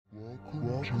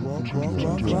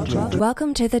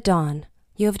Welcome to the Dawn.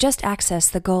 You have just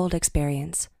accessed the Gold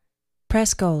experience.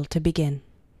 Press Gold to begin.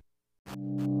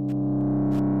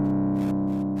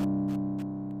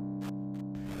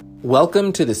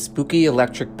 Welcome to the Spooky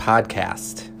Electric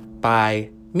Podcast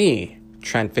by me,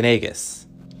 Trent Venegas.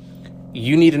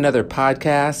 You need another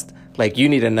podcast like you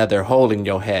need another hole in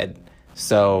your head.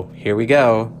 So here we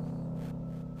go.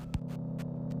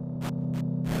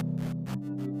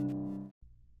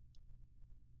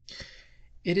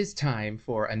 It is time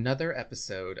for another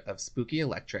episode of Spooky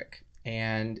Electric,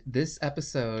 and this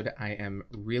episode I am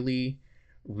really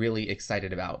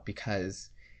excited about because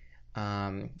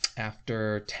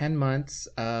after 10 months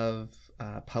of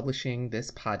publishing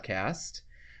this podcast,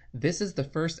 this is the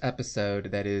first episode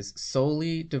that is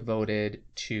solely devoted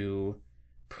to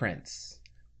Prince,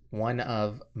 one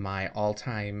of my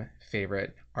all-time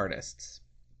favorite artists.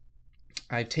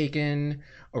 I've taken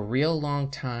a real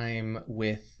long time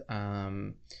with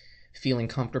feeling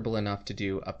comfortable enough to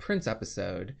do a Prince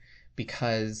episode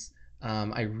because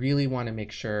I really want to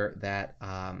make sure that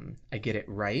I get it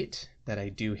right, that I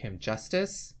do him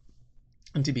justice.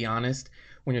 And to be honest,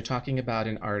 when you're talking about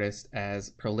an artist as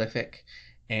prolific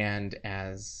and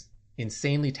as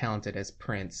insanely talented as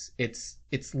Prince, it's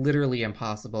literally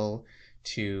impossible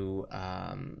to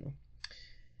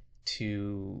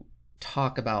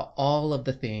talk about all of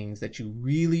the things that you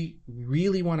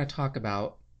really want to talk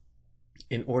about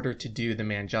in order to do the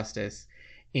man justice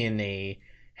in a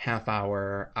half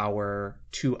hour,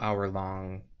 2 hour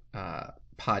long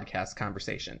podcast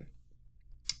conversation.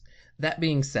 That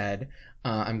being said,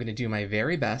 I'm going to do my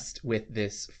very best with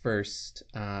this first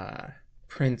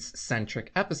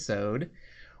Prince-centric episode,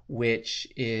 which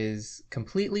is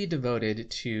completely devoted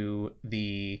to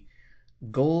the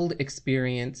Gold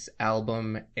Experience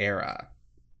album era.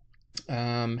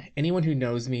 Anyone who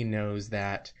knows me knows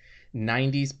that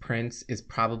 90s Prince is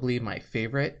probably my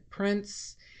favorite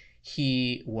Prince.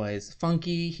 He was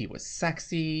funky, he was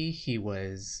sexy, he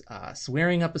was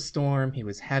swearing up a storm, he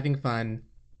was having fun.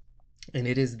 And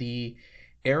it is the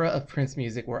era of Prince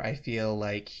music where I feel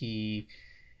like he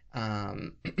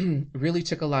really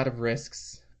took a lot of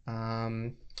risks,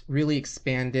 really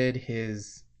expanded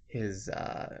his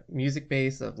music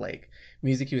base of like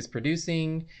music he was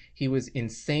producing. He was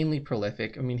insanely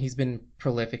prolific. I mean, he's been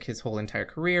prolific his whole entire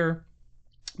career,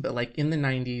 but like in the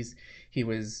 90s, he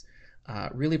was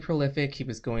really prolific. He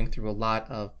was going through a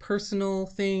lot of personal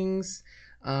things,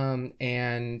 and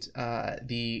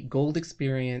the Gold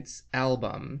Experience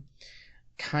album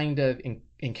kind of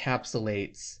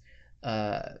encapsulates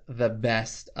the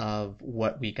best of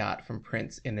what we got from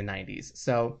Prince in the 90s.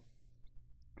 So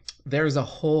there's a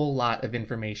whole lot of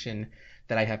information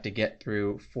that I have to get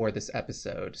through for this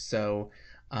episode. So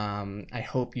I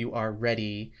hope you are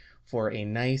ready for a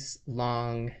nice,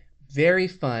 long, very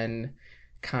fun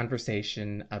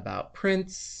conversation about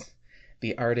Prince,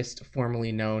 the artist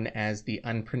formerly known as the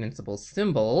Unpronounceable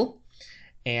Symbol,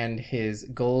 and his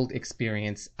Gold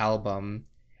Experience album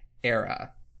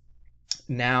era.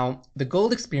 Now, the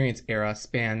Gold Experience era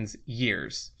spans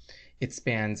years. It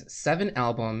spans 7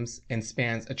 albums and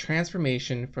spans a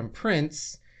transformation from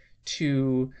Prince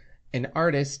to an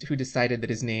artist who decided that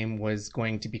his name was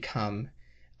going to become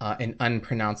an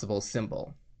unpronounceable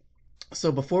symbol.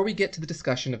 So before we get to the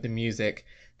discussion of the music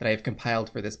that I have compiled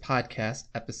for this podcast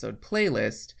episode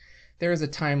playlist, there is a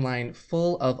timeline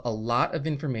full of a lot of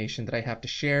information that I have to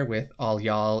share with all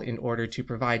y'all in order to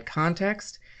provide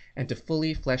context and to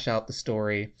fully flesh out the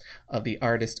story of the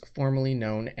artist formerly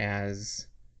known as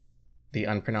the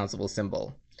Unpronounceable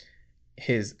Symbol,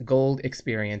 his Gold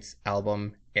Experience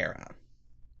album era.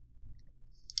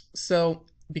 So,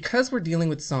 because we're dealing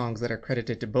with songs that are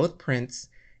credited to both Prince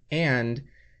and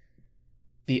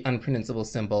the Unpronounceable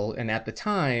Symbol, and at the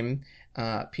time,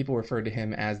 people referred to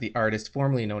him as the artist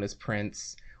formerly known as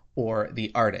Prince or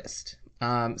the artist.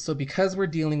 So because we're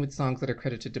dealing with songs that are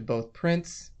credited to both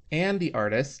Prince and the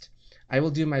artist, I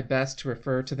will do my best to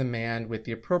refer to the man with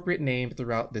the appropriate name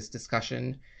throughout this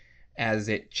discussion as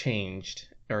it changed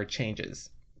or changes.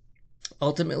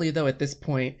 Ultimately, though, at this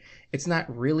point, it's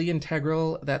not really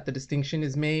integral that the distinction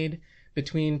is made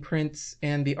between Prince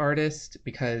and the artist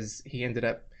because he ended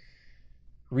up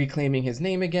reclaiming his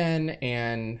name again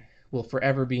and will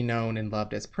forever be known and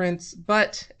loved as Prince.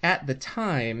 But at the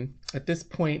time, at this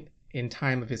point in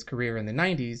time of his career in the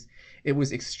 90s, it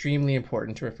was extremely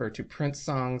important to refer to Prince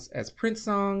songs as Prince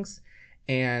songs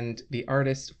and the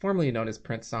artist formerly known as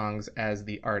Prince songs as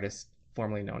the artist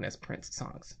formerly known as Prince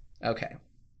songs. Okay,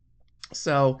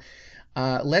 so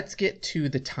let's get to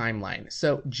the timeline.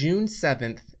 So June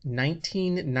 7th,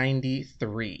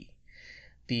 1993,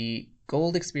 the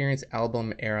Gold Experience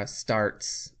album era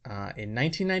starts in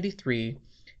 1993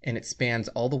 and it spans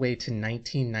all the way to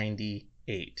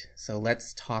 1998. So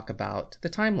let's talk about the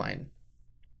timeline.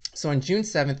 So on June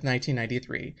 7th,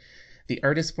 1993, the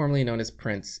artist formerly known as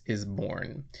Prince is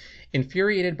born.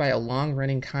 Infuriated by a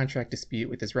long-running contract dispute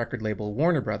with his record label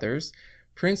Warner Brothers,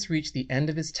 Prince reached the end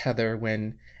of his tether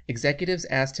when executives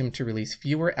asked him to release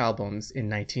fewer albums in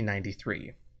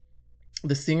 1993.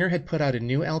 The singer had put out a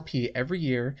new LP every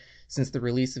year since the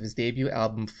release of his debut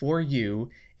album For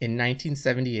You in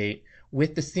 1978,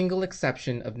 with the single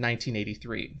exception of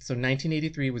 1983. So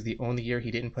 1983 was the only year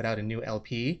he didn't put out a new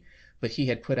LP, but he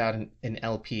had put out an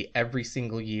LP every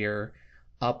single year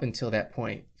up until that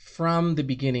point, from the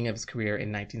beginning of his career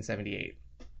in 1978.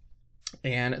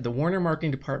 And the Warner marketing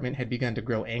department had begun to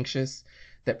grow anxious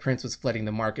that Prince was flooding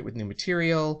the market with new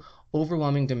material,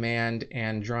 overwhelming demand,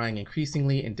 and drawing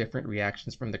increasingly indifferent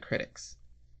reactions from the critics.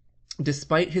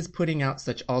 Despite his putting out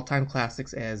such all-time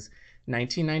classics as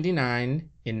 1999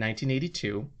 in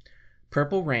 1982,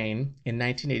 Purple Rain in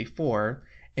 1984,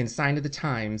 and Sign of the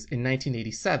Times in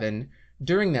 1987,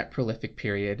 during that prolific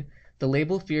period, the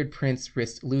label feared Prince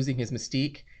risked losing his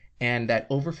mystique and that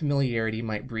overfamiliarity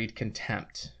might breed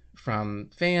contempt from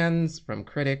fans, from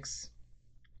critics,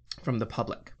 from the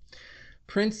public.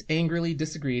 Prince angrily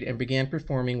disagreed and began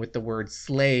performing with the word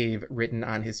slave written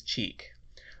on his cheek.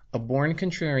 A born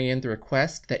contrarian, the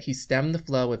request that he stem the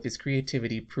flow of his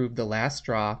creativity proved the last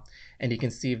straw, and he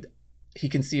conceived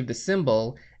the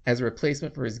symbol as a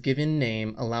replacement for his given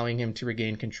name, allowing him to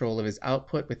regain control of his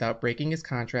output without breaking his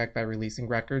contract by releasing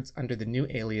records under the new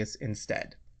alias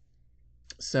instead.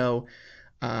 So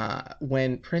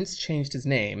when Prince changed his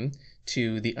name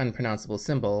to the unpronounceable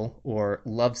symbol, or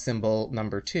Love Symbol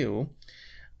number 2,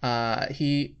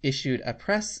 he issued a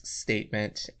press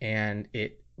statement, and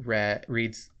it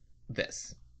reads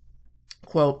this.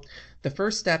 Quote, "The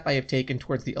first step I have taken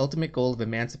towards the ultimate goal of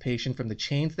emancipation from the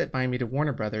chains that bind me to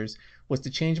Warner Brothers was to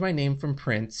change my name from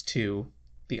Prince to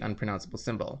the unpronounceable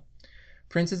symbol.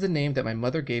 Prince is the name that my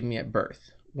mother gave me at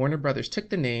birth. Warner Brothers took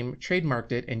the name,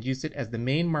 trademarked it, and used it as the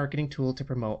main marketing tool to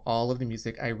promote all of the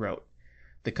music I wrote.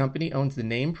 The company owns the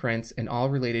name Prince and all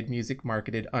related music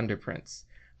marketed under Prince.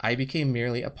 I became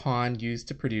merely a pawn used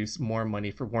to produce more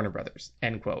money for Warner Brothers."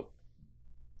 End quote.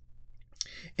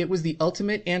 It was the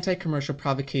ultimate anti-commercial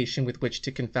provocation with which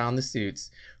to confound the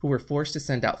suits, who were forced to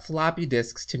send out floppy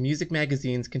disks to music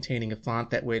magazines containing a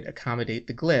font that would accommodate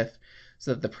the glyph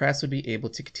so that the press would be able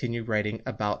to continue writing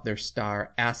about their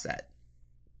star asset.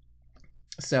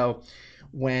 So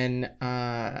when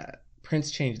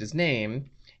Prince changed his name,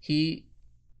 he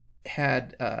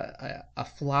had a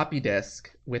floppy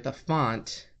disk with a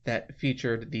font that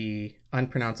featured the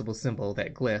unpronounceable symbol,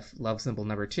 that glyph, Love Symbol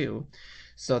number 2,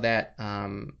 so that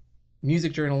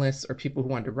music journalists or people who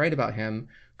wanted to write about him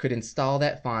could install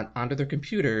that font onto their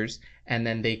computers, and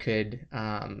then they could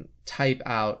type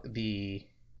out the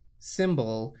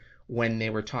symbol when they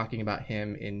were talking about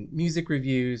him in music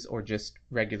reviews or just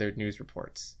regular news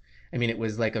reports. I mean, it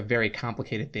was like a very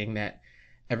complicated thing that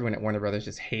everyone at Warner Brothers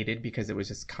just hated because it was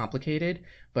just complicated.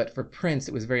 But for Prince,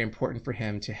 it was very important for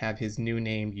him to have his new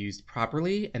name used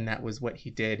properly, and that was what he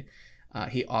did.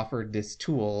 He offered this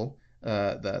tool,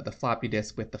 the floppy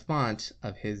disk with the font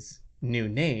of his new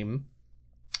name,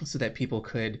 so that people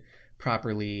could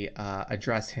properly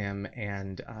address him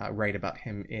and write about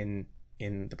him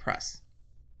in the press.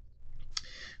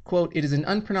 Quote, "It is an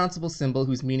unpronounceable symbol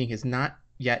whose meaning has not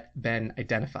yet been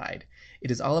identified.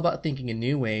 It is all about thinking in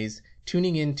new ways,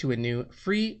 tuning into a new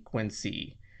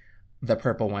frequency," the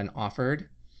purple one offered,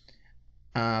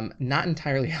 not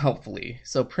entirely helpfully.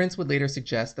 So Prince would later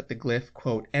suggest that the glyph,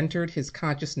 quote, "entered his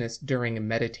consciousness during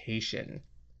meditation."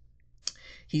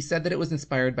 He said that it was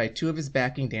inspired by two of his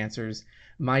backing dancers,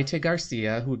 Maite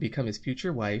Garcia, who would become his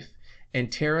future wife,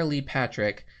 and Tara Lee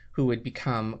Patrick, who would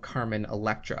become Carmen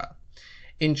Electra.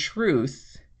 In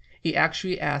truth, he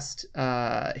actually asked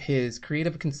his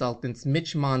creative consultants,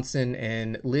 Mitch Monson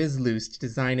and Liz Luce, to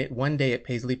design it one day at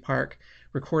Paisley Park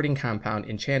recording compound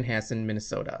in Chanhassen,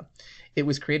 Minnesota. It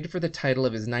was created for the title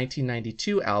of his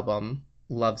 1992 album,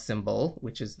 Love Symbol,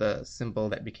 which is the symbol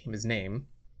that became his name.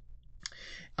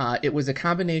 It was a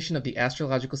combination of the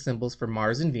astrological symbols for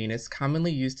Mars and Venus,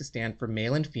 commonly used to stand for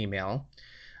male and female.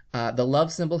 The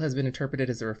love symbol has been interpreted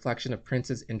as a reflection of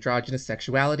Prince's androgynous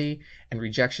sexuality and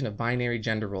rejection of binary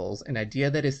gender roles, an idea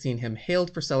that has seen him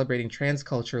hailed for celebrating trans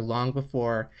culture long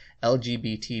before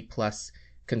LGBT plus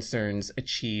concerns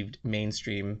achieved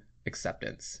mainstream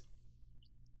acceptance.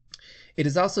 It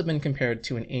has also been compared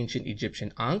to an ancient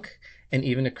Egyptian ankh and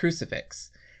even a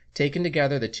crucifix. Taken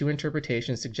together, the two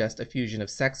interpretations suggest a fusion of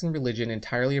sex and religion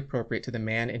entirely appropriate to the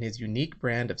man and his unique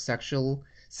brand of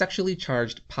sexually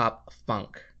charged pop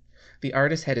funk. The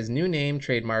artist had his new name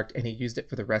trademarked, and he used it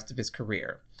for the rest of his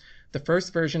career. The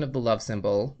first version of the love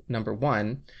symbol, number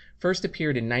 1, first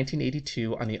appeared in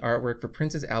 1982 on the artwork for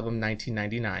Prince's album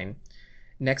 1999.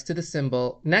 Next, the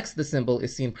symbol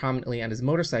is seen prominently on his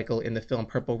motorcycle in the film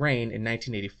Purple Rain in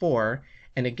 1984,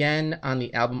 and again on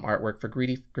the album artwork for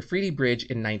Graffiti Bridge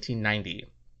in 1990.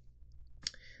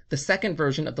 The second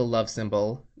version of the love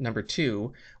symbol, number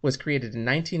 2, was created in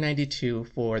 1992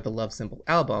 for the Love Symbol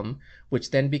album,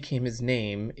 which then became his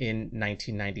name in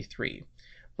 1993.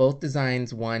 Both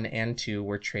designs 1 and 2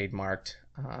 were trademarked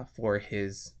for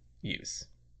his use.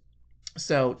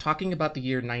 So, talking about the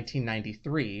year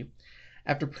 1993,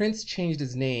 after Prince changed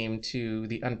his name to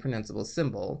the unpronounceable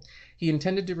symbol, he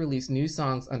intended to release new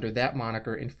songs under that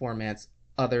moniker in formats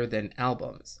other than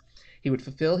albums. He would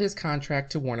fulfill his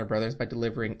contract to Warner Brothers by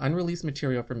delivering unreleased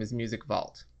material from his music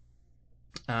vault.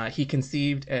 He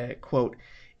conceived a, quote,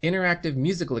 interactive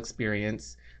musical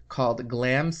experience called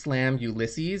Glam Slam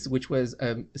Ulysses, which was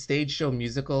a stage show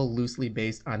musical loosely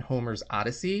based on Homer's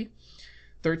Odyssey.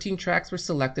 13 tracks were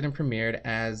selected and premiered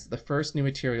as the first new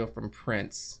material from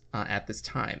Prince at this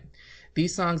time.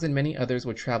 These songs and many others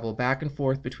would travel back and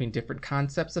forth between different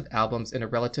concepts of albums in a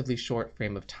relatively short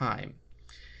frame of time.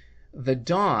 The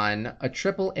Dawn, a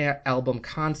triple album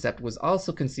concept, was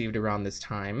also conceived around this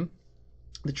time.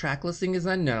 The track listing is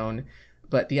unknown,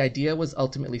 but the idea was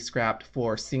ultimately scrapped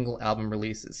for single album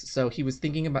releases. So he was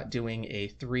thinking about doing a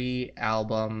 3-disc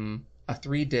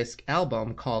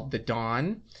album called The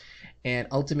Dawn, and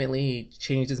ultimately he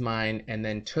changed his mind and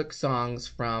then took songs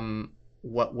from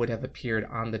what would have appeared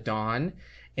on The Dawn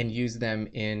and used them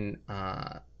in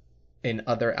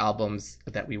other albums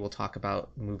that we will talk about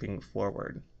moving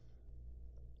forward.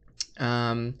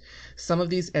 Some of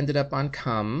these ended up on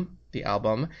Come, the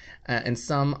album, and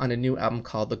some on a new album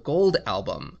called The Gold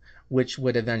Album, which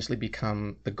would eventually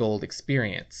become The Gold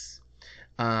Experience.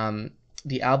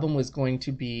 The album was going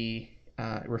to be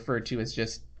referred to as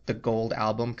just The Gold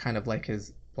Album, kind of like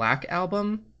his Black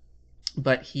Album,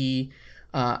 but he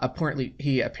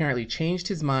apparently changed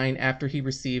his mind after he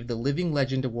received the Living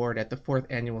Legend Award at the 4th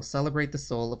Annual Celebrate the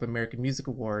Soul of American Music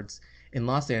Awards in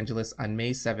Los Angeles on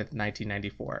May 7th,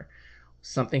 1994.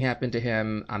 Something happened to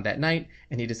him on that night,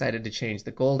 and he decided to change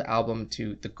the Gold Album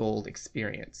to The Gold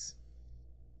Experience.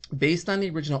 Based on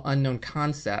the original unknown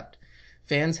concept,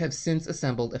 fans have since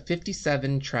assembled a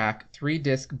 57-track,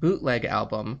 3-disc bootleg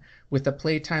album with a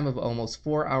playtime of almost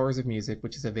 4 hours of music,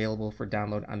 which is available for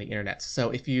download on the internet. So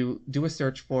if you do a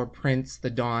search for Prince The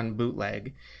Dawn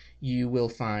bootleg, you will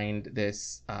find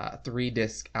this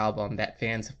 3-disc album that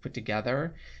fans have put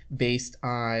together based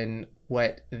on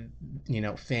what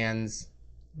fans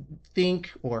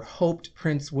think or hoped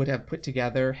Prince would have put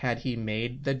together had he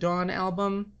made the Dawn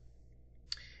album.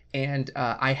 And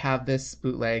I have this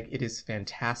bootleg. It is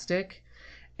fantastic,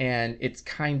 and it's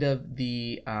kind of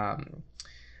the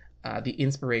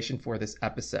inspiration for this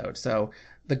episode. So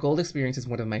The Gold Experience is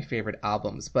one of my favorite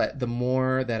albums, but the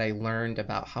more that I learned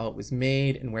about how it was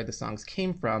made and where the songs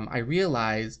came from, I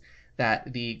realized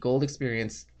that the Gold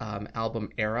Experience album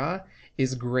era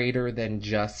is greater than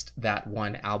just that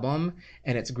one album,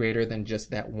 and it's greater than just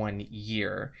that one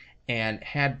year. And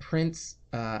had Prince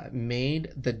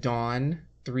made the Dawn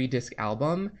 3-disc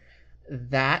album,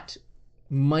 that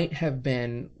might have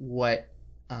been what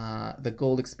the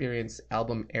Gold Experience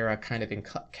album era kind of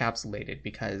encapsulated,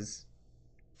 because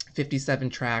 57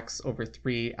 tracks over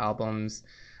 3 albums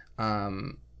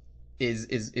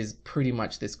is pretty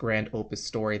much this grand opus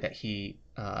story that he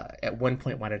at one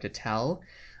point wanted to tell,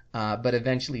 but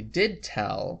eventually did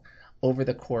tell over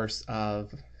the course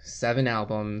of 7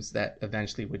 albums that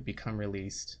eventually would become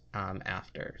released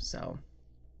after. So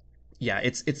yeah,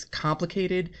 it's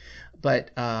complicated,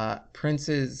 but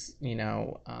Prince's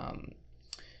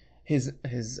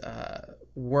his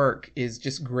work is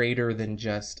just greater than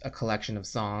just a collection of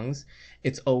songs.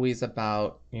 It's always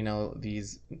about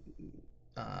these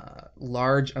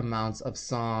large amounts of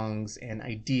songs and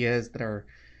ideas that are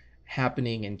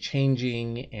happening and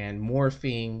changing and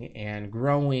morphing and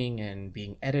growing and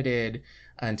being edited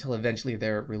until eventually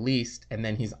they're released, and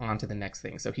then he's on to the next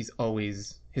thing. So his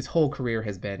whole career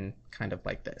has been kind of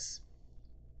like this.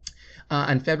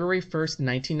 On February 1st,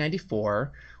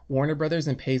 1994, Warner Brothers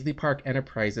and Paisley Park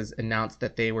Enterprises announced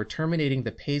that they were terminating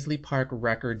the Paisley Park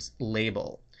Records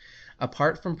label.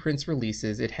 Apart from Prince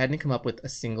releases, it hadn't come up with a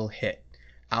single hit.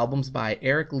 Albums by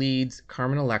Eric Leeds,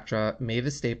 Carmen Electra,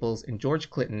 Mavis Staples, and George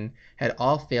Clinton had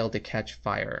all failed to catch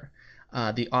fire.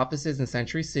 The offices in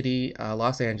Century City,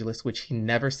 Los Angeles, which he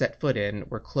never set foot in,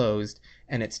 were closed,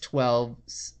 and its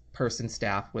 12-person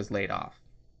staff was laid off.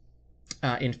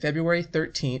 On February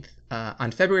 13th,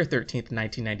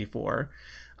 1994,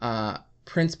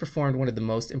 Prince performed one of the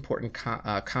most important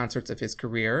concerts of his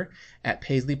career at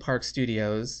Paisley Park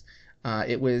Studios.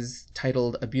 It was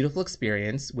titled A Beautiful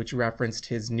Experience, which referenced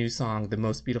his new song, The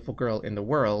Most Beautiful Girl in the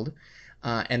World,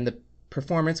 and the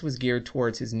performance was geared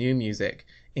towards his new music,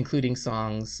 including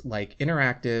songs like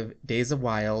Interactive, Days of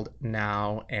Wild,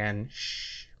 Now, and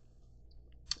Shh.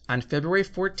 On February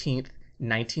 14th,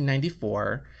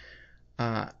 1994,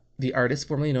 the artist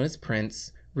formerly known as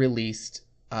Prince released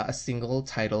a single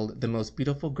titled The Most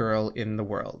Beautiful Girl in the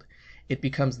World. It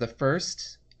becomes the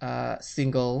first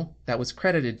single that was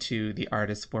credited to the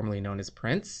artist formerly known as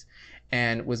Prince,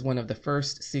 and was one of the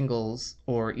first singles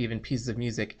or even pieces of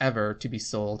music ever to be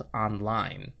sold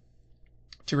online.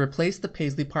 To replace the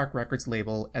Paisley Park Records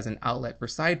label as an outlet for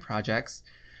side projects,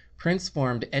 Prince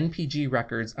formed NPG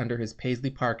Records under his Paisley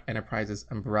Park Enterprises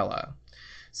umbrella.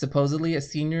 Supposedly, a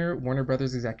senior Warner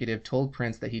Brothers executive told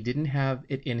Prince that he didn't have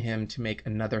it in him to make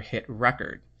another hit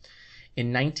record.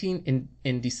 In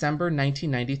December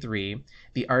 1993,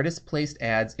 the artist placed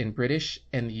ads in British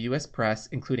and the US press,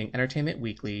 including Entertainment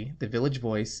Weekly, The Village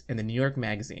Voice, and the New York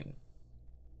Magazine.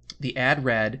 The ad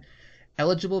read,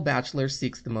 "Eligible bachelor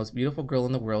seeks the most beautiful girl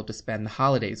in the world to spend the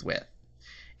holidays with."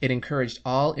 It encouraged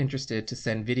all interested to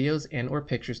send videos and or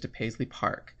pictures to Paisley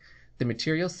Park. The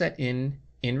material set in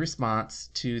response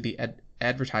to the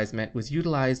advertisement was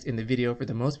utilized in the video for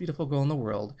The Most Beautiful Girl in the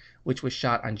World, which was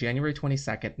shot on January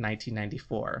 22nd,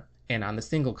 1994, and on the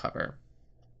single cover.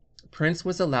 Prince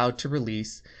was allowed to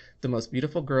release The Most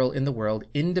Beautiful Girl in the World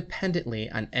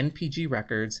independently on NPG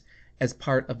Records as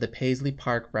part of the Paisley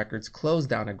Park Records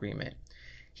close-down agreement.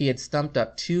 He had stumped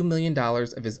up $2 million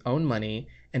of his own money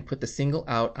and put the single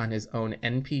out on his own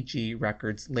NPG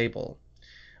Records label.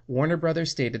 Warner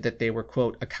Brothers stated that they were,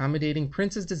 quote, accommodating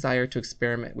Prince's desire to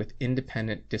experiment with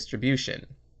independent distribution.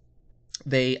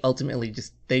 They ultimately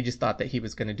just thought that he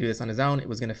was going to do this on his own, it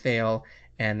was going to fail,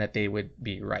 and that they would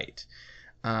be right.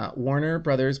 Warner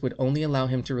Brothers would only allow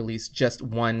him to release just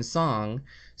one song,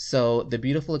 so The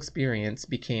Beautiful Experience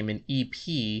became an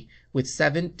EP with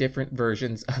 7 different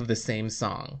versions of the same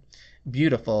song.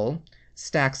 Beautiful,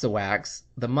 Stacks of Wax,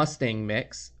 The Mustang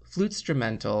Mix, Flute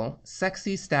Instrumental,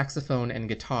 Sexy Saxophone and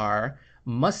Guitar,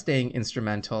 Mustang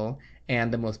Instrumental,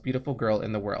 and The Most Beautiful Girl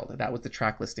in the World. That was the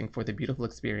track listing for the Beautiful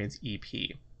Experience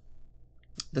EP.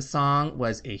 The song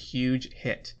was a huge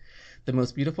hit. The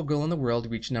Most Beautiful Girl in the World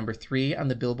reached number 3 on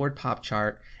the Billboard Pop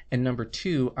chart and number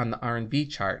 2 on the R&B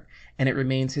chart, and it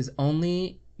remains his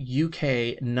only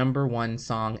UK number 1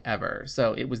 song ever.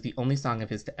 So it was the only song of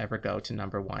his to ever go to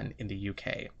number 1 in the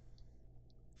UK.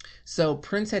 So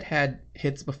Prince had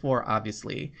hits before,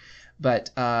 obviously,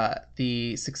 but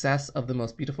the success of The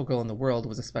Most Beautiful Girl in the World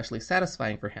was especially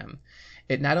satisfying for him.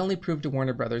 It not only proved to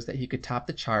Warner Brothers that he could top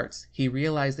the charts, he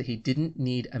realized that he didn't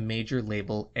need a major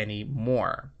label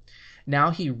anymore.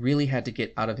 Now he really had to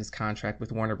get out of his contract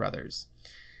with Warner Brothers.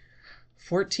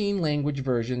 14 language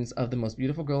versions of The Most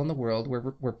Beautiful Girl in the World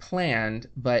were planned,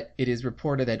 but it is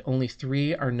reported that only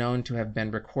 3 are known to have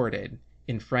been recorded: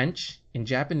 in French, in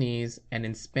Japanese, and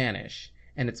in Spanish.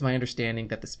 And it's my understanding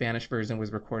that the Spanish version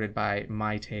was recorded by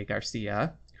Maite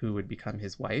Garcia, who would become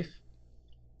his wife.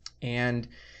 And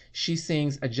she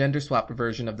sings a gender-swapped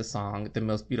version of the song, The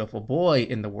Most Beautiful Boy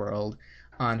in the World,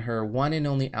 on her one and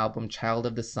only album, Child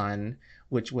of the Sun,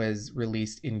 which was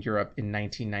released in Europe in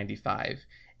 1995.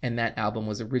 And that album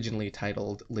was originally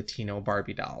titled Latino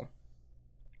Barbie Doll.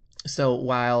 So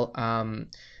while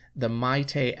the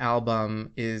Maite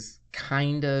album is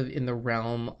kind of in the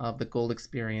realm of the Gold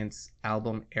Experience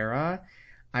album era,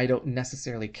 I don't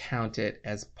necessarily count it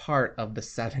as part of the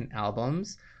 7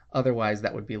 albums. Otherwise,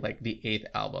 that would be like the 8th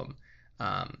album.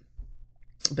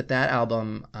 But that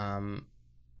album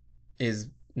is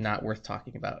not worth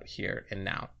talking about here and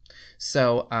now.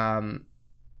 So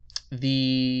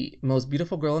The Most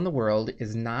Beautiful Girl in the World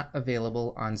is not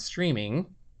available on streaming.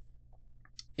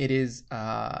 It is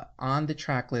on the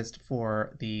track list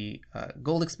for the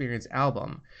Gold Experience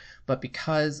album, but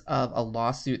because of a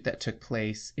lawsuit that took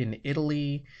place in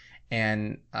Italy,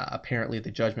 and apparently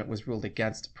the judgment was ruled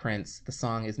against Prince, the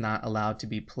song is not allowed to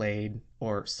be played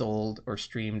or sold or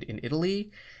streamed in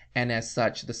Italy, and as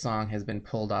such, the song has been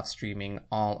pulled off streaming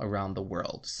all around the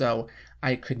world. So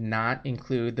I could not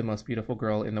include The Most Beautiful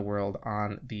Girl in the World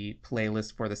on the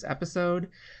playlist for this episode.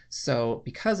 So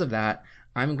because of that,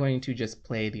 I'm going to just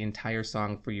play the entire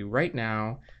song for you right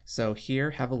now. So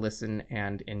here, have a listen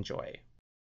and enjoy.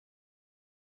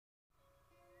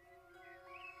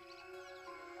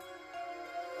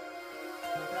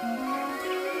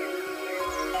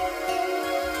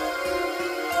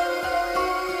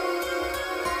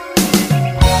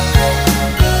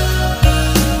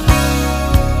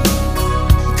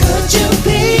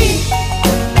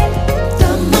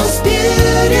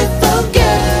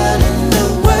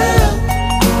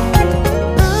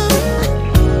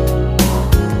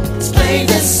 plain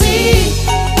to see.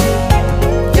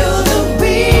 You're the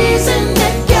reason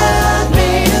that God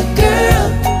made a girl.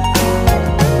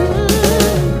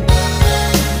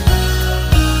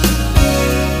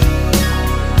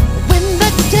 When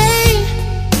the day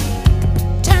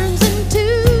turns into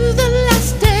the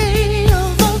last day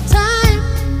of all time,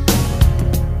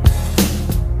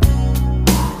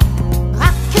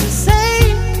 I can say,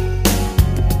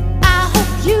 I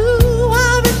hope you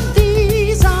are in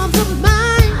these arms of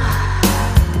mine.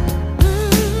 And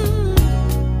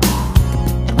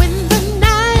when the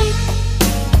night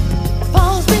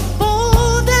falls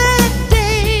before that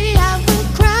day, I will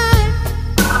cry.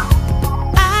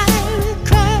 I will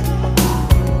cry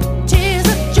tears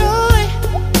of joy.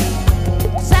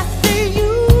 'Cause after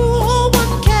you, all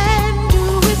one can do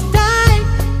is die.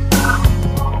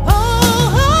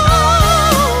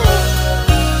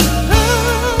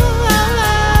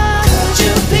 Could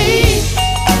you be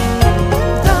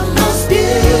the most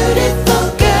beautiful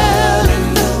girl in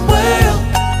the world?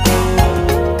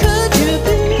 Could you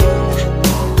be?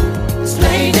 It's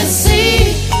plain to see.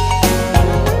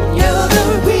 You're the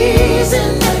reason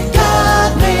that God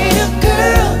made a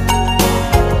girl.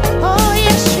 Oh,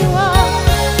 yes, you are.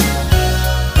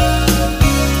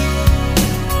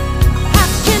 How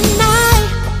can I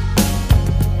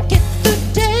get through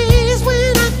days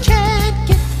when I can't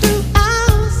get through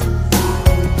hours?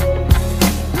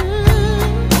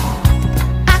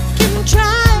 I can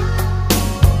try,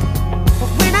 but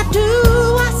when I do,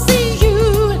 I see you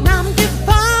and I'm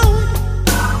devoured.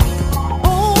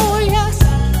 Oh, yes.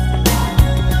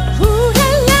 Who'd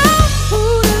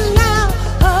allow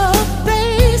a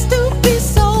face to be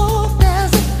soft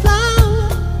as a flower?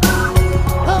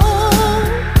 Oh,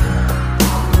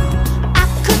 I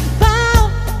could bow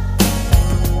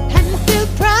and feel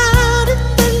proud in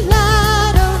the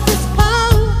light of His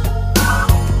power.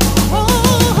 Oh,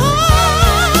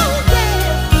 yeah.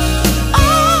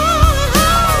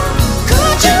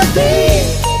 Could you be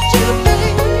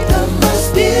the most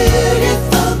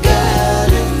beautiful girl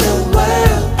in the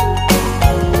world?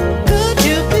 Could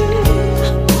you be?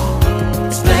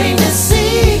 It's plain to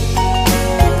see.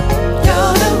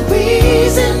 You're the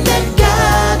reason that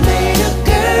God made a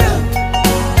girl.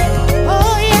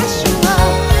 Oh, yes, you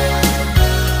are.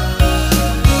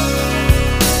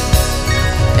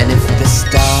 And if the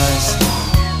stars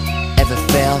ever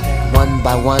fell one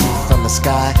by one from the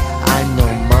sky, I know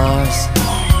Mars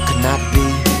could not be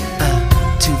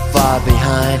too far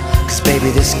behind. 'Cause baby,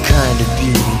 this kind of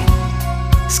beauty,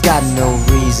 it's got no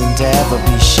reason to ever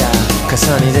be shy. 'Cause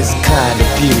honey, this kind of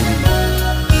beauty,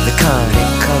 the kind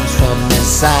that comes from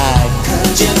inside.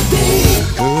 Could you be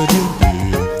Could you be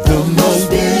the most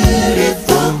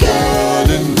beautiful girl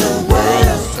in the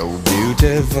world? so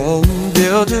beautiful,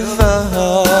 beautiful?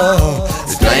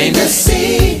 It's plain to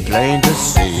see. Plain to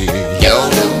see. You're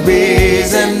the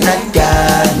reason that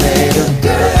God made a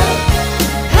girl.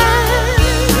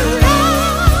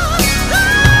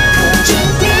 Could you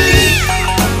be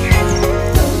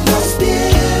the most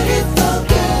beautiful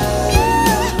girl in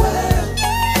the world?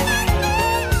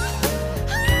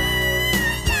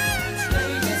 It's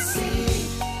plain to see.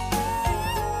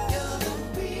 You're the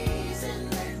reason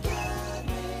that God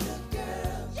made a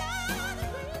girl.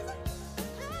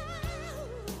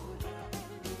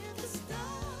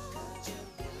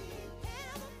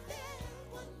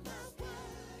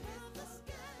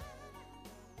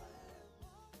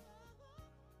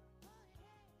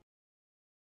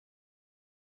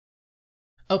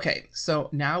 Okay, so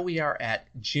now we are at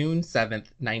June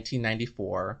 7th,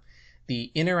 1994.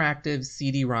 The Interactive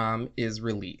CD-ROM is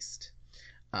released.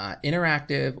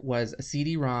 Interactive was a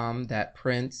CD-ROM that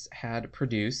Prince had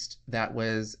produced that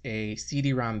was a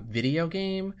CD-ROM video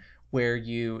game where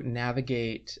you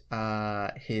navigate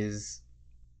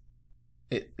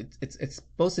it's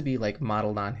supposed to be like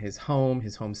modeled on his home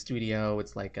studio.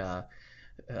 It's like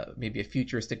maybe a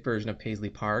futuristic version of Paisley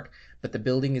Park, but the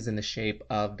building is in the shape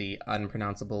of the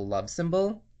unpronounceable love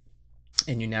symbol,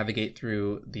 and you navigate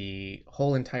through the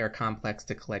whole entire complex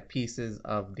to collect pieces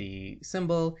of the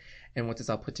symbol, and once it's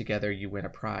all put together, you win a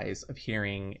prize of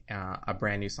hearing a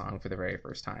brand new song for the very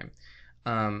first time.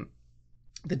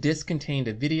 The disc contained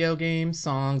a video game,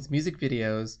 songs, music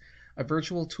videos, a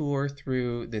virtual tour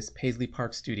through this Paisley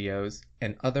Park Studios,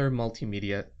 and other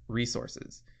multimedia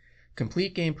resources.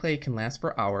 Complete gameplay can last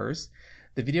for hours.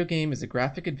 The video game is a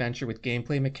graphic adventure with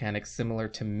gameplay mechanics similar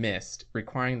to Myst,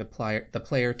 requiring the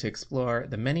player to explore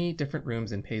the many different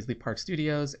rooms in Paisley Park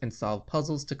Studios and solve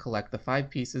puzzles to collect the 5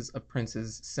 pieces of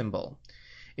Prince's symbol.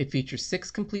 It features 6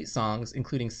 complete songs,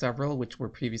 including several which were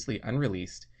previously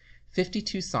unreleased,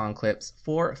 52 song clips,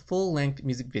 4 full-length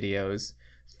music videos,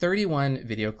 31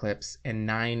 video clips, and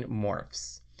 9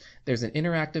 morphs. There's an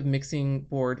interactive mixing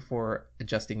board for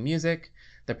adjusting music.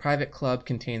 The private club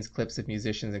contains clips of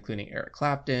musicians including Eric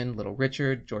Clapton, Little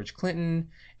Richard, George Clinton,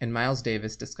 and Miles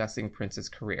Davis discussing Prince's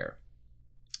career.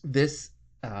 This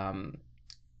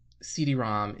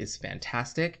CD-ROM is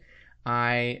fantastic.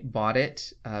 I bought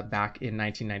it back in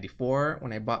 1994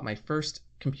 when I bought my first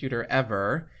computer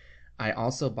ever. I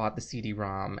also bought the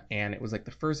CD-ROM, and it was like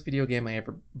the first video game I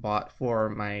ever bought for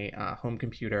my home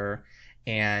computer,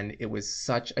 and it was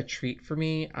such a treat for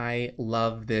me. I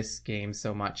love this game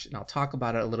so much, and I'll talk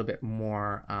about it a little bit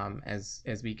more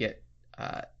as we get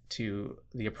to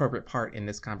the appropriate part in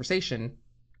this conversation.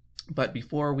 But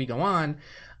before we go on,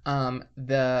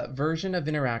 the version of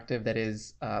Interactive that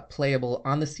is playable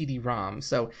on the CD-ROM.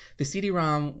 So the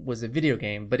CD-ROM was a video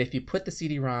game, but if you put the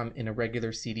CD-ROM in a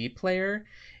regular CD player,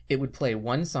 it would play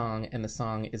one song, and the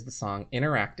song is the song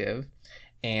Interactive.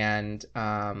 And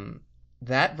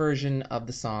that version of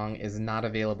the song is not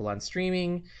available on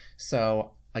streaming.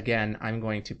 So again, I'm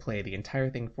going to play the entire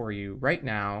thing for you right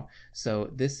now. So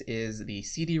this is the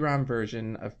CD-ROM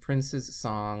version of Prince's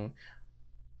song,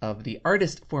 of the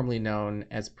artist formerly known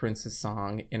as Prince's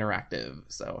song Interactive.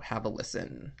 So have a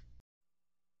listen.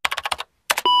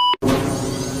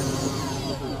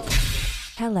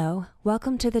 Hello,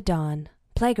 welcome to the Dawn,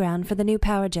 playground for the new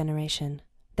power generation.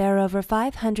 There are over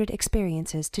 500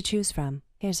 experiences to choose from.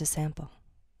 Here's a sample.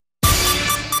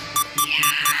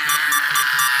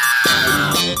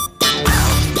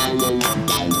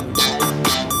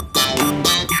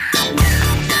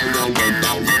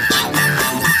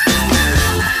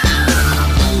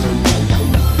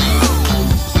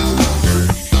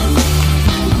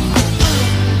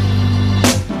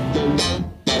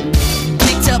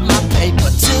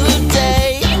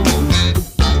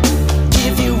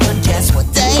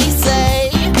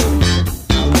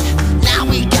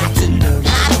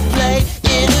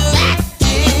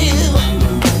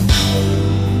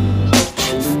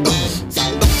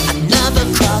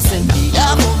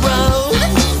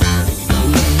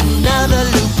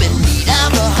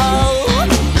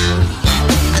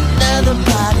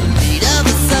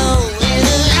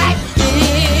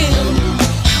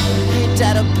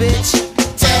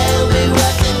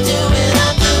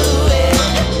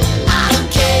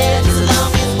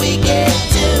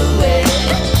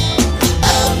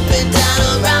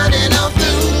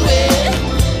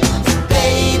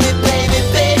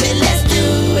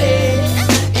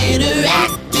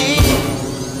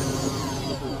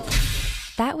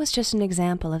 That was just an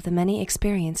example of the many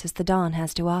experiences the Dawn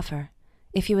has to offer.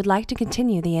 If you would like to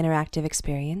continue the interactive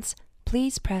experience,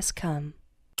 please press come.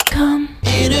 Come.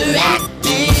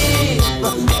 Interactive.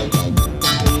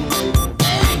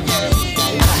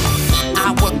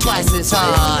 I work twice as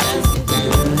hard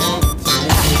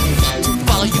to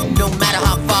follow you no matter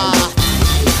how far.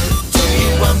 To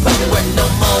you I'm probably worth no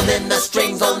more than the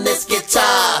strings on this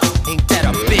guitar. Ain't that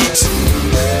a bitch?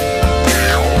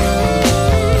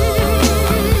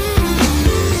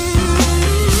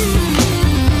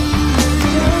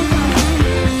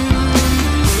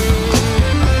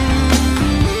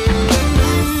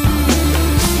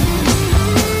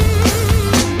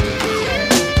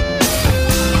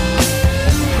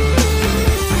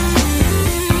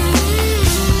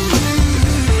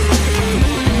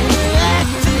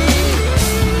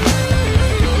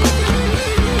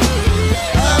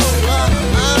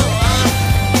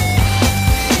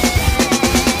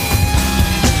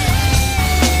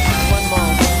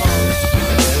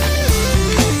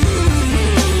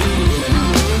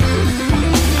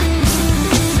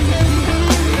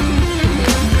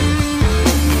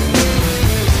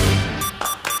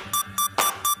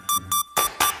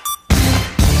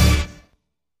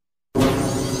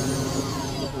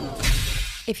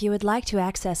 If you would like to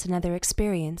access another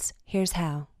experience, here's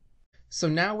how. So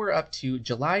now we're up to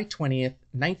July 20th,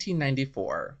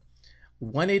 1994.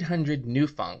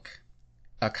 1-800-NEW-FUNK,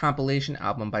 a compilation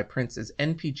album by Prince's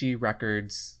NPG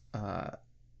Records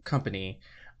company,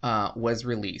 was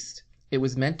released. It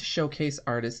was meant to showcase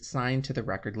artists signed to the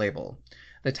record label.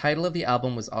 The title of the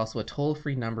album was also a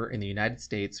toll-free number in the United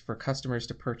States for customers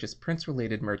to purchase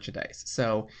Prince-related merchandise.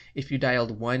 So if you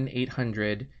dialed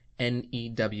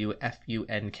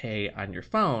 1-800-NEWFUNK on your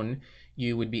phone,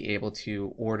 you would be able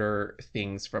to order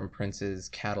things from Prince's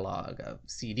catalog of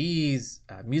CDs,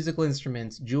 musical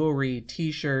instruments, jewelry,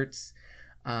 t-shirts,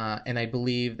 and I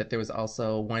believe that there was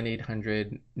also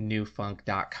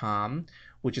 1-800-NEWFUNK.com,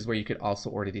 which is where you could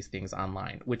also order these things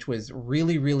online, which was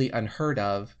really, really unheard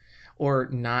of, or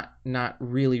not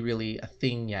really a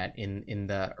thing yet in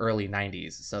the early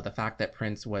 90s. So the fact that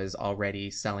Prince was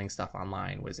already selling stuff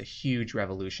online was a huge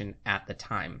revolution at the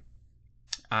time.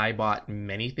 I bought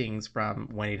many things from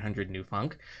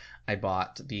 1-800-NEW-FUNK. I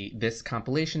bought this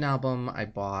compilation album. I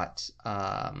bought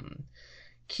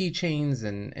keychains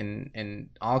and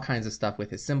all kinds of stuff with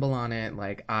his symbol on it.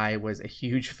 Like, I was a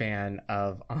huge fan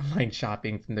of online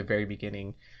shopping from the very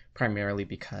beginning, primarily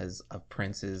because of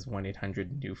Prince's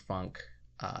 1-800-NEW-FUNK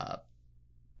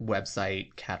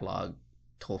website, catalog,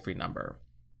 toll-free number.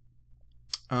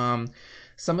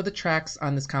 Some of the tracks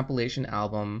on this compilation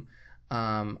album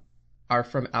are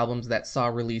from albums that saw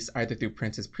release either through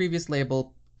Prince's previous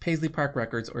label, Paisley Park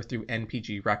Records, or through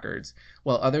NPG Records,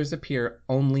 while others appear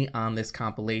only on this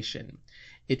compilation.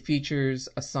 It features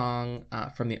a song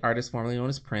from the artist formerly known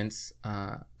as Prince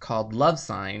called Love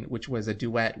Sign, which was a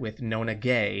duet with Nona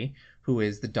Gaye, who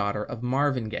is the daughter of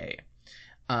Marvin Gaye.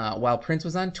 While Prince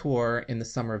was on tour in the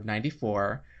summer of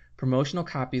 '94, promotional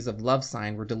copies of Love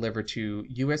Sign were delivered to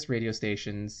U.S. radio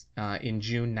stations in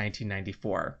June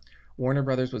 1994. Warner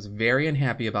Brothers was very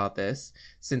unhappy about this,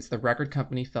 since the record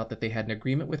company felt that they had an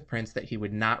agreement with Prince that he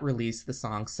would not release the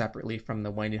song separately from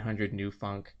the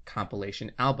 1-800-NEW-FUNK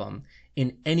compilation album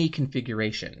in any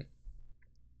configuration.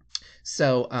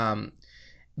 So,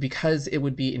 because it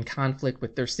would be in conflict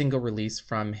with their single release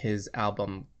from his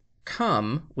album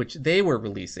Come, which they were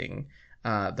releasing,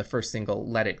 the first single,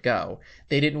 Let It Go,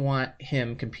 they didn't want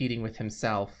him competing with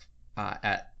himself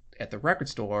at the record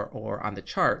store or on the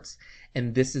charts.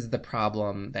 And this is the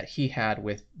problem that he had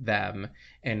with them,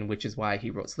 and which is why he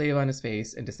wrote Slave on his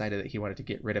face and decided that he wanted to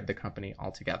get rid of the company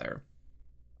altogether.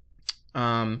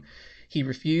 He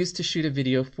refused to shoot a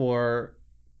video for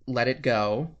Let It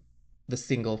Go, the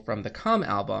single from the Come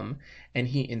album, and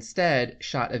he instead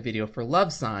shot a video for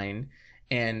Love Sign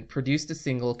and produced a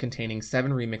single containing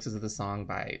 7 remixes of the song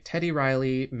by Teddy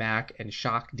Riley, Mac, and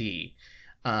Shock D.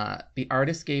 The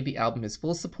artist gave the album his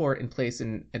full support and placed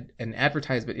an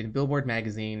advertisement in Billboard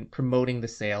magazine promoting the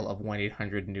sale of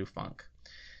 1-800-NEW-FUNK.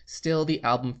 Still, the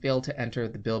album failed to enter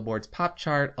the Billboard's pop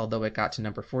chart, although it got to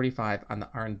number 45 on the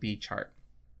R&B chart.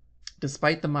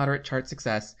 Despite the moderate chart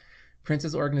success,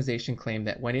 Prince's organization claimed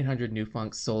that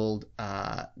 1-800-NEW-FUNK sold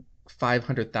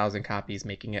 500,000 copies,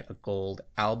 making it a gold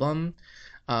album.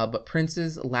 But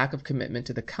Prince's lack of commitment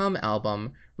to the Come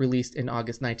album, released in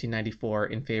August 1994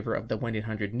 in favor of the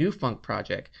 1-800-NEW-FUNK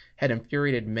project, had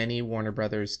infuriated many Warner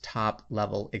Brothers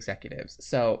top-level executives.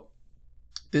 So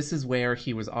this is where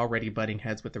he was already butting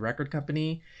heads with the record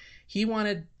company. He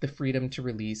wanted the freedom to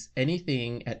release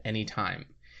anything at any time.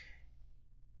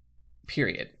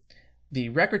 Period. The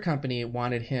record company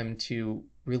wanted him to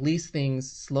release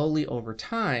things slowly over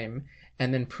time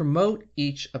and then promote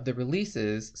each of the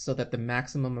releases so that the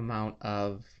maximum amount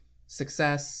of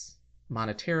success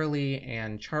monetarily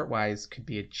and chart-wise could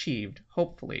be achieved,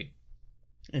 hopefully.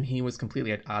 And he was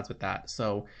completely at odds with that.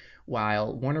 So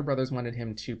while Warner Brothers wanted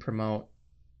him to promote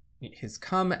his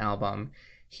Come album,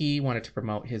 he wanted to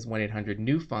promote his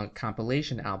 1-800-NEW-FUNK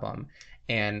compilation album,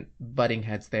 and butting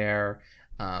heads there,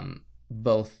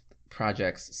 both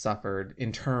projects suffered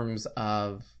in terms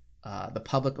of the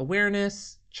public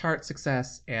awareness, chart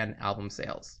success, and album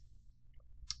sales.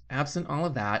 Absent all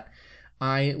of that,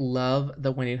 I love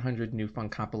the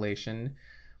 1-800-NEW-FUNK compilation,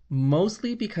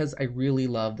 mostly because I really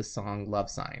love the song Love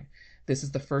Sign. This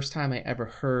is the first time I ever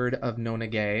heard of Nona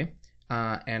Gaye,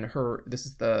 and this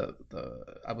is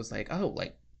I was like, oh,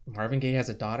 like Marvin Gaye has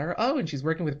a daughter? Oh, and she's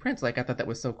working with Prince. Like, I thought that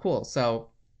was so cool. So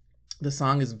the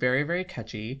song is very, very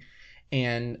catchy,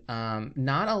 and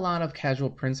not a lot of casual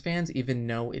Prince fans even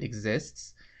know it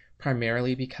exists,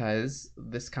 primarily because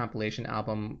this compilation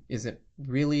album isn't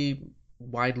really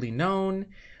widely known,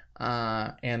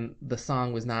 and the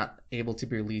song was not able to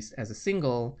be released as a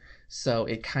single, so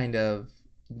it kind of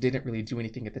didn't really do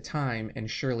anything at the time, and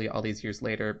surely all these years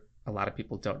later, a lot of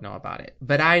people don't know about it.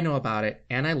 But I know about it,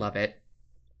 and I love it,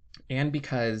 and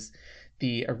because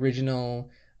the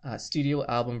original studio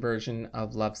album version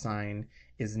of Love Sign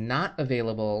is not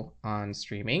available on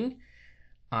streaming,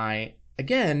 I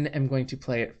again am going to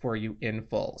play it for you in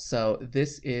full. So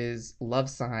this is Love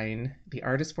Sign, the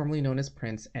artist formerly known as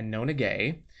Prince, and Nona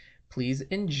Gaye. Please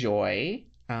enjoy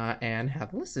and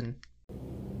have a listen.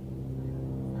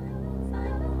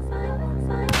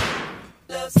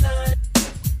 Love sign.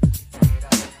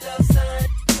 Love sign.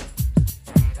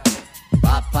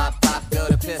 Pop, pop, pop, go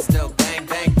to pistol. Bang,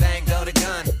 bang, bang, go to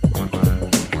gun.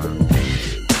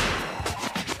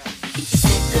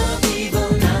 Sick of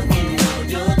evil knocking on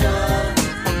your door.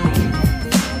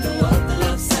 Blow up the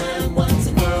love sign once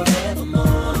and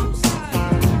forevermore.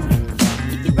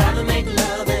 You'd rather make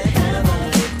love and have a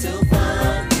little fun.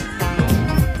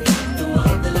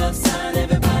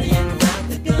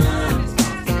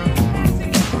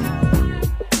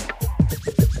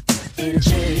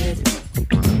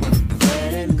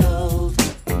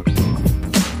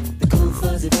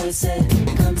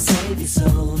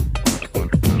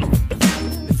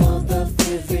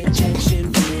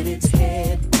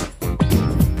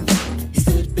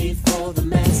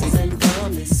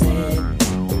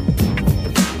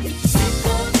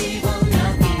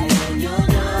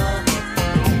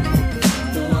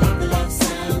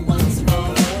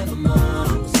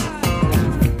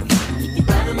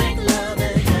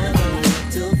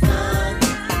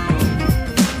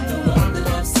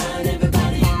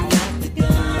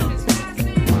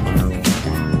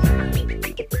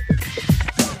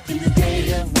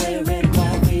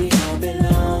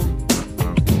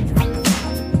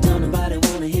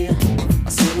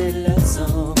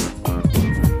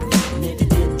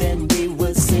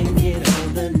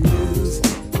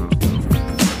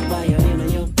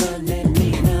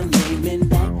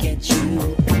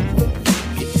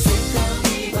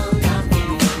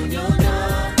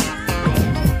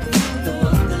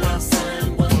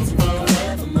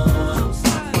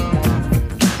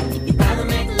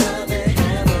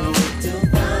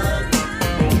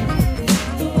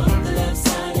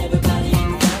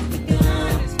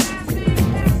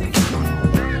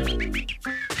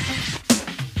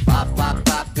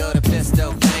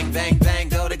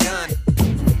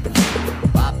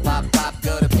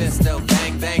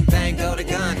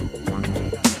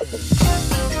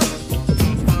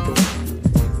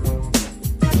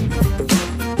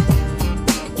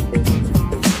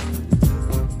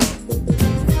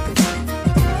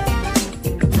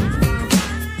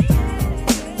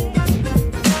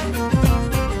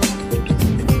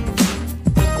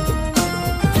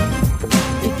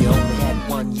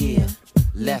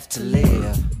 to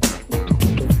live.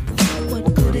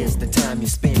 What good is the time you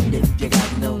spend if you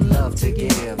got no love to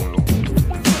give?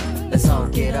 Let's all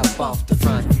get up off the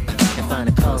front and find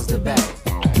a cause to back.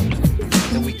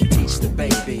 Then we can teach the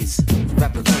babies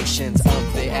replications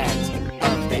of the act,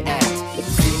 of the act.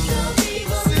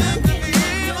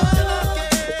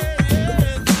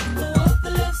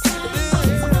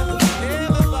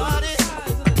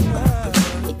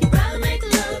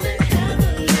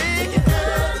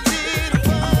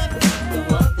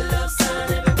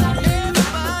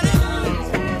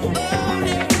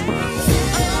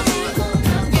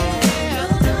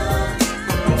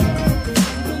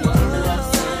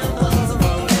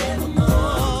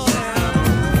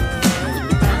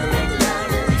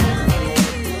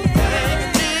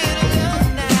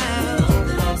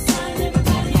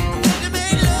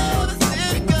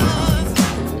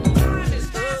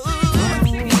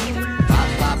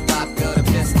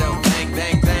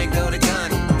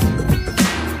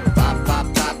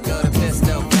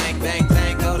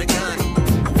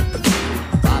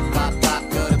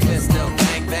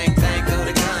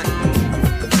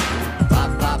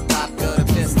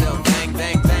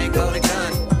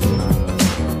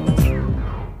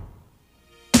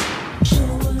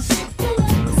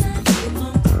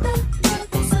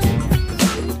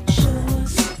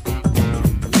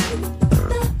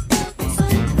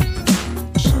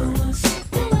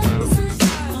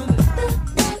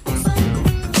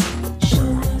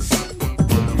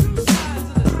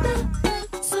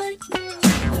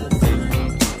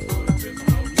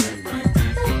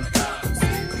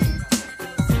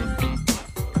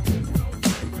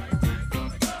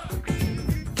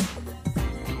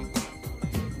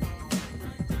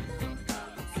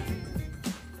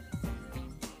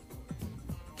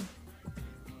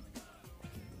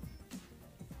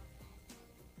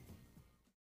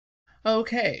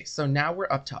 Okay, so now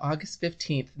we're up to August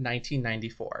 15th,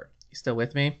 1994. You still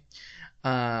with me?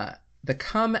 The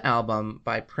Come album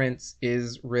by Prince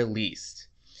is released.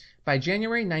 By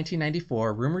January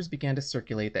 1994, rumors began to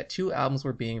circulate that two albums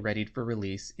were being readied for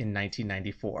release in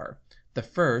 1994. The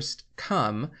first,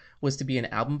 Come, was to be an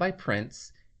album by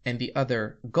Prince, and the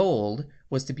other, Gold,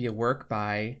 was to be a work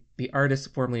by the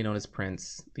artist formerly known as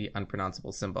Prince, the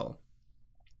unpronounceable symbol.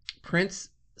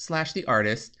 Prince/the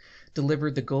artist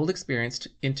delivered the Gold Experience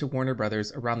into Warner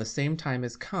Brothers around the same time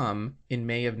as Come in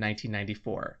May of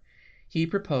 1994. He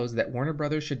proposed that Warner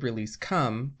Brothers should release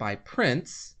Come by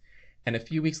Prince, and a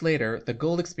few weeks later, the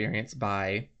Gold Experience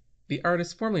by the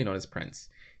artist formerly known as Prince.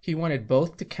 He wanted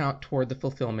both to count toward the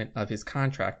fulfillment of his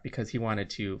contract because he wanted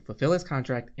to fulfill his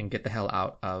contract and get the hell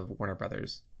out of Warner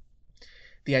Brothers.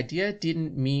 The idea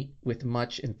didn't meet with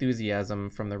much enthusiasm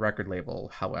from the record label,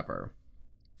 however.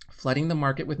 Flooding the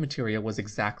market with material was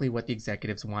exactly what the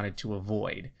executives wanted to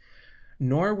avoid.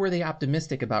 Nor were they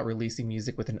optimistic about releasing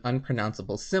music with an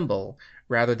unpronounceable symbol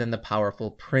rather than the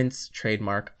powerful Prince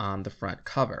trademark on the front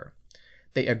cover.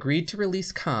 They agreed to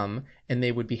release Come, and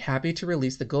they would be happy to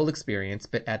release the Gold Experience,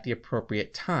 but at the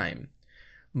appropriate time.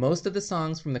 Most of the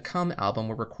songs from the Come album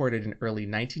were recorded in early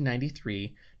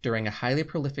 1993 during a highly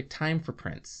prolific time for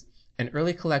Prince. An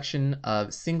early collection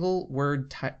of single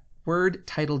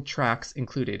word-titled tracks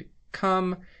included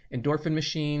Come, Endorphin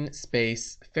Machine,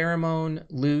 Space, Pheromone,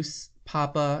 Loose,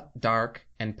 Papa, Dark,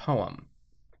 and Poem.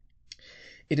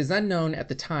 It is unknown at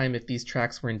the time if these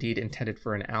tracks were indeed intended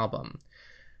for an album.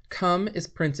 Come is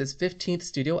Prince's 15th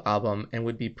studio album and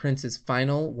would be Prince's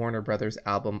final Warner Brothers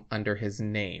album under his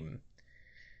name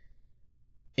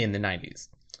in the 90s.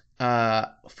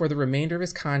 For the remainder of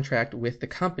his contract with the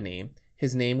company,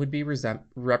 his name would be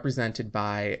represented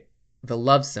by the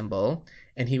love symbol,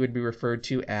 and he would be referred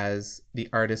to as the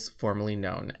artist formerly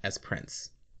known as Prince.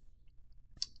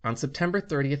 On September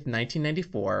 30th,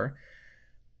 1994,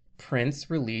 Prince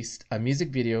released a music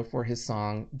video for his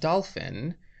song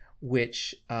Dolphin,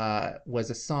 which was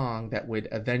a song that would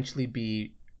eventually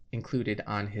be included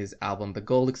on his album The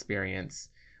Gold Experience,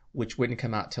 which wouldn't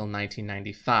come out till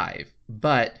 1995.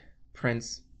 But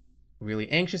Prince, really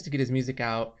anxious to get his music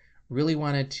out, really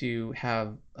wanted to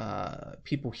have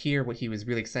people hear what he was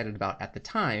really excited about at the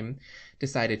time,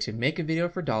 decided to make a video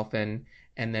for Dolphin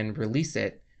and then release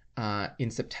it in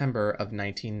September of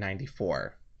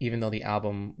 1994, even though the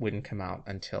album wouldn't come out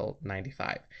until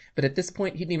 95. But at this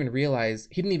point, he didn't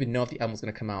even know if the album was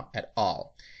going to come out at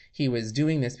all. He was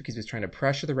doing this because he was trying to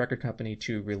pressure the record company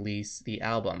to release the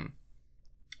album.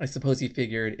 I suppose he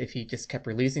figured if he just kept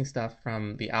releasing stuff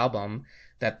from the album,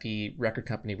 that the record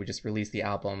company would just release the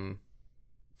album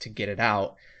to get it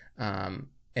out. And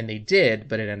they did,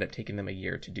 but it ended up taking them a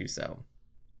year to do so.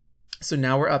 So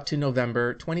now we're up to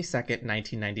November 22nd,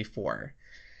 1994.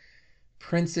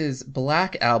 Prince's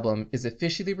Black Album is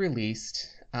officially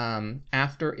released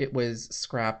after it was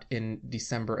scrapped in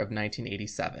December of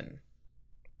 1987.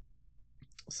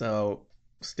 So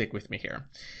stick with me here.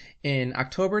 In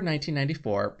October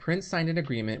 1994, Prince signed an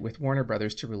agreement with Warner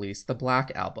Brothers to release the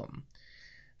Black Album.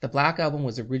 The Black Album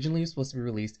was originally supposed to be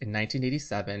released in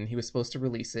 1987. He was supposed to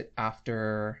release it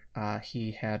after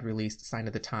he had released Sign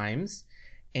of the Times.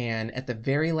 And at the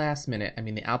very last minute, I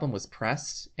mean, the album was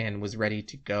pressed and was ready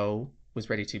to go, was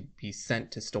ready to be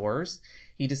sent to stores.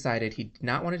 He decided he did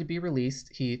not want it to be released.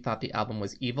 He thought the album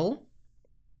was evil,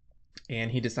 and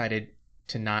he decided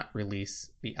to not release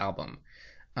the album.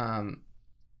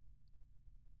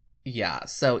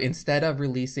 So instead of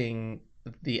releasing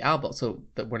the album, so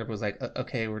the Warner was like,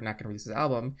 okay, we're not going to release this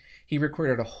album. He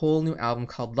recorded a whole new album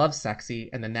called Lovesexy,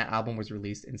 and then that album was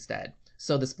released instead.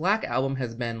 So this Black Album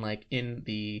has been like in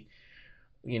the,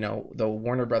 the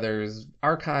Warner Brothers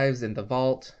archives in the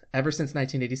vault ever since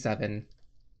 1987.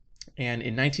 And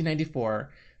in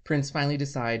 1994, Prince finally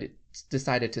decided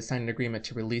to sign an agreement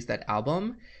to release that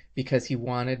album because he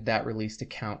wanted that release to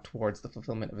count towards the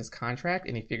fulfillment of his contract,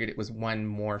 and he figured it was one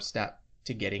more step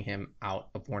to getting him out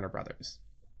of Warner Brothers.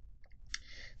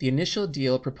 The initial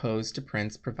deal proposed to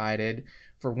Prince provided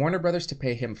for Warner Brothers to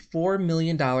pay him $4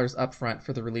 million upfront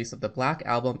for the release of the Black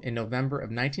Album in November of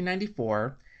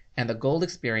 1994 and the Gold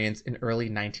Experience in early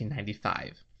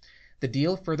 1995. The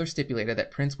deal further stipulated that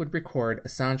Prince would record a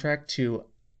soundtrack to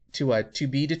a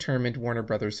to-be-determined Warner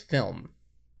Brothers film.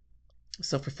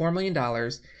 So for $4 million,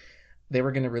 they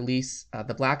were going to release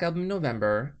the Black Album in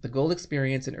November, the Gold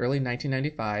Experience in early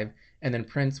 1995, and then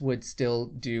Prince would still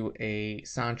do a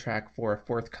soundtrack for a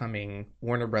forthcoming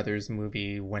Warner Brothers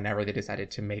movie whenever they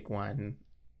decided to make one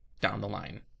down the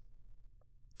line.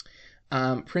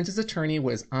 Prince's attorney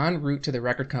was en route to the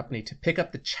record company to pick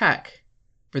up the check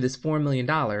for this $4 million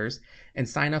and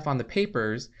sign off on the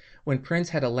papers when Prince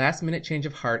had a last-minute change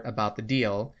of heart about the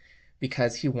deal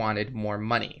because he wanted more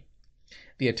money.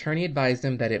 The attorney advised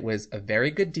him that it was a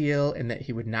very good deal and that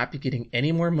he would not be getting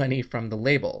any more money from the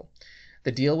label.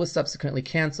 The deal was subsequently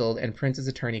canceled, and Prince's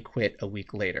attorney quit a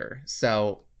week later.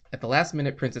 So at the last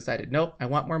minute, Prince decided, nope, I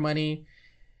want more money.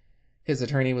 His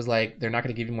attorney was like, they're not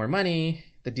going to give you more money.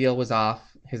 The deal was off.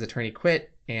 His attorney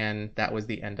quit, and that was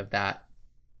the end of that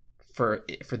for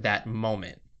that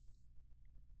moment.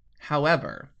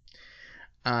 However,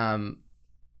 a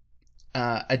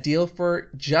deal for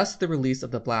just the release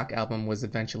of the Black Album was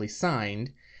eventually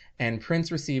signed, and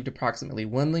Prince received approximately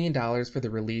 $1 million for the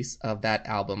release of that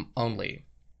album only.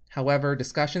 However,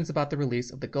 discussions about the release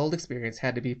of the Gold Experience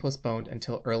had to be postponed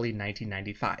until early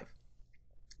 1995.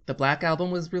 The Black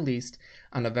Album was released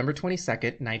on November 22,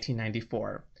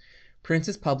 1994.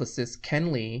 Prince's publicist,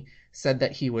 Ken Lee, said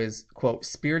that he was, quote,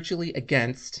 spiritually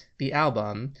against the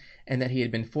album and that he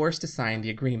had been forced to sign the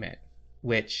agreement,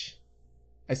 which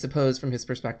I suppose from his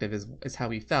perspective is how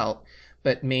he felt,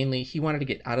 but mainly he wanted to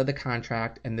get out of the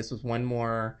contract, and this was one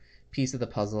more piece of the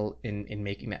puzzle in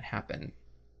making that happen.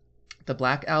 The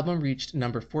Black Album reached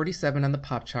number 47 on the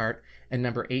pop chart and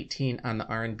number 18 on the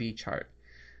R&B chart.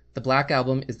 The Black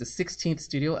Album is the 16th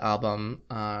studio album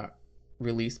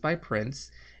released by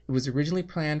Prince. It was originally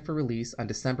planned for release on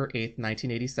December 8th,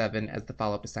 1987 as the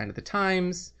follow-up to Sign of the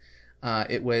Times.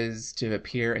 It was to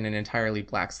appear in an entirely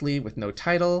black sleeve with no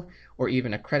title or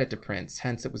even a credit to Prince,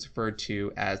 hence it was referred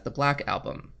to as the Black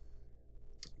Album.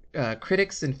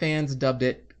 Critics and fans dubbed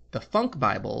it the Funk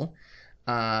Bible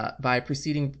by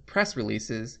preceding press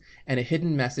releases and a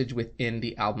hidden message within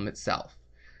the album itself.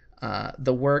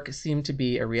 The work seemed to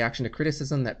be a reaction to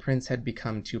criticism that Prince had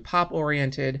become too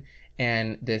pop-oriented,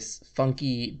 and this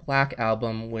funky Black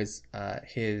Album was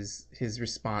his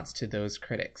response to those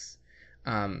critics.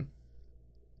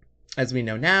 As we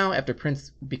know now, after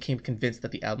Prince became convinced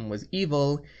that the album was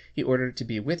evil, he ordered it to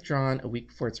be withdrawn a week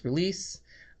before its release,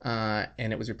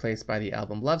 and it was replaced by the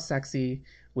album Lovesexy,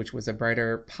 which was a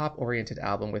brighter, pop-oriented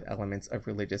album with elements of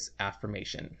religious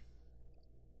affirmation.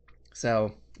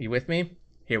 So, you with me?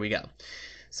 Here we go.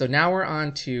 So now we're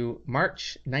on to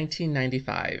March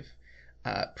 1995.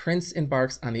 Prince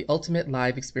embarks on the Ultimate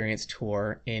Live Experience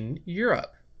Tour in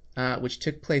Europe, which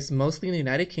took place mostly in the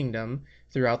United Kingdom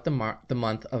throughout the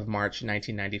month of March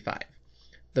 1995.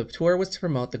 The tour was to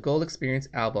promote the Gold Experience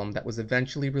album that was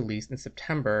eventually released in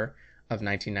September of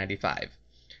 1995.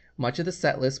 Much of the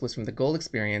set list was from the Gold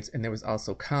Experience, and there was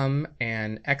also Come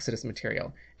and Exodus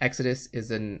material. Exodus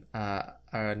is an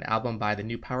album by the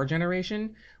New Power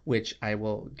Generation, which I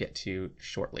will get to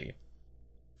shortly.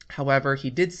 However, he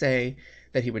did say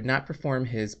that he would not perform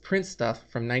his Prince stuff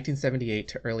from 1978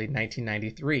 to early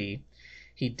 1993.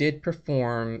 He did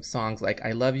perform songs like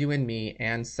I Love You and Me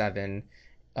and Seven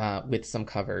with some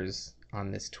covers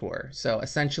on this tour. So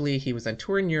essentially, he was on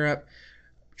tour in Europe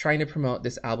trying to promote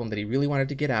this album that he really wanted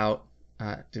to get out,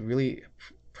 to really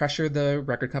pressure the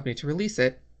record company to release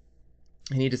it.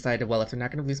 And he decided, well, if they're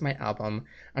not going to release my album,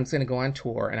 I'm just going to go on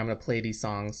tour and I'm going to play these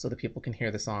songs so that people can hear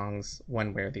the songs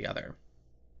one way or the other.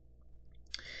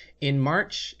 On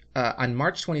March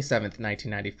 27th,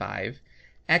 1995,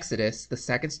 Exodus, the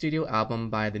second studio album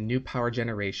by the New Power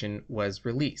Generation, was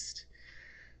released.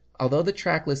 Although the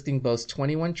track listing boasts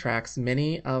 21 tracks,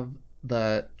 many of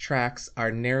the tracks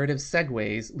are narrative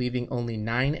segues, leaving only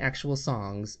 9 actual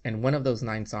songs, and one of those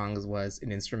 9 songs was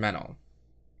an instrumental.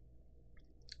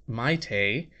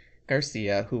 Mayte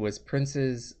Garcia, who was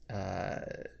Prince's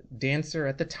dancer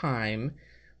at the time,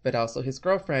 but also his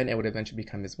girlfriend and would eventually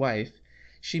become his wife,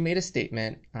 she made a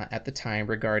statement at the time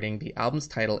regarding the album's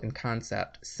title and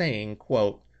concept, saying,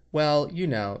 quote, "Well, you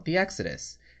know, the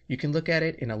Exodus. You can look at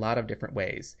it in a lot of different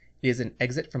ways. It is an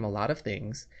exit from a lot of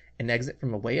things, an exit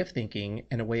from a way of thinking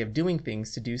and a way of doing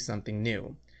things to do something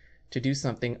new, to do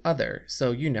something other.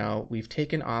 So, you know, we've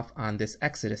taken off on this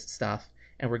Exodus stuff,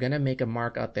 and we're going to make a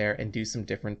mark out there and do some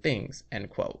different things," end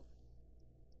quote.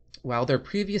 While their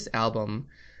previous album,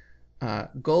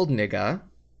 Gold Nigga,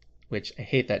 which I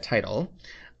hate that title,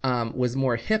 was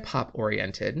more hip-hop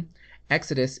oriented,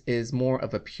 Exodus is more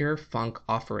of a pure funk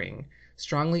offering,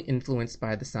 strongly influenced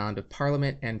by the sound of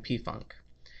Parliament and P-Funk.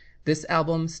 This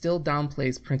album still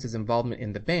downplays Prince's involvement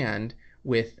in the band,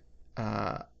 with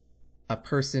a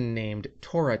person named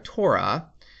Tora Tora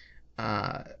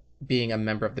being a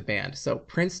member of the band. So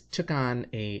Prince took on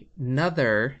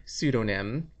another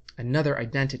pseudonym, another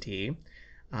identity,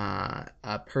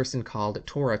 a person called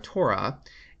Tora Tora,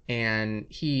 and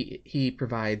he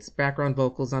provides background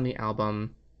vocals on the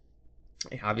album.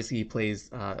 Obviously, he plays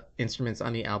instruments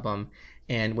on the album,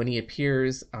 and when he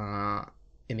appears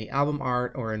in the album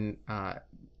art or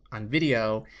on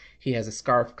video, he has a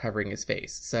scarf covering his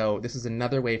face. So this is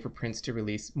another way for Prince to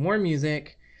release more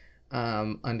music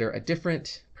under a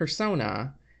different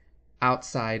persona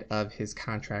outside of his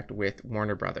contract with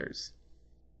Warner Brothers.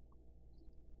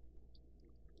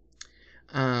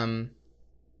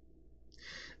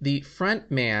 The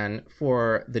front man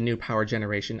for the New Power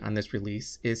Generation on this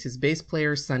release is his bass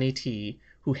player Sonny T,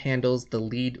 who handles the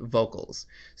lead vocals.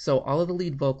 So all of the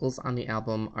lead vocals on the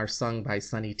album are sung by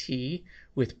Sonny T,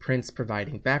 with Prince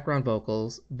providing background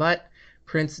vocals, but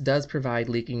Prince does provide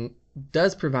lead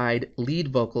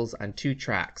vocals on 2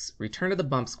 tracks, Return of the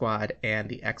Bump Squad and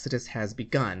The Exodus Has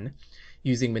Begun,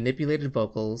 using manipulated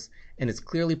vocals, and is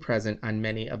clearly present on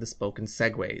many of the spoken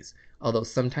segues, although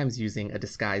sometimes using a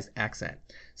disguised accent.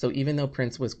 So even though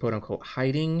Prince was quote-unquote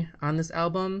hiding on this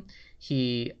album,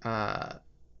 he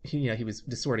was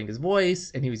distorting his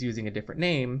voice and he was using a different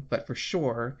name, but for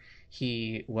sure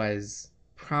he was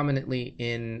prominently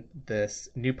in this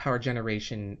New Power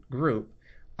Generation group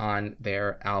on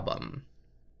their album.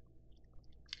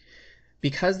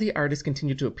 Because the artist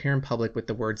continued to appear in public with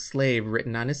the word slave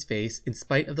written on his face, in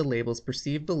spite of the label's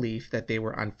perceived belief that they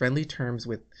were on friendly terms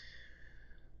with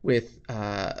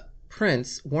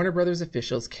Prince, Warner Brothers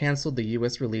officials canceled the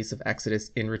U.S. release of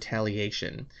Exodus in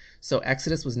retaliation. So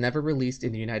Exodus was never released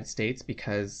in the United States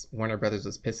because Warner Brothers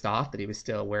was pissed off that he was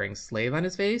still wearing slave on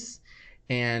his face,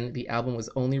 and the album was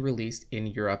only released in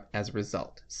Europe as a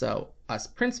result. So us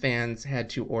Prince fans had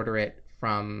to order it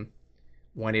from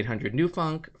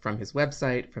 1-800-NEW-FUNK, from his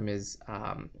website, from his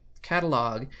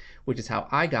catalog, which is how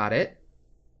I got it,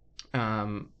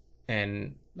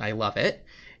 and I love it.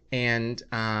 And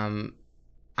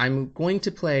I'm going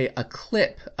to play a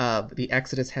clip of The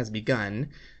Exodus Has Begun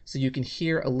so you can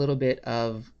hear a little bit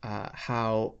of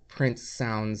how Prince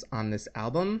sounds on this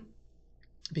album,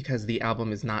 because the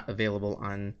album is not available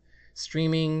on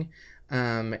streaming,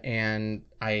 and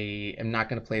I am not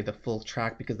going to play the full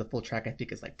track because the full track I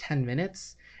think is like 10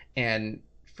 minutes, and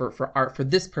for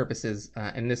this purposes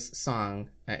and this song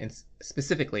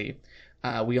specifically,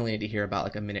 we only need to hear about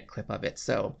like a minute clip of it.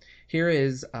 So here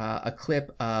is a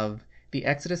clip of The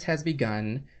Exodus Has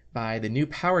Begun by the New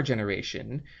Power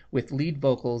Generation, with lead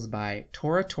vocals by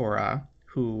Tora Tora,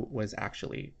 who was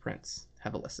actually Prince.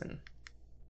 Have a listen.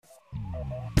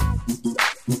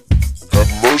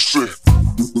 Have mercy.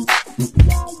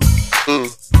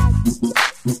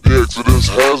 The Exodus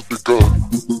has begun.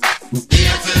 The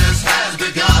Exodus has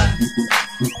begun.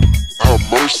 Have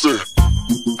mercy.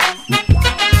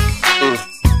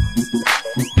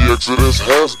 The Exodus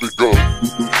has begun.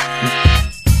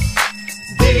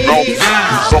 Now these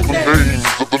are the names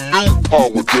of the New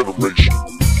Power Generation.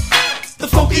 The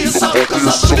funkiest suckers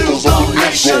of the new Gold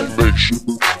Nation.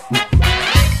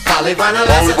 Polyvinyl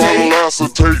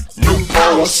acetate, New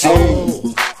Power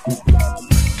Soul.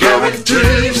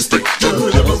 guaranteed to stick to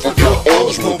never forget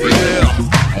Oldsmobile.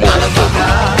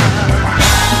 Motherfucker.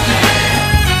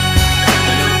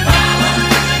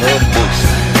 Have mercy.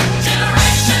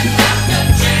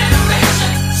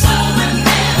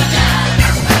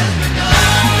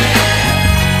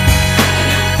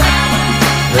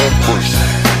 Have mercy.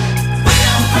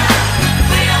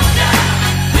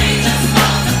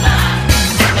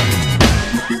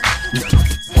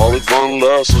 Polygon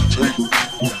acetate,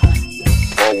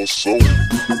 power soul.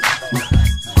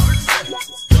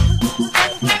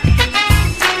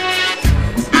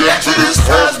 The Exodus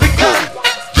has begun.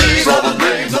 These are the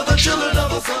names of the children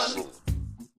of the sun.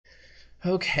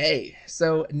 Okay,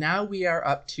 so now we are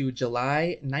up to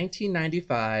July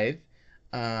 1995,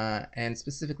 and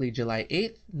specifically July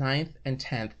 8th, 9th, and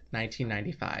 10th,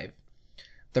 1995.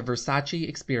 The Versace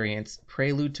Experience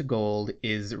Prelude to Gold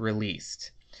is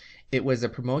released. It was a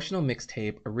promotional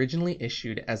mixtape originally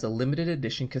issued as a limited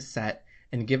edition cassette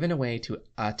and given away to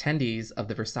attendees of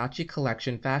the Versace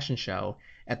Collection fashion show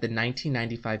at the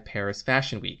 1995 Paris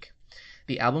Fashion Week.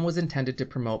 The album was intended to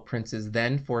promote Prince's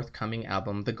then forthcoming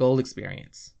album, The Gold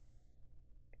Experience.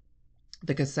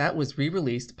 The cassette was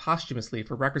re-released posthumously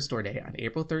for Record Store Day on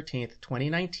April 13th,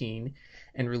 2019,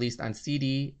 and released on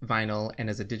CD, vinyl, and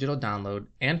as a digital download,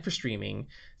 and for streaming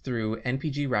through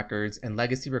NPG Records and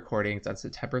Legacy Recordings on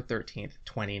September 13th,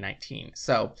 2019.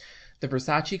 So, the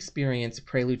Versace Experience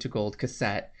Prelude to Gold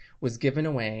cassette was given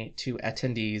away to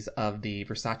attendees of the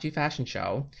Versace Fashion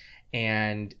Show,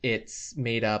 and it's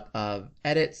made up of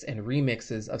edits and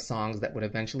remixes of songs that would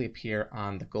eventually appear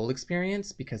on The Gold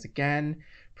Experience, because again,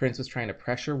 Prince was trying to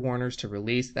pressure Warner's to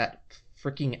release that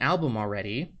freaking album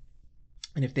already,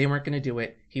 and if they weren't going to do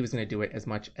it, he was going to do it as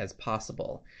much as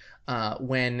possible.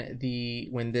 When the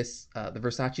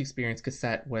Versace Experience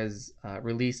cassette was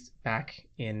released back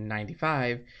in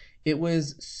 '95, it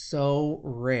was so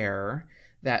rare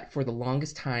that for the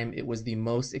longest time it was the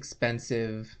most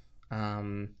expensive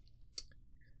thing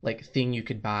you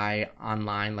could buy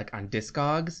online, like on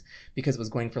Discogs, because it was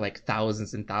going for like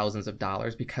thousands and thousands of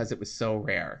dollars because it was so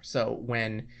rare. So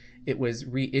when it was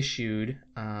reissued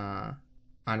on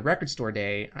Record Store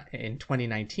Day in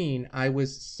 2019, I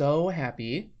was so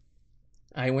happy.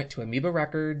 I went to Amoeba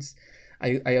Records.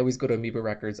 I always go to Amoeba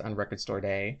Records on Record Store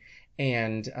Day,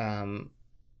 and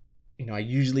I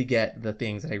usually get the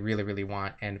things that I really, really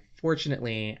want. And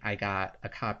fortunately, I got a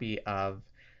copy of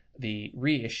the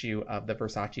reissue of the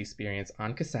Versace Experience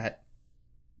on cassette,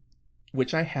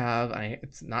 which I have.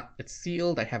 It's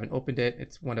sealed. I haven't opened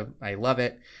it. I love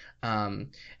it,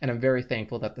 and I'm very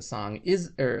thankful that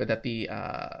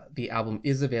the album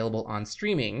is available on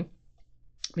streaming,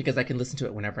 because I can listen to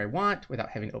it whenever I want without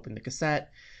having to open the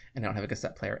cassette, and I don't have a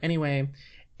cassette player anyway,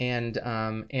 and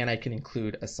I can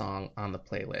include a song on the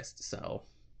playlist. So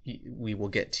we will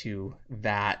get to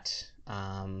that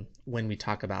when we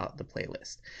talk about the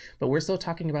playlist. But we're still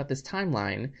talking about this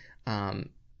timeline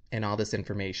and all this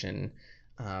information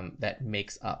that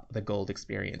makes up the Gold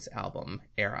Experience album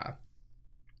era.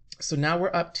 So now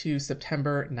we're up to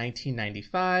September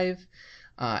 1995.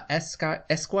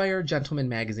 Esquire Gentleman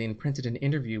magazine printed an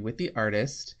interview with the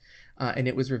artist, and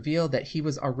it was revealed that he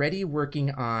was already working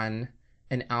on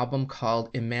an album called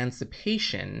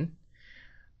Emancipation,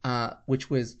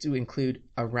 which was to include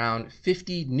around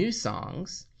 50 new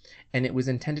songs, and it was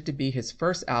intended to be his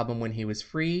first album when he was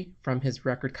free from his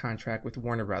record contract with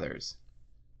Warner Brothers.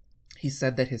 He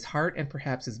said that his heart and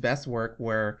perhaps his best work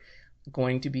were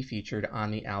going to be featured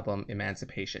on the album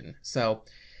Emancipation. So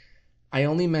I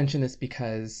only mention this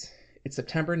because it's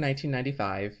September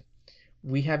 1995.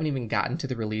 We haven't even gotten to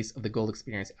the release of the Gold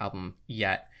Experience album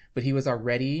yet, but he was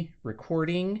already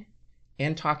recording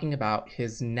and talking about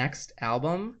his next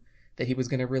album that he was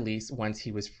going to release once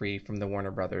he was free from the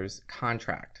Warner Brothers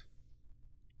contract.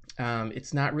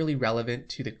 It's not really relevant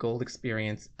to the Gold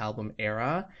Experience album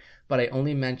era, but I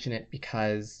only mention it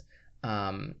because,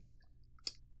 as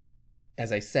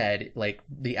I said,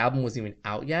 the album wasn't even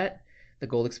out yet. The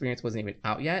Gold Experience wasn't even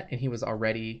out yet, and he was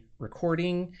already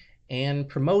recording and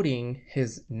promoting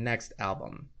his next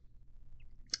album.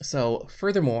 So,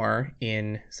 furthermore,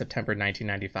 in September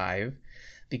 1995,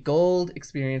 the Gold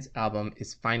Experience album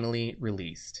is finally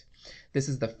released. This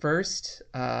is the first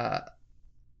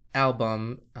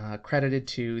album credited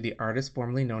to the artist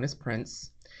formerly known as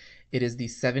Prince. It is the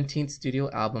 17th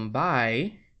studio album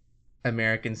by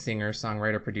American singer,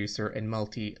 songwriter, producer, and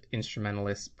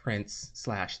multi-instrumentalist Prince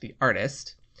 / the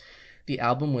artist. The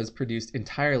album was produced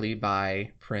entirely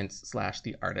by Prince /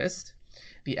 the artist.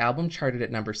 The album charted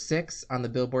at number 6 on the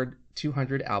Billboard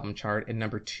 200 album chart and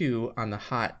number 2 on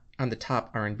the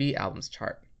top R&B albums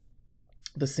chart.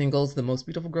 The singles "The Most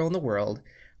Beautiful Girl in the World,"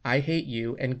 I Hate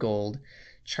You and Gold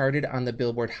charted on the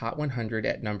Billboard Hot 100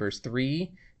 at numbers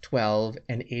 3, 12,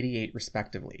 and 88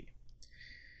 respectively.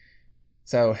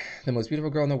 So The Most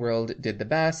Beautiful Girl in the World did the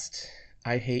best,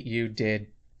 I Hate You did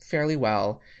fairly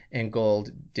well, and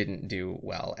Gold didn't do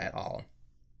well at all.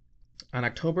 On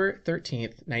October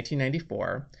 13th,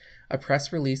 1994, a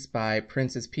press release by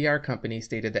Prince's PR company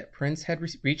stated that Prince had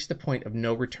reached the point of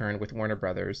no return with Warner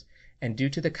Brothers, and due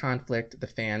to the conflict, the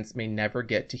fans may never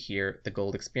get to hear the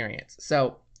Gold Experience.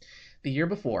 So, the year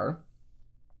before,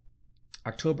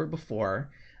 October before,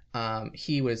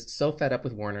 he was so fed up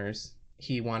with Warner's,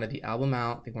 he wanted the album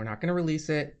out. They were not going to release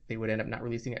it. They would end up not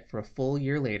releasing it for a full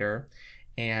year later,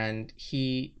 and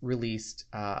he released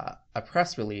a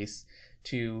press release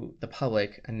to the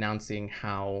public announcing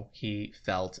how he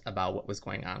felt about what was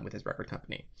going on with his record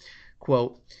company.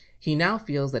 Quote, he now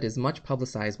feels that his much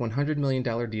publicized $100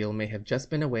 million deal may have just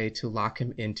been a way to lock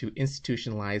him into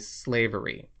institutionalized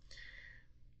slavery.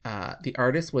 The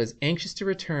artist was anxious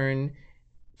to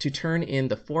turn in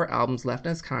the 4 albums left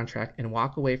on his contract and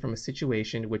walk away from a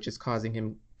situation which is causing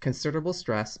him considerable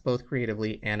stress, both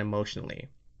creatively and emotionally.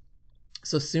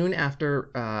 So soon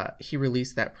after he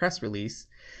released that press release,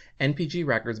 NPG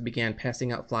Records began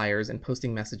passing out flyers and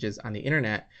posting messages on the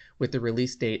internet with the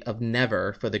release date of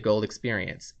never for the Gold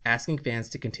Experience, asking fans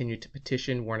to continue to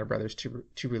petition Warner Brothers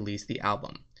to release the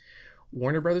album.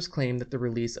 Warner Brothers claimed that the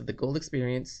release of the Gold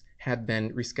Experience had been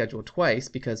rescheduled twice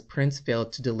because Prince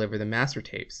failed to deliver the master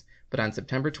tapes, but on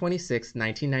September 26,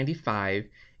 1995,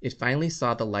 it finally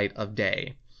saw the light of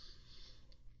day.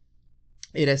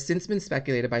 It has since been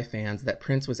speculated by fans that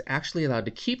Prince was actually allowed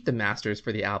to keep the masters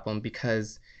for the album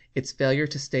because its failure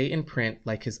to stay in print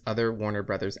like his other Warner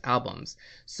Brothers albums.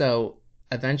 So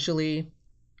eventually,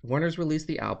 Warner's released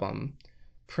the album.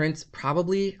 Prince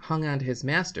probably hung on to his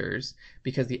masters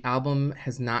because the album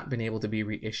has not been able to be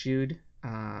reissued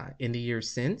in the years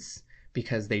since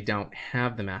because they don't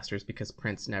have the masters because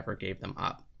Prince never gave them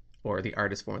up, or the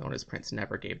artist formerly known as Prince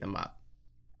never gave them up.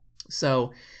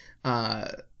 So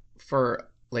for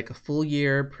like a full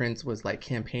year, Prince was like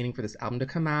campaigning for this album to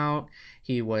come out.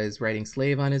 He was writing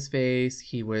Slave on his face.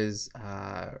 He was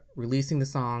releasing the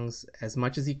songs as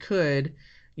much as he could,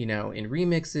 you know, in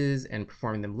remixes and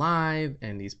performing them live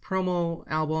and these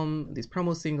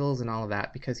promo singles and all of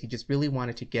that because he just really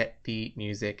wanted to get the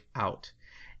music out.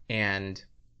 And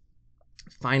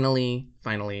finally,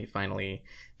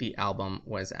 the album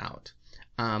was out.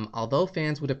 Although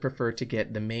fans would have preferred to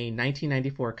get the May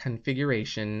 1994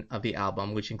 configuration of the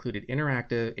album, which included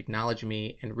Interactive, Acknowledge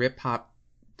Me, and Rip Hop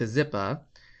Da Zippa,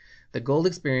 the Gold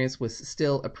Experience was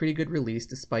still a pretty good release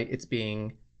despite its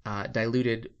being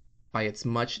diluted by its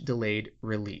much delayed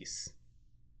release.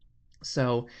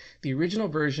 So the original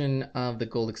version of the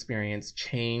Gold Experience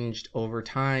changed over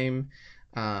time.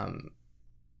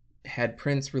 Had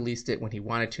Prince released it when he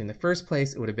wanted to in the first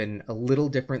place, it would have been a little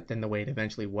different than the way it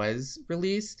eventually was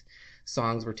released.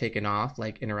 Songs were taken off,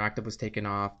 like Interactive was taken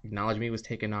off, Acknowledge Me was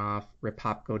taken off, Rip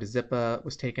Hop Go to Zippa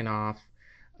was taken off.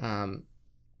 And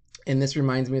this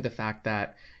reminds me of the fact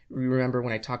that, remember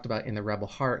when I talked about in the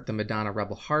Madonna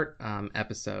Rebel Heart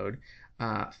episode,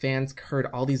 fans heard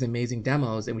all these amazing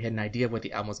demos and we had an idea of what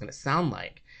the album was going to sound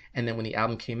like. And then when the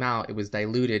album came out, it was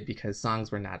diluted because songs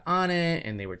were not on it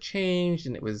and they were changed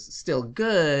and it was still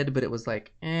good, but it was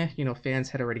like, fans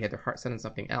had already had their heart set on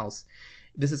something else.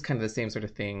 This is kind of the same sort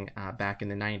of thing back in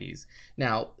the 90s.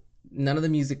 Now, none of the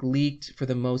music leaked for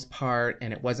the most part,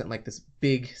 and it wasn't like this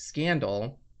big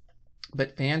scandal,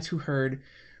 but fans who had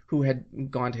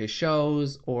gone to his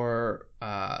shows or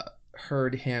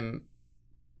heard him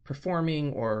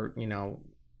performing or,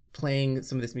 playing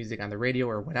some of this music on the radio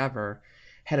or whatever,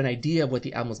 had an idea of what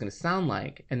the album was going to sound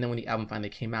like. And then when the album finally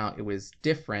came out, it was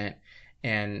different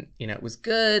and, it was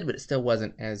good, but it still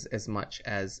wasn't as much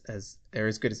as or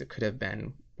as good as it could have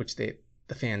been, which the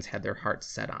fans had their hearts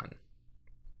set on.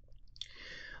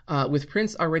 With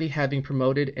Prince already having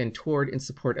promoted and toured in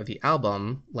support of the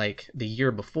album, like the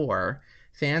year before,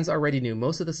 fans already knew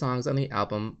most of the songs on the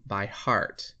album by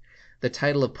heart. The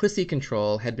title of Pussy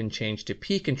Control had been changed to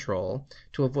P Control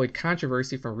to avoid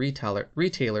controversy from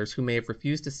retailers who may have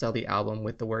refused to sell the album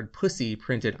with the word pussy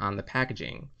printed on the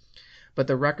packaging. But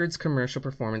the record's commercial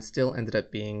performance still ended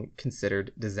up being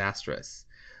considered disastrous.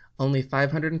 Only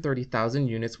 530,000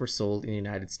 units were sold in the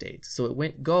United States. So it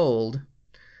went gold,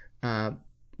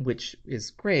 which is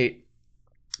great,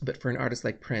 but for an artist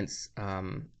like Prince,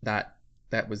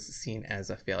 that was seen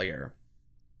as a failure.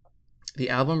 The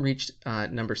album reached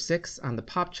number 6 on the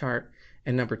pop chart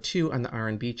and number 2 on the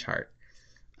R&B chart.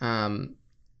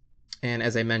 And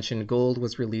as I mentioned, Gold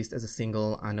was released as a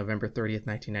single on November 30th,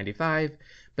 1995,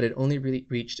 but it only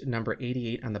reached number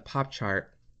 88 on the pop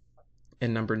chart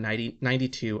and number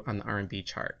 92 on the R&B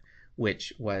chart,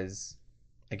 which was,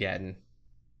 again,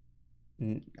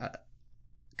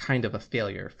 kind of a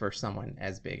failure for someone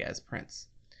as big as Prince.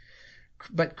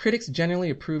 But critics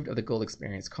generally approved of the Gold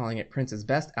Experience, calling it Prince's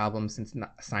best album since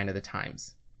Sign of the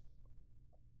Times.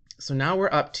 So now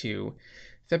we're up to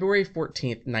February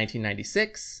 14th,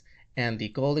 1996, and the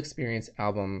Gold Experience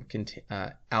album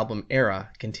era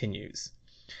continues.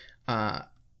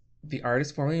 The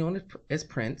artist formerly known as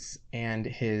Prince and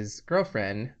his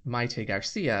girlfriend, Mayte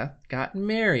Garcia, got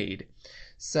married.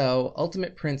 So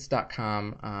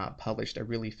UltimatePrince.com published a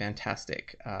really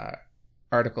fantastic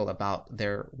article about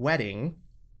their wedding,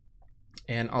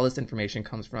 and all this information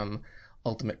comes from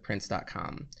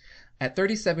UltimatePrince.com. At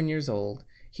 37 years old,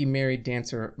 he married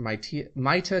dancer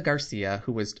Mayte Garcia,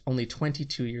 who was only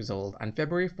 22 years old, on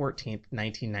February 14th,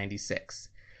 1996.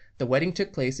 The wedding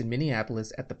took place in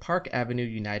Minneapolis at the Park Avenue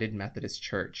United Methodist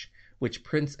Church, which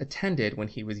Prince attended when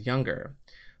he was younger.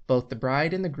 Both the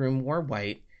bride and the groom wore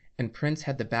white, and Prince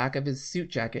had the back of his suit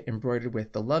jacket embroidered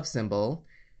with the love symbol,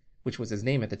 which was his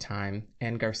name at the time,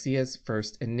 and Garcia's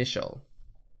first initial.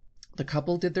 The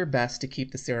couple did their best to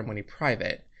keep the ceremony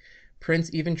private.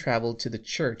 Prince even traveled to the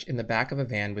church in the back of a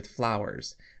van with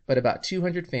flowers, but about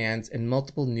 200 fans and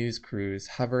multiple news crews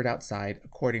hovered outside,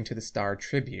 according to the Star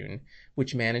Tribune,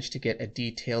 which managed to get a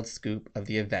detailed scoop of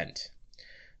the event.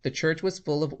 The church was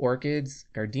full of orchids,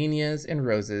 gardenias, and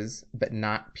roses, but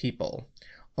not people.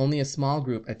 Only a small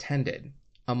group attended.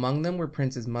 Among them were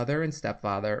Prince's mother and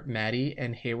stepfather, Maddie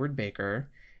and Hayward Baker,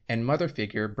 and mother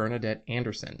figure Bernadette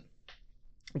Anderson.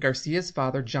 Garcia's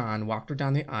father, John, walked her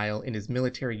down the aisle in his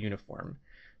military uniform.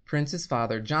 Prince's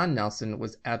father, John Nelson,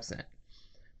 was absent.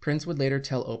 Prince would later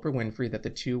tell Oprah Winfrey that the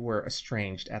two were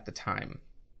estranged at the time.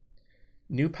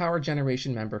 New Power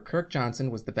Generation member Kirk Johnson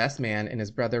was the best man, and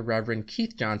his brother, Reverend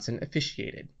Keith Johnson,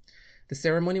 officiated. The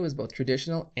ceremony was both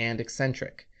traditional and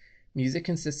eccentric. Music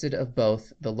consisted of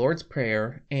both the Lord's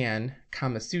Prayer and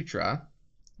Kama Sutra,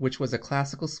 which was a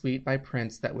classical suite by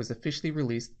Prince that was officially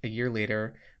released a year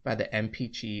later by the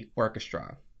MPG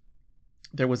Orchestra.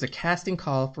 There was a casting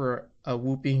call for a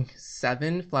whooping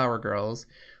 7 flower girls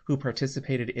who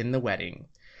participated in the wedding.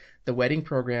 The wedding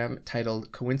program,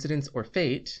 titled Coincidence or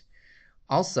Fate,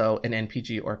 also an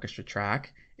NPG orchestra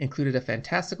track, included a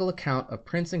fantastical account of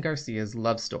Prince and Garcia's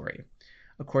love story.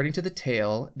 According to the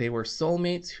tale, they were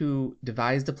soulmates who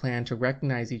devised a plan to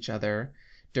recognize each other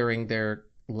during their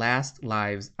last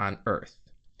lives on Earth.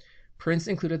 Prince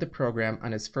included the program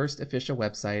on his first official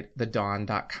website,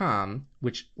 thedawn.com,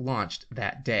 which launched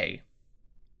that day.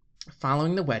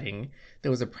 Following the wedding,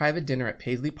 there was a private dinner at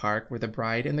Paisley Park where the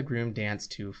bride and the groom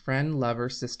danced to Friend, Lover,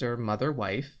 Sister, Mother,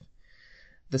 Wife.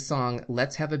 The song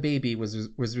Let's Have a Baby was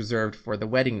reserved for the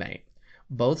wedding night.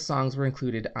 Both songs were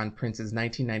included on Prince's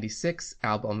 1996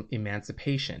 album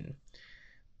Emancipation.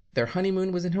 Their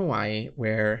honeymoon was in Hawaii,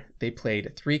 where they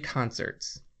played 3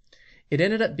 concerts. It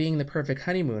ended up being the perfect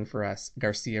honeymoon for us,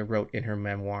 Garcia wrote in her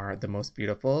memoir, The Most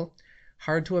Beautiful.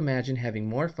 Hard to imagine having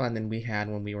more fun than we had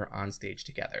when we were on stage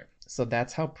together. So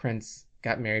that's how Prince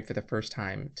got married for the first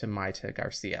time to Mayte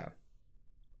Garcia.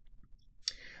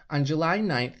 On July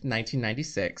 9th,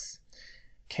 1996,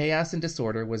 Chaos and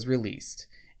Disorder was released.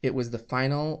 It was the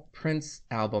final Prince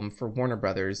album for Warner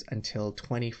Brothers until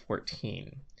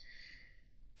 2014.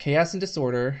 Chaos and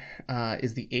Disorder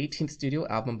is the 18th studio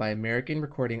album by American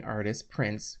recording artist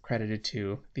Prince, credited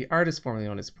to the artist formerly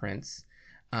known as Prince,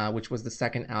 which was the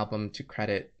second album to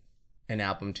credit an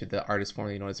album to the artist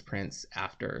formerly known as Prince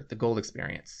after the Gold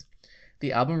Experience.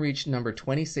 The album reached number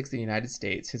 26 in the United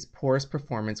States, his poorest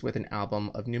performance with an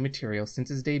album of new material since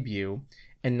his debut,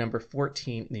 and number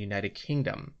 14 in the United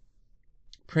Kingdom.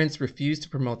 Prince refused to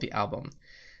promote the album,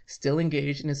 still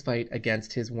engaged in his fight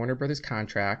against his Warner Brothers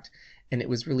contract, and it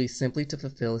was released simply to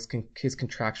fulfill his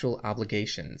contractual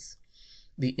obligations.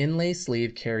 The inlay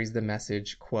sleeve carries the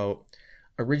message, quote,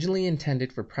 "Originally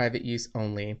intended for private use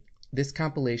only, this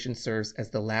compilation serves as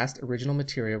the last original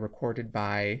material recorded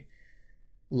by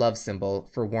Love Symbol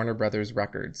for Warner Brothers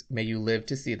Records. May you live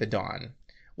to see the dawn."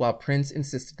 While Prince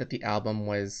insisted that the album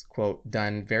was, quote,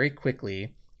 done very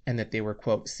quickly, and that they were,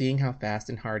 quote, seeing how fast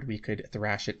and hard we could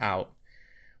thrash it out.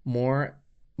 More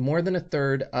than a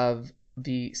third of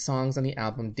the songs on the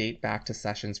album date back to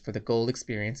sessions for the Gold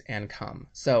Experience and Come.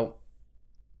 So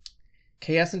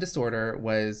Chaos and Disorder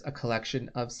was a collection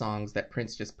of songs that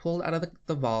Prince just pulled out of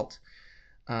the vault.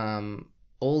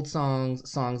 Old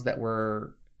songs that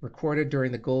were recorded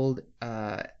during the Gold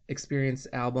Experience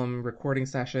album recording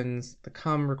sessions, the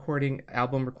Come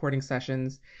album recording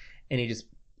sessions, and he just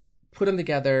put them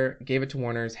together, gave it to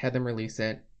Warner's, had them release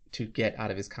it to get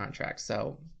out of his contract.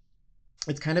 So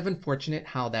it's kind of unfortunate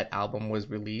how that album was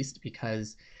released,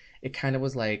 because it kind of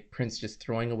was like Prince just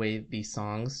throwing away these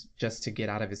songs just to get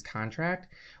out of his contract,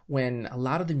 when a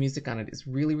lot of the music on it is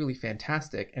really, really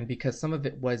fantastic. And because some of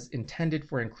it was intended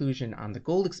for inclusion on the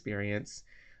Gold Experience,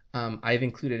 I've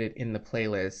included it in the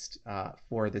playlist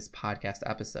for this podcast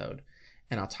episode.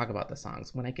 And I'll talk about the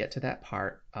songs when I get to that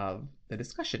part of the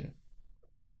discussion.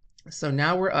 So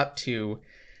now we're up to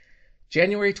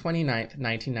January 29th,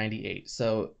 1998.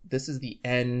 So this is the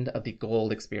end of the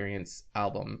Gold Experience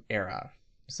album era.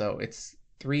 So it's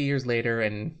 3 years later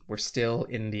and we're still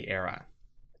in the era.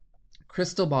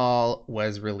 Crystal Ball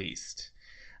was released.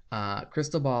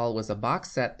 Crystal Ball was a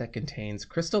box set that contains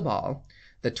Crystal Ball,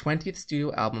 the 20th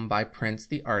studio album by Prince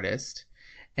the artist,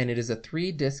 and it is a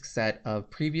 3-disc set of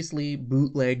previously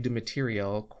bootlegged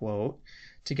material, quote,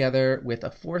 together with a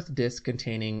 4th disc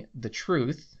containing The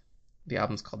Truth. The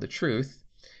album's called The Truth,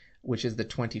 which is the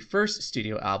 21st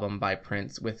studio album by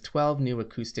Prince with 12 new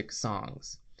acoustic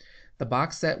songs. The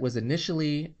box set was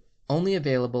initially only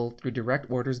available through direct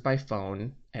orders by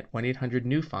phone at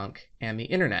 1-800-NEW-FUNK and the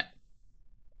internet,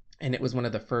 and it was one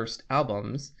of the first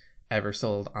albums ever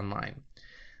sold online.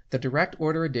 The direct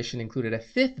order edition included a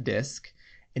 5th disc,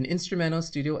 an instrumental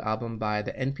studio album by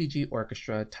the NPG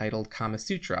Orchestra titled Kama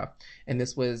Sutra, and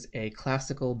this was a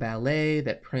classical ballet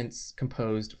that Prince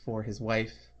composed for his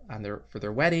wife for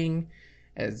their wedding.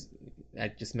 As I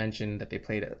just mentioned, that they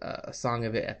played a song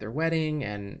of it at their wedding.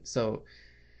 And so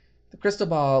the Crystal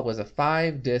Ball was a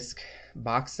 5-disc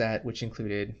box set which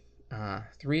included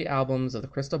 3 albums of the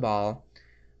Crystal Ball,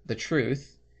 The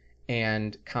Truth,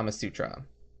 and Kama Sutra.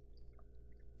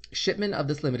 Shipment of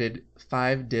this limited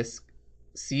 5-disc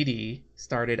CD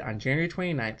started on January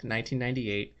 29th,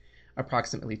 1998,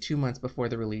 approximately 2 months before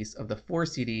the release of the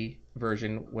 4-CD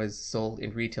version was sold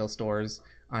in retail stores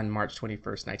on March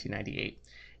 21st, 1998.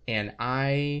 And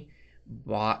I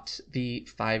bought the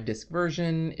 5-disc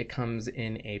version. It comes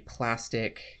in a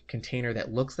plastic container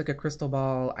that looks like a crystal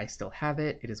ball. I still have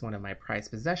it. It is one of my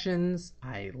prized possessions.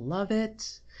 I love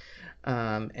it.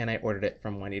 And I ordered it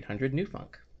from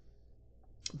 1-800-NEW-FUNK.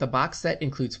 The box set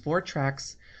includes 4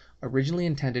 tracks originally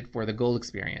intended for the Gold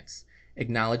Experience: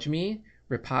 Acknowledge Me,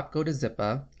 Rapopko to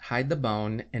Zippa, Hide the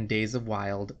Bone, and Days of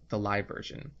Wild, the live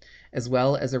version, as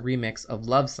well as a remix of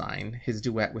Love Sign, his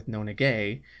duet with Nona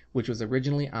Gay, which was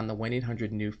originally on the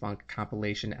 1-800-NEW-FUNK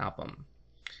compilation album.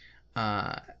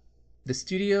 The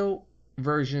studio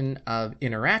version of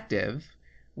Interactive,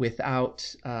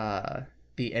 without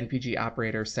the NPG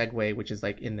operator segue, which is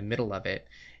like in the middle of it,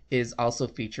 is also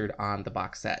featured on the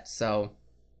box set. So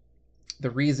the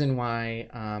reason why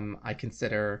I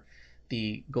consider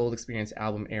the Gold Experience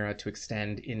album era to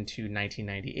extend into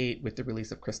 1998 with the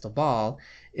release of Crystal Ball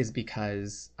is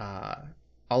because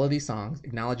all of these songs,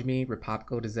 Acknowledge Me,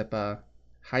 Rapopko to Zippa,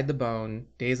 Hide the Bone,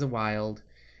 Days of Wild,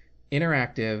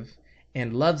 Interactive,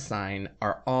 and Love Sign,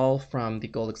 are all from the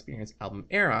Gold Experience album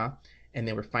era, and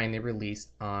they were finally released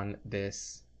on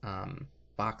this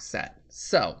box set.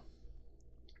 So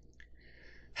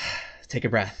take a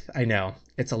breath. I know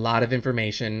it's a lot of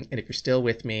information, and if you're still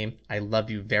with me, I love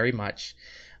you very much,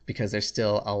 because there's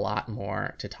still a lot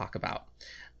more to talk about.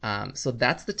 So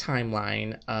that's the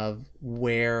timeline of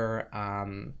where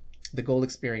the Gold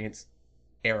Experience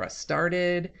era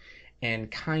started,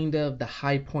 and kind of the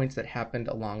high points that happened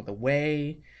along the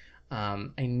way.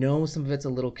 I know some of it's a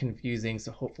little confusing,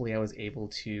 so hopefully I was able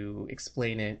to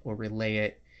explain it or relay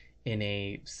it in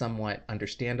a somewhat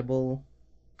understandable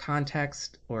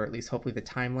context, or at least hopefully the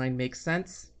timeline makes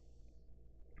sense.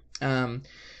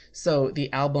 So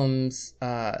the albums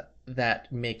that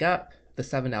make up, the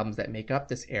 7 albums that make up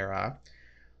this era,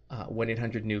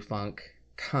 1-800-NEW-FUNK,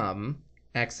 Come,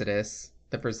 Exodus,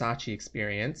 The Versace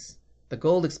Experience, The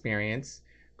Gold Experience,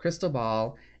 Crystal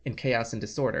Ball, and Chaos and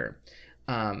Disorder.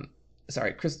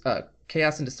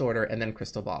 Chaos and Disorder, and then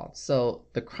Crystal Ball. So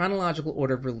the chronological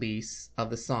order of release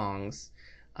of the songs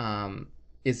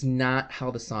is not how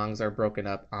the songs are broken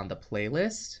up on the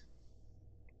playlist.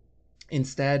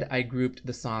 Instead, I grouped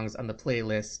the songs on the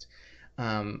playlist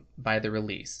by the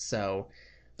release. So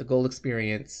the Gold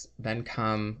Experience, then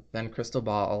Come, then Crystal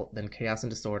Ball, then Chaos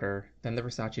and Disorder, then the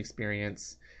Versace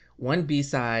Experience, one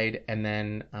B-side, and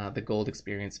then the Gold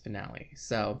Experience finale.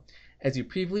 So as you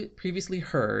previously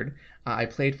heard, I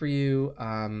played for you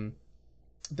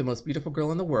The Most Beautiful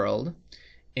Girl in the World,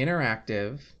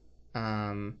 Interactive,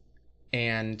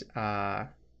 and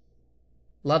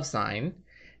Love Sign,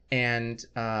 and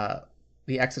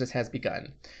The Exodus Has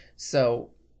Begun. So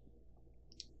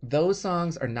those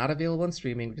songs are not available on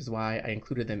streaming, which is why I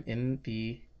included them in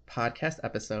the podcast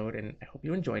episode, and I hope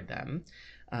you enjoyed them.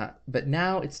 But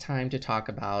now it's time to talk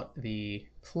about the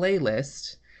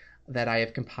playlist that I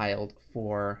have compiled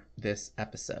for this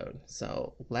episode.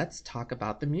 So let's talk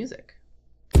about the music.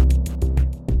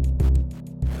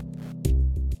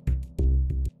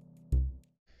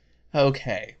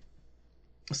 Okay,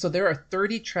 so there are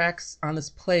 30 tracks on this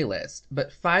playlist,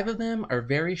 but 5 of them are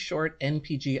very short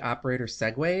NPG operator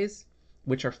segues,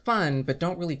 which are fun but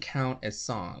don't really count as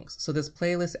songs. So this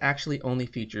playlist actually only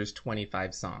features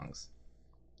 25 songs.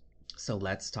 So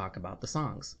let's talk about the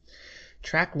songs.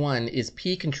 Track 1 is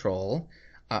P Control,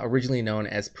 originally known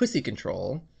as Pussy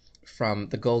Control, from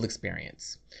the Gold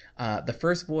Experience. The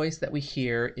first voice that we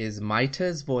hear is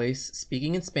Maita's voice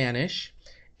speaking in Spanish,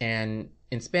 and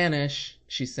in Spanish,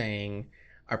 she's saying,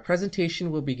 "Our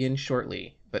presentation will begin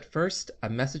shortly, but first, a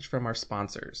message from our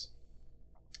sponsors."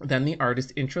 Then the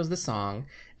artist intros the song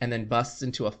and then busts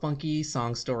into a funky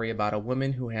song story about a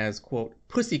woman who has, quote,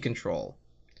 pussy control.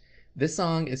 This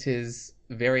song is his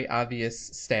very obvious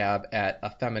stab at a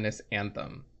feminist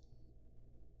anthem.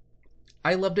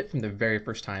 I loved it from the very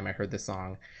first time I heard the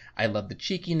song. I loved the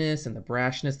cheekiness and the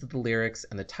brashness of the lyrics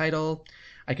and the title.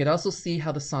 I could also see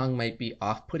how the song might be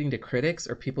off-putting to critics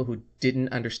or people who didn't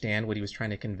understand what he was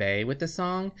trying to convey with the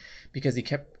song, because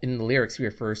in the lyrics, he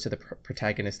refers to the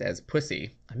protagonist as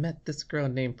Pussy. I met this girl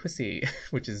named Pussy,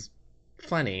 which is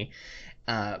funny,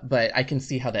 but I can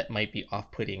see how that might be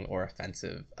off-putting or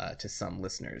offensive to some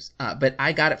listeners. But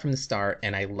I got it from the start,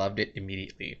 and I loved it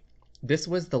immediately. This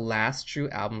was the last true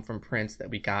album from Prince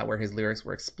that we got where his lyrics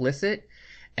were explicit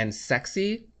and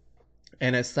sexy,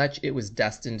 and as such, it was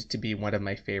destined to be one of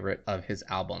my favorite of his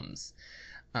albums.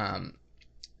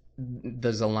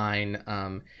 There's a line,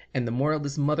 and the moral of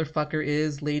this motherfucker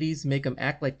is, ladies, make them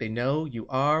act like they know you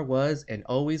are, was, and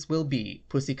always will be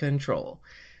pussy control.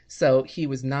 So he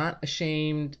was not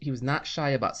ashamed, he was not shy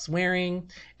about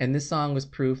swearing, and this song was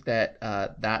proof that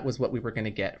that was what we were going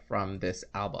to get from this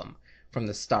album. From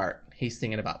the start, he's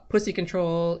singing about pussy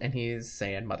control, and he's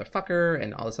saying motherfucker,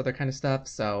 and all this other kind of stuff,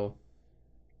 so...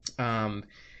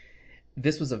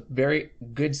 this was a very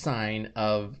good sign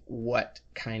of what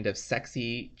kind of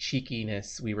sexy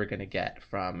cheekiness we were going to get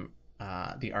from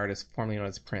the artist formerly known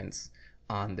as Prince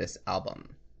on this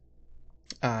album.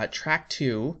 Track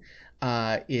 2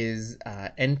 is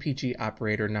NPG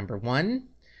Operator number 1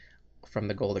 from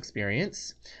the Gold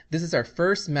Experience. This is our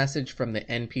first message from the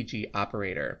NPG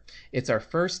Operator. It's our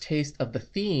first taste of the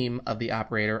theme of the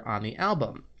operator on the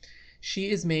album.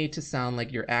 She is made to sound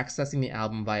like you're accessing the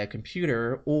album via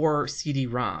computer or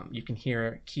CD-ROM. You can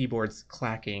hear keyboards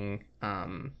clacking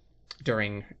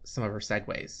during some of her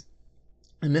segues.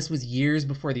 And this was years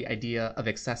before the idea of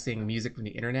accessing music from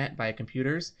the internet via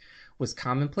computers was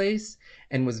commonplace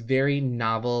and was very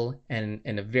novel and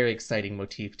a very exciting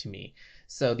motif to me.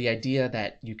 So the idea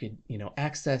that you could,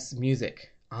 access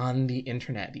music on the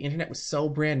internet. The internet was so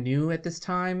brand new at this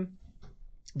time.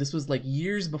 This was like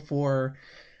years before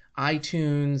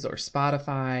iTunes or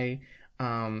Spotify.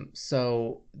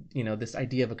 So, this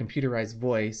idea of a computerized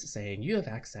voice saying, you have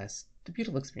access to the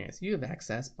beautiful experience, you have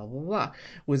access, blah, blah, blah,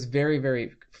 was very,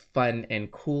 very fun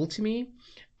and cool to me.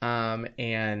 I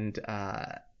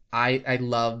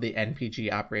love the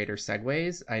NPG Operator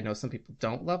segues. I know some people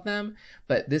don't love them,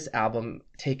 but this album,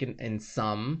 taken in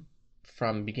sum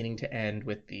from beginning to end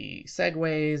with the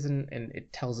segues and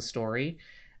it tells a story,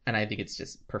 and I think it's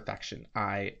just perfection.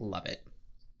 I love it.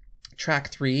 Track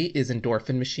 3 is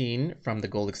Endorphin Machine from the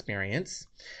Gold Experience.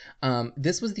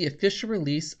 This was the official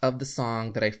release of the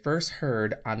song that I first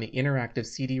heard on the interactive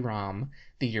CD-ROM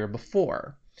the year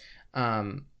before.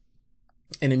 And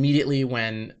immediately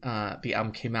when the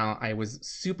album came out, I was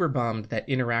super bummed that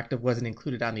interactive wasn't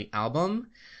included on the album.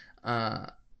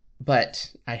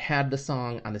 But I had the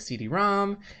song on the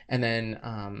CD-ROM, and then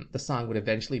the song would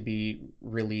eventually be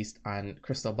released on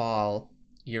Crystal Ball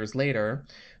years later.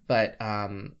 But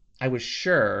I was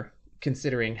sure,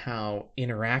 considering how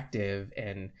interactive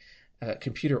and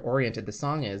computer-oriented the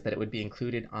song is, that it would be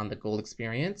included on the Gold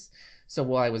Experience. So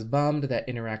while I was bummed that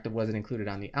interactive wasn't included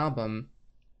on the album,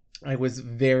 I was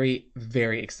very,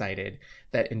 very excited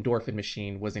that Endorphin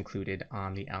Machine was included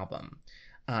on the album.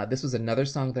 This was another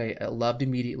song that I loved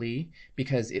immediately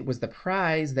because it was the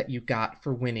prize that you got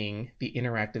for winning the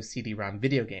interactive CD-ROM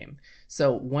video game.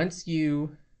 So once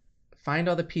you find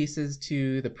all the pieces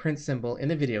to the Prince symbol in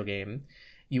the video game,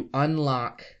 you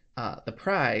unlock the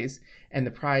prize, and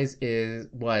the prize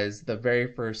was the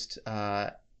very first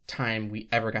time we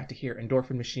ever got to hear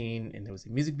Endorphin Machine, and there was a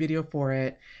music video for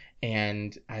it,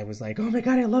 and I was like, oh my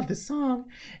god, I love this song.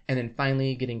 And then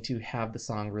finally getting to have the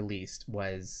song released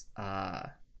was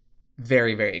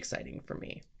very, very exciting for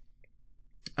me.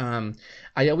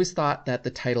 I always thought that the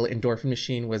title Endorphin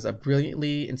Machine was a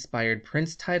brilliantly inspired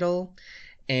Prince title,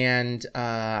 and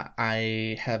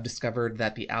I have discovered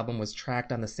that the album was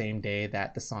tracked on the same day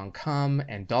that the song Come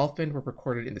and Dolphin were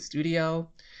recorded in the studio.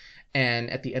 And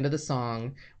at the end of the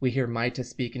song, we hear Maita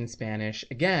speak in Spanish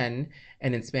again,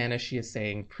 and in Spanish she is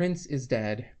saying, Prince is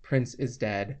dead,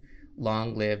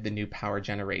 long live the new power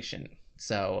generation.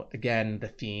 So again, the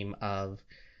theme of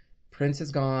Prince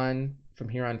is gone. From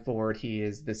here on forward, he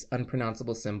is this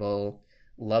unpronounceable symbol,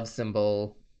 love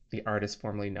symbol, the artist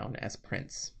formerly known as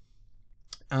Prince.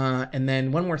 And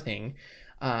then one more thing.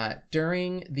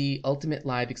 During the Ultimate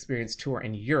Live Experience tour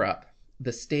in Europe,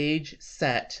 the stage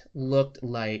set looked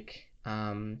like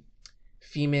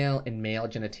female and male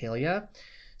genitalia.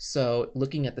 So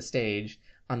looking at the stage,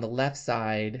 on the left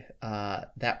side,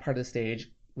 that part of the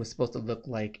stage was supposed to look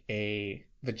like a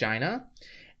vagina,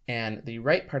 and the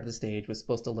right part of the stage was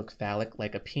supposed to look phallic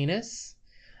like a penis.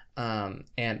 And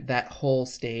that whole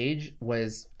stage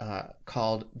was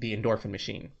called the Endorphin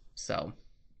Machine. So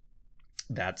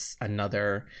that's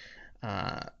another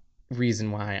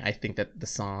reason why I think that the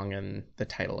song and the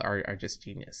title are just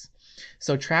genius.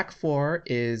 So track 4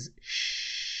 is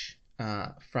Shh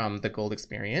from the Gold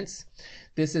Experience.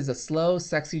 This is a slow,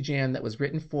 sexy jam that was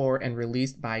written for and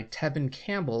released by Tevin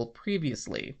Campbell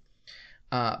previously.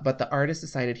 But the artist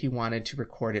decided he wanted to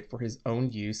record it for his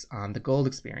own use on the Gold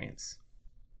Experience.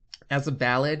 As a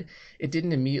ballad, it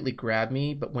didn't immediately grab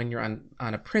me, but when you're on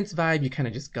a Prince vibe, you kind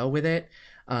of just go with it.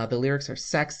 The lyrics are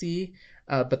sexy,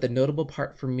 but the notable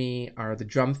part for me are the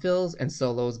drum fills and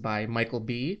solos by Michael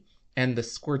B. and the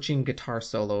scorching guitar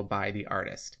solo by the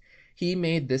artist. He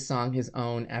made this song his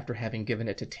own after having given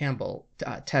it to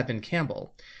Tevin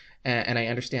Campbell. And I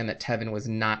understand that Tevin was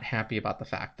not happy about the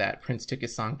fact that Prince took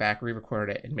his song back,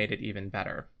 re-recorded it, and made it even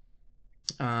better.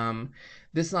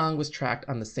 This song was tracked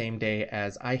on the same day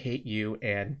as I Hate You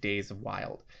and Days of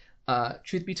Wild.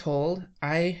 Truth be told,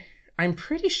 I'm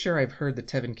pretty sure I've heard the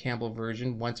Tevin Campbell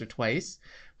version once or twice,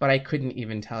 but I couldn't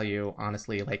even tell you,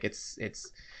 honestly. Like, it's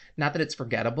not that it's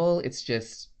forgettable, it's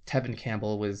just Tevin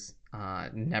Campbell was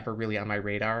never really on my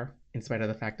radar, in spite of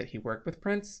the fact that he worked with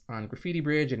Prince on Graffiti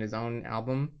Bridge and his own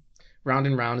album. Round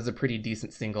and Round is a pretty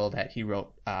decent single that he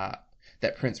wrote,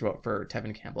 that Prince wrote for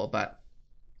Tevin Campbell. But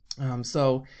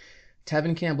so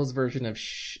Tevin Campbell's version of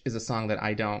Shh is a song that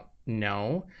I don't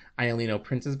know. I only know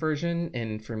Prince's version,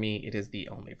 and for me, it is the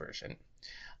only version.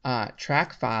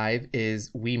 Track 5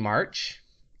 is We March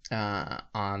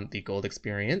on the Gold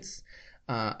Experience.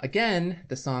 Again,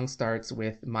 the song starts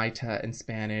with Maita in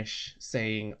Spanish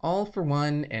saying all for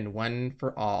one and one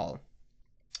for all.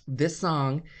 This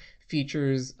song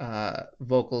features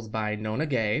vocals by Nona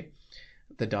Gaye,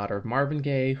 the daughter of Marvin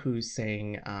Gaye, who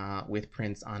sang with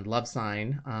Prince on Love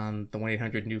Sign on the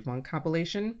 1-800-Newfound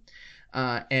compilation.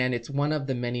 And it's one of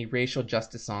the many racial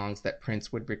justice songs that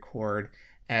Prince would record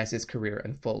as his career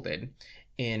unfolded.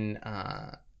 In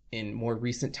more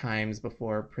recent times,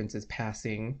 before Prince's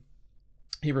passing,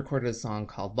 he recorded a song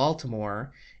called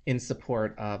Baltimore in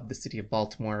support of the city of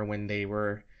Baltimore when they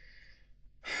were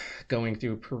going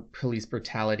through police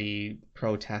brutality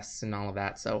protests and all of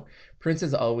that. So Prince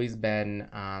has always been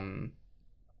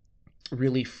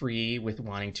really free with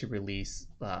wanting to release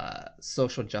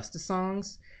social justice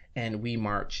songs, and We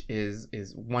March is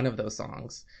one of those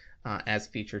songs as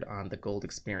featured on the Gold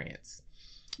Experience,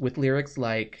 with lyrics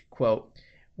like, quote,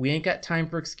 "We ain't got time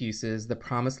for excuses. The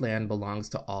promised land belongs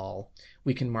to all.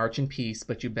 We can march in peace,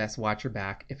 but you best watch your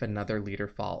back if another leader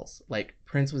falls." Like,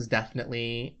 Prince was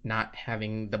definitely not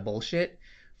having the bullshit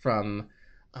from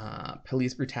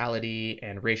police brutality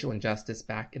and racial injustice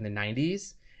back in the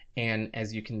 90s. And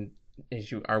as you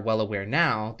are well aware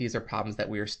now, these are problems that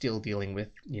we are still dealing with,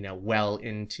 well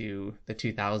into the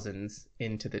 2000s,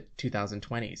 into the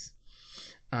 2020s.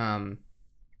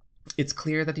 It's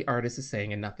clear that the artist is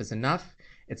saying enough is enough.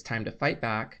 It's time to fight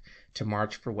back, to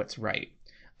march for what's right.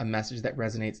 A message that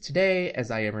resonates today,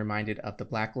 as I am reminded of the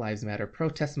Black Lives Matter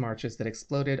protest marches that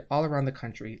exploded all around the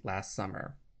country last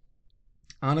summer.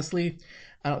 Honestly,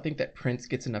 I don't think that Prince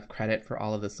gets enough credit for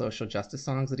all of the social justice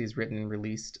songs that he's written and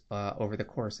released over the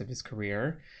course of his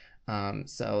career.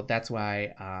 So that's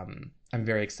why I'm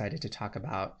very excited to talk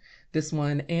about this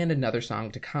one and another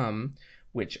song to come,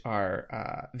 which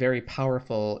are very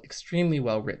powerful, extremely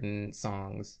well-written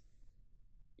songs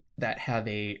that have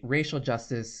a racial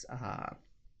justice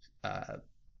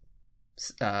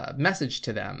message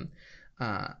to them.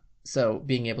 So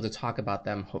being able to talk about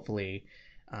them, hopefully,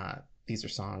 these are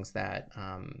songs that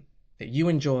that you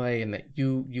enjoy and that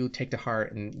you take to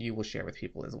heart and you will share with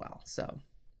people as well. So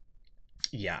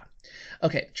yeah.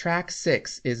 Okay, track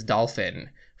 6 is Dolphin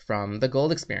from the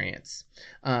Gold Experience.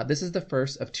 This is the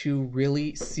first of two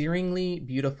really searingly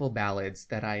beautiful ballads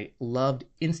that I loved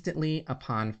instantly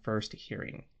upon first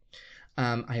hearing.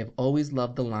 I have always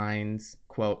loved the lines,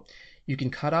 quote, "You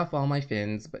can cut off all my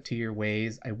fins, but to your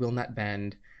ways I will not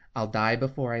bend. I'll die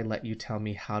before I let you tell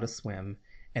me how to swim,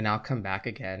 and I'll come back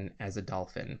again as a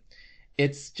dolphin."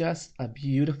 It's just a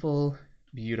beautiful,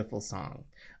 beautiful song.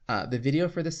 The video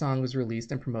for the song was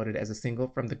released and promoted as a single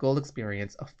from the Gold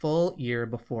Experience a full year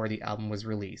before the album was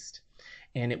released.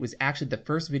 And it was actually the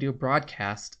first video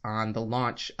broadcast on the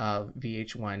launch of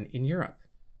VH1 in Europe.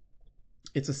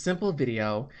 It's a simple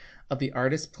video of the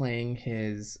artist playing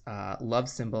his love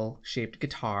symbol-shaped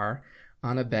guitar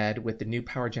on a bed with the New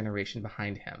Power Generation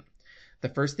behind him. The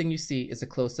first thing you see is a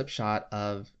close-up shot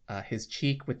of his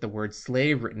cheek with the word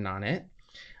slave written on it.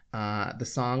 The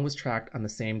song was tracked on the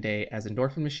same day as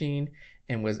Endorphin Machine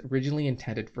and was originally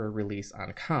intended for a release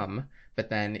on Come, but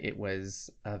then it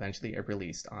was eventually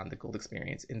released on the Gold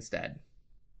Experience instead.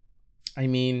 I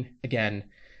mean, again,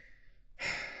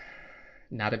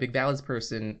 not a big ballads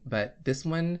person, but this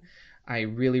one I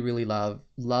really, really love.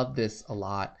 Love this a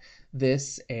lot.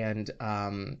 This and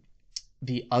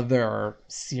the other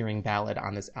searing ballad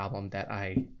on this album that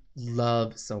I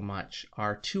love so much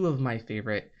are two of my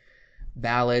favorite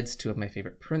ballads, two of my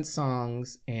favorite Prince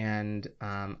songs, and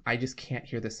I just can't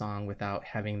hear the song without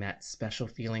having that special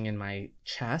feeling in my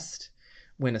chest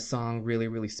when a song really,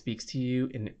 really speaks to you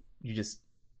and you just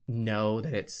know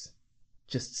that it's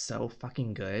just so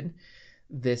fucking good.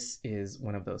 This is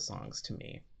one of those songs to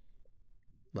me.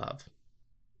 Love.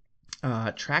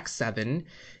 Track 7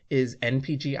 is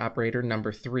NPG Operator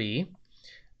number 3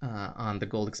 on the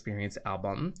Gold Experience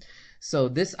album. So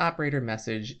this operator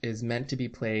message is meant to be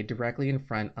played directly in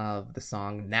front of the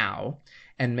song Now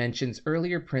and mentions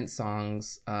earlier Prince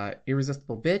songs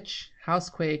Irresistible Bitch,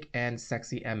 Housequake, and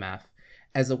Sexy MF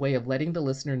as a way of letting the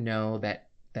listener know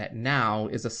that Now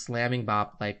is a slamming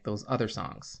bop like those other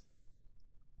songs.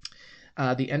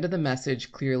 The end of the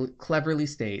message cleverly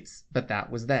states, "But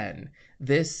that was then."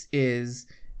 This is,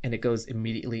 and it goes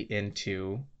immediately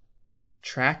into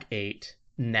track 8,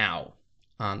 Now,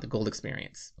 on the Gold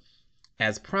Experience.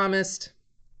 As promised,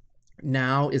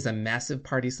 Now is a massive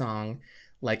party song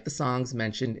like the songs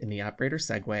mentioned in the operator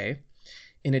segue.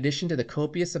 In addition to the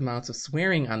copious amounts of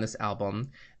swearing on this album,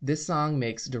 this song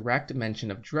makes direct mention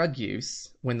of drug use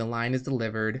when the line is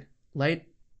delivered, light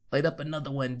up another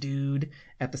one, dude,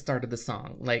 at the start of the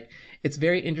song. Like, it's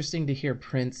very interesting to hear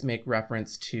Prince make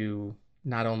reference to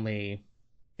not only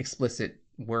explicit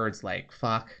words like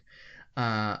fuck,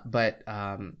 but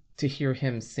to hear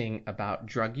him sing about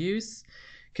drug use,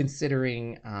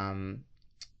 considering,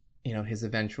 his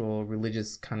eventual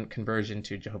religious conversion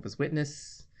to Jehovah's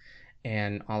Witness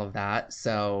and all of that.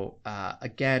 So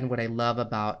again, what I love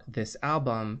about this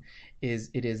album is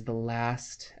it is the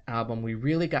last album we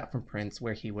really got from Prince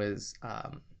where he was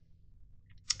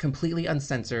completely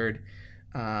uncensored,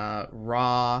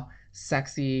 raw,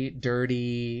 sexy,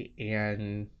 dirty,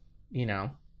 and,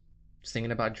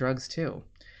 singing about drugs too.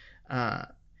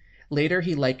 Later,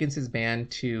 he likens his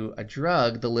band to a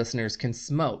drug the listeners can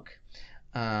smoke.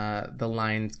 The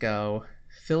lines go,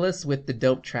 "Fill us with the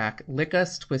dope track, lick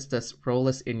us, twist us, roll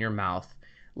us in your mouth.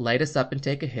 Light us up and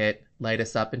take a hit, light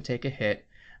us up and take a hit.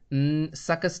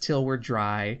 Suck us till we're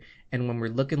dry, and when we're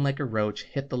looking like a roach,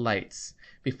 hit the lights.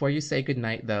 Before you say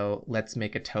goodnight, though, let's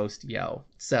make a toast, yo."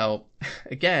 So,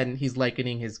 again, he's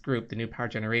likening his group, the New Power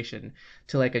Generation,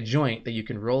 to like a joint that you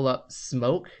can roll up,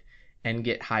 smoke, and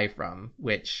get high from,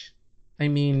 which, I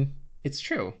mean, it's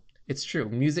true. It's true.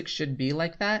 Music should be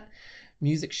like that.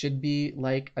 Music should be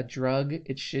like a drug.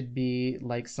 It should be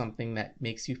like something that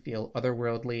makes you feel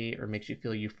otherworldly or makes you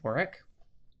feel euphoric.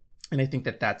 And I think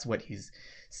that that's what he's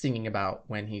singing about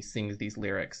when he sings these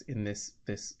lyrics in this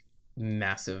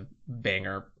massive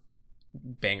banger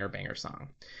song.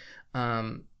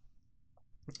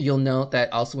 You'll note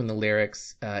that also in the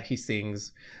lyrics, he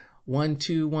sings 1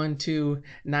 2 1 2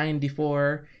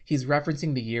 94. He's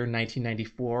referencing the year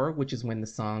 1994, which is when the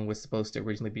song was supposed to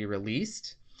originally be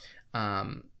released.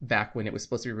 Back when it was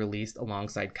supposed to be released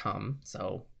alongside Come.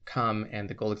 So Come and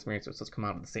the Gold Experience were supposed to come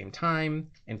out at the same time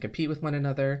and compete with one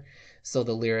another. So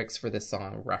the lyrics for this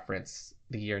song reference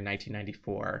the year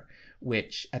 1994,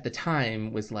 which at the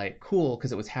time was like cool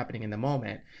because it was happening in the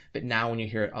moment. But now when you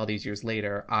hear it all these years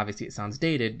later, obviously it sounds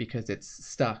dated because it's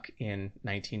stuck in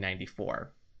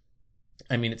 1994.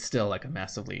 I mean, it's still like a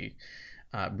massively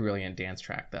brilliant dance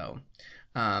track though.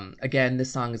 Again,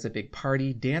 this song is a big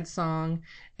party dance song,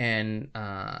 and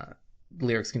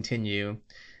lyrics continue.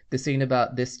 This ain't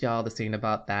about this, y'all. This ain't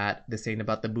about that. This ain't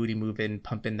about the booty moving,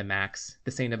 pumping the max.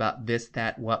 This ain't about this,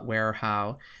 that, what, where,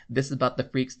 how. This is about the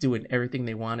freaks doing everything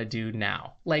they want to do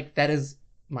now. Like, that is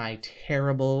my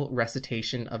terrible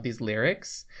recitation of these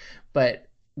lyrics. But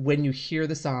when you hear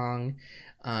the song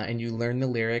and you learn the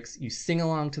lyrics, you sing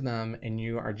along to them, and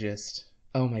you are just,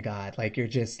 oh my God, like, you're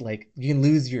just like, you can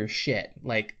lose your shit.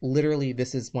 Like, literally,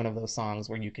 this is one of those songs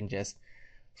where you can just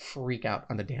freak out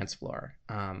on the dance floor.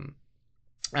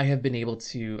 I've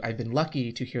been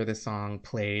lucky to hear this song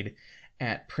played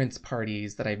at Prince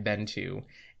parties that I've been to.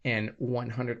 And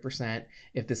 100%,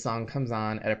 if this song comes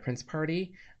on at a Prince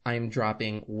party, I'm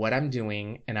dropping what I'm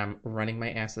doing and I'm running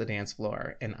my ass to the dance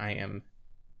floor and I am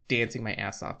dancing my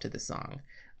ass off to this song.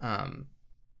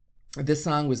 This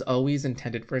song was always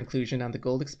intended for inclusion on the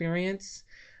Gold Experience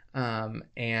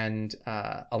and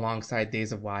alongside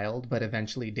Days of Wild, but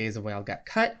eventually Days of Wild got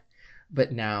cut,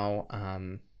 but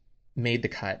now made the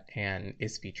cut and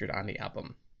is featured on the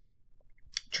album.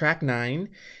 Track 9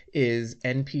 is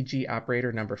NPG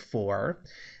operator number 4.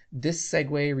 This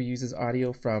segue reuses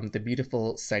audio from The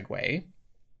Beautiful Segue.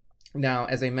 Now,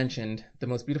 as I mentioned, The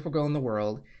Most Beautiful Girl in the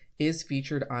World is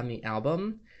featured on the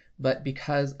album, but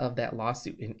because of that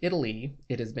lawsuit in Italy,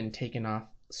 it has been taken off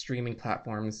streaming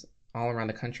platforms all around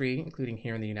the country, including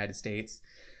here in the United States.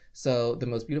 So The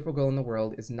Most Beautiful Girl in the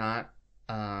World is not,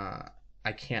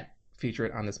 I can't feature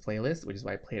it on this playlist, which is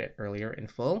why I played it earlier in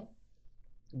full.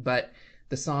 But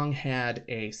the song had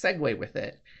a segue with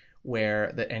it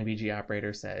where the NVG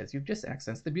operator says, "You've just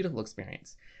accessed the beautiful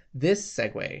experience." This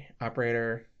segue,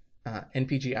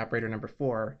 NPG operator number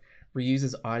 4,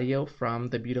 reuses audio from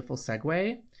The Beautiful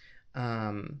Segue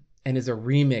and is a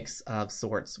remix of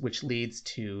sorts, which leads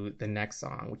to the next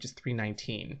song, which is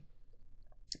 319.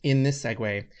 In this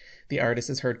segue, the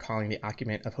artist is heard calling the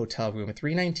occupant of hotel room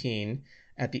 319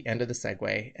 at the end of the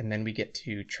segue, and then we get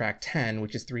to track 10,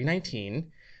 which is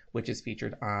 319, which is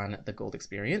featured on the Gold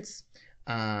Experience.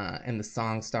 And the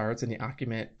song starts, and the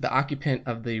occupant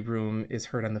of the room is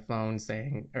heard on the phone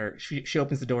saying, or she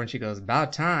opens the door and she goes,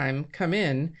 "About time, come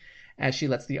in," as she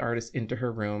lets the artist into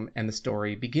her room, and the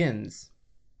story begins.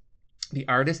 The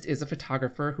artist is a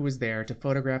photographer who is there to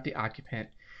photograph the occupant,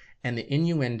 and the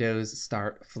innuendos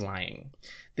start flying.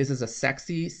 This is a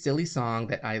sexy, silly song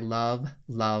that I loved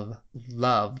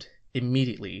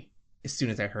immediately as soon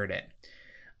as I heard it.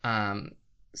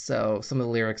 So some of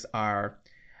the lyrics are,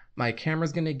 "My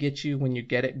camera's gonna get you when you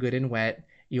get it good and wet.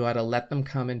 You ought to let them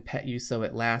come and pet you so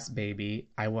it lasts, baby.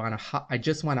 I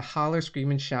just wanna holler, scream,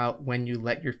 and shout when you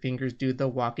let your fingers do the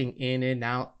walking in and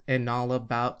out and all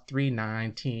about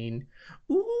 319.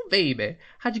 Ooh, baby,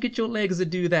 how'd you get your legs to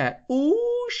do that?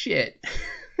 Ooh, shit."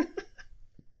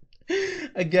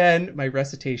 Again, my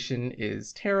recitation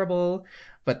is terrible,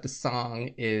 but the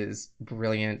song is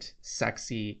brilliant,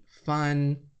 sexy,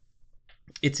 fun.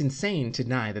 It's insane to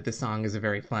deny that this song is a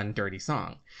very fun, dirty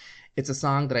song. It's a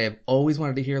song that I have always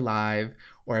wanted to hear live,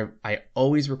 or I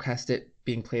always request it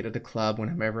being played at a club when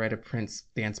I'm ever at a Prince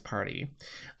dance party.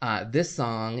 This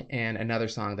song, and another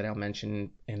song that I'll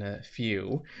mention in a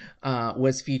few,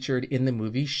 was featured in the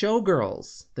movie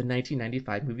Showgirls, the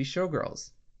 1995 movie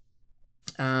Showgirls.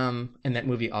 And that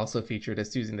movie also featured a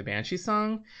Susie and the Banshee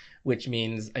song, which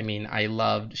means, I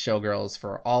loved Showgirls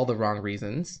for all the wrong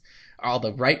reasons. All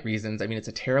the right reasons. It's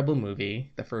a terrible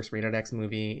movie. The first rated X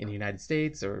movie in the United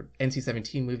States, or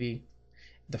NC-17 movie.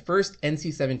 The first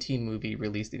NC-17 movie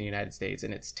released in the United States,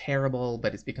 and it's terrible,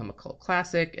 but it's become a cult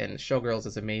classic, and Showgirls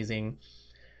is amazing.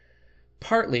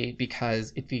 Partly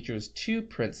because it features 2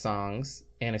 Prince songs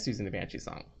and a Susan the Banshee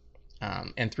song.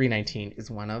 And 319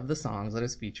 is one of the songs that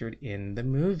is featured in the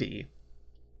movie.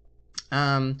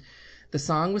 The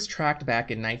song was tracked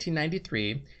back in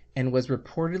 1993 and was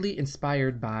reportedly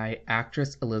inspired by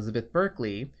actress Elizabeth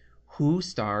Berkley, who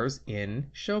stars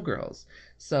in Showgirls.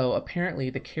 So apparently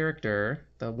the character,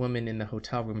 the woman in the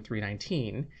hotel room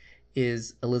 319,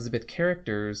 is Elizabeth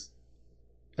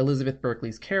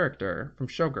Berkley's character from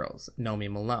Showgirls, Nomi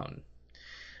Malone.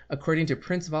 According to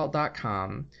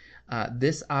PrinceVault.com,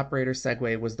 this operator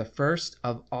segue was the first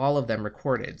of all of them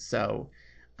recorded. So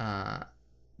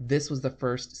this was the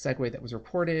first segue that was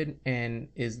reported and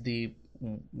is the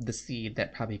seed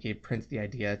that probably gave Prince the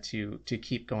idea to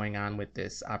keep going on with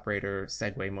this operator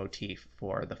segue motif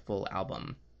for the full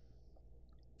album.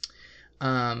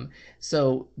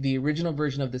 So the original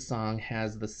version of the song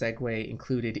has the segue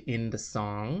included in the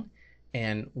song,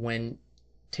 and when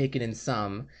taken in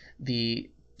sum, the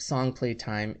song play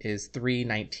time is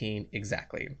 319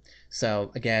 exactly.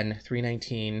 So again,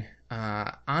 319.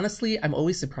 Honestly, I'm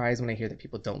always surprised when I hear that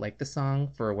people don't like the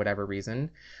song for whatever reason.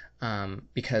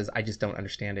 because I just don't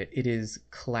understand it. It is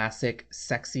classic,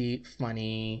 sexy,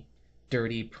 funny,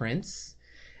 dirty Prince.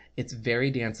 It's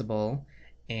very danceable.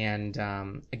 And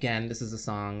again, this is a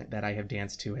song that I have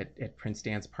danced to at Prince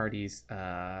dance parties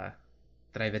that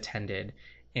I've attended.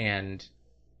 And,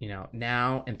 you know,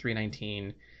 now in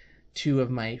 319, two of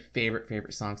my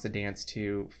favorite songs to dance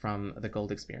to from the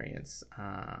Gold Experience.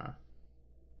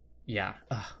 Yeah,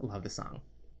 love the song.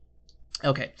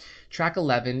 Okay, track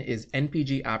 11 is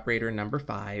NPG Operator number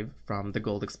 5 from the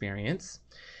Gold Experience.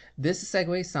 This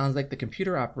segue sounds like the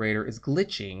computer operator is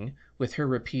glitching with her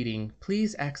repeating,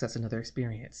 "Please access another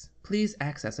experience. Please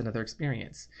access another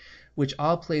experience," which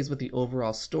all plays with the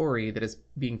overall story that is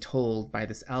being told by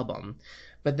this album.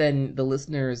 But then the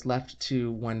listener is left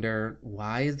to wonder,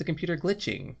 why is the computer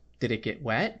glitching? Did it get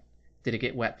wet? Did it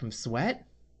get wet from sweat?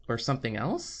 Or something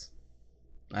else?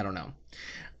 I don't know.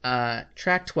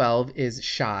 Track 12 is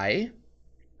Shy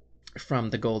from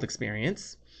the Gold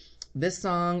Experience. This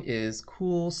song is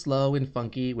cool, slow, and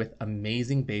funky with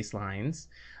amazing bass lines,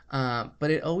 but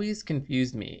it always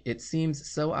confused me. It seems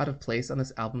so out of place on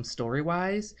this album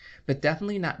story-wise, but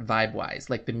definitely not vibe-wise.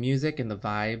 Like, the music and the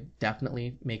vibe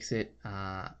definitely makes it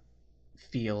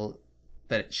feel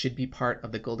that it should be part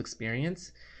of the Gold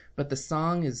Experience, but the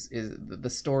song is the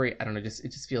story, I don't know, it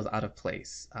just feels out of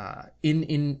place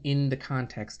in the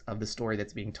context of the story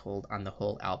that's being told on the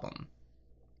whole album.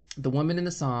 The woman in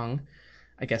the song,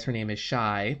 I guess her name is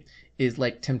Shy, is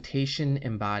like temptation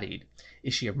embodied.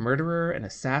 Is she a murderer, an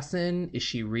assassin? Is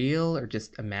she real or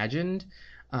just imagined?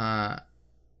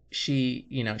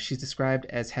 She's described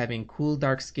as having cool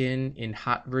dark skin in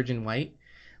hot virgin white.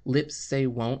 Lips say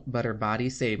won't, but her body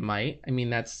say might. I mean,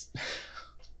 that's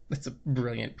a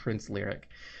brilliant Prince lyric.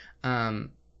 I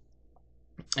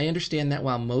understand that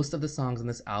while most of the songs on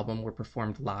this album were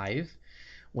performed live,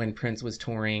 when Prince was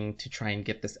touring to try and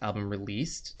get this album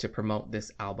released to promote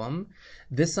this album,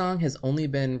 this song has only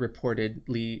been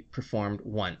reportedly performed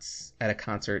once at a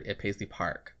concert at Paisley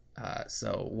Park.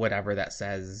 So whatever that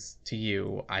says to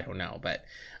you, I don't know. But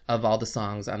of all the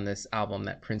songs on this album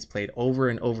that Prince played over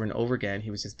and over and over again, he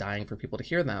was just dying for people to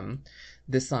hear them.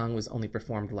 This song was only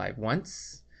performed live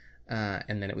once,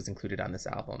 and then it was included on this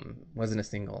album. Wasn't a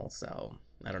single, so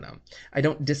I don't know. I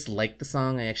don't dislike the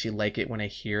song. I actually like it when I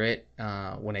hear it,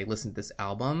 when I listen to this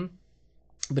album,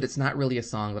 but it's not really a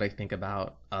song that I think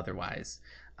about otherwise.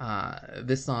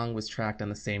 This song was tracked on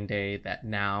the same day that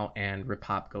Now and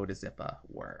Repop Go to Zippa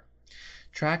were.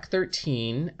 Track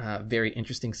 13, very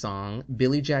interesting song,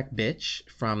 Billy Jack Bitch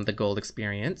from the Gold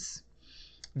Experience.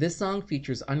 This song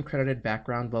features uncredited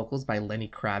background vocals by Lenny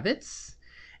Kravitz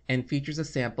and features a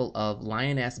sample of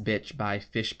Lioness Bitch by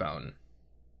Fishbone.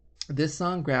 This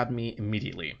song grabbed me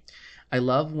immediately. I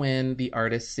love when the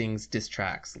artist sings diss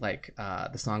tracks, like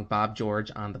the song Bob George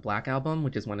on the Black Album,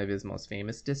 which is one of his most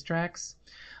famous diss tracks.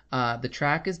 The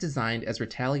track is designed as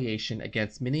retaliation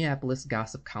against Minneapolis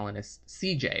gossip columnist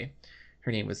CJ.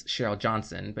 Her name was Cheryl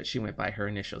Johnson, but she went by her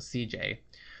initial CJ,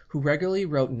 who regularly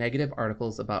wrote negative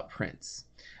articles about Prince.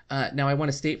 Now, I want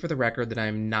to state for the record that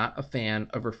I'm not a fan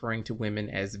of referring to women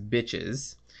as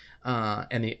bitches,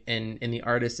 and the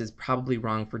artist is probably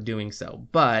wrong for doing so.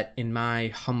 But in my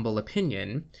humble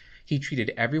opinion, he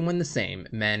treated everyone the same,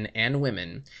 men and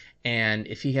women. And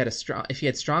if he had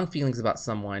strong feelings about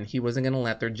someone, he wasn't going to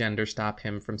let their gender stop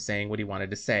him from saying what he wanted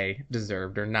to say,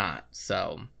 deserved or not.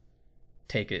 So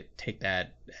take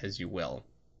that as you will.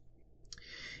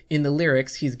 In the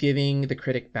lyrics, he's giving the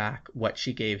critic back what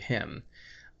she gave him.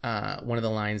 One of the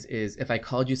lines is, "If I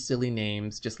called you silly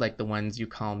names, just like the ones you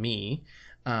call me,"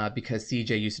 because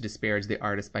CJ used to disparage the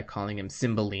artist by calling him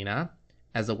Cymbalina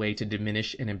as a way to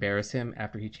diminish and embarrass him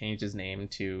after he changed his name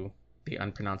to the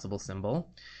unpronounceable symbol.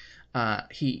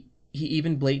 He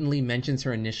even blatantly mentions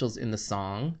her initials in the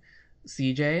song,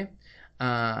 CJ.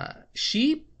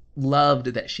 She loved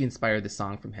that she inspired the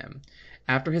song from him.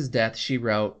 After his death, she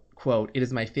wrote, quote, "It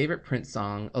is my favorite Prince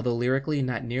song, although lyrically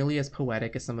not nearly as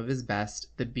poetic as some of his best.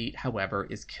 The beat, however,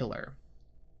 is killer.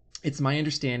 It's my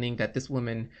understanding that this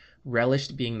woman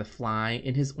relished being the fly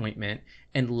in his ointment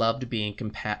and loved being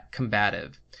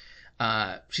combative.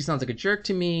 She sounds like a jerk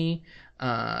to me.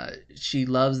 She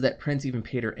loves that Prince even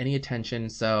paid her any attention,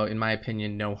 so in my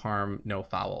opinion, no harm, no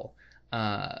foul."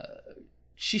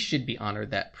 She should be honored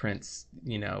that Prince,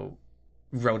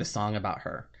 wrote a song about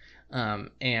her.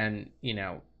 And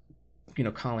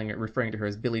referring to her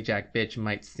as Billy Jack Bitch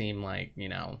might seem like,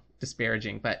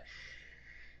 disparaging, but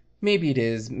maybe it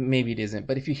is, maybe it isn't.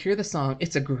 But if you hear the song,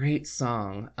 it's a great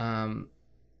song.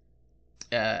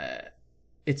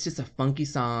 It's just a funky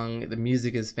song. The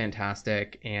music is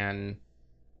fantastic, and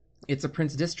it's a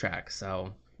Prince diss track.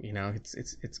 So, You know,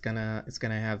 it's gonna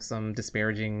have some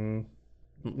disparaging,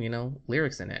 you know,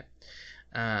 lyrics in it.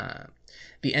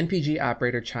 The NPG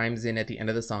operator chimes in at the end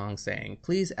of the song saying,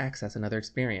 "Please access another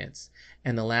experience."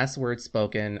 And the last words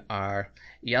spoken are,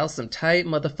 "Y'all some tight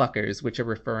motherfuckers," which are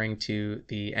referring to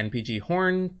the NPG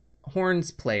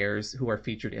horns players who are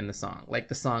featured in the song. Like,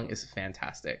 the song is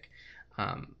fantastic.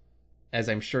 As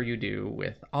I'm sure you do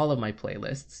with all of my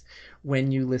playlists,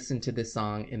 when you listen to this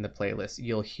song in the playlist,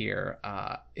 you'll hear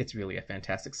it's really a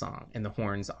fantastic song, and the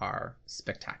horns are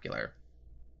spectacular.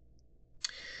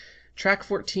 Track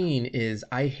 14 is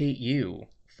I Hate You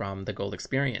from the Gold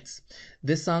Experience.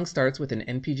 This song starts with an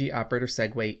NPG operator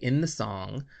segue in the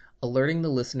song, alerting the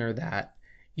listener that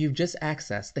you've just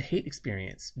accessed the hate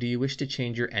experience. Do you wish to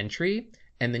change your entry?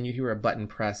 And then you hear a button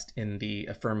pressed in the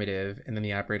affirmative, and then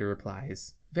the operator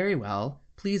replies, "Very well,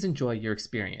 please enjoy your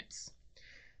experience."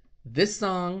 This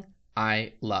song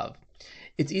I love.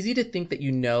 It's easy to think that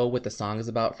you know what the song is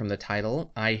about from the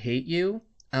title, I Hate You,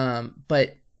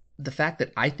 but the fact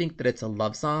that I think that it's a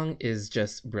love song is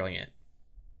just brilliant.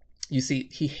 You see,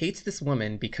 he hates this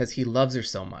woman because he loves her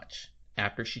so much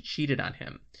after she cheated on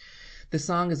him. The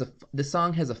song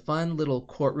has a fun little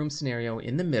courtroom scenario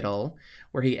in the middle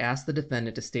where he asks the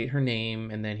defendant to state her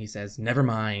name, and then he says, "Never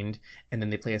mind," and then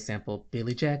they play a sample,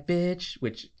 "Billy Jack bitch,"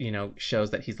 which, you know, shows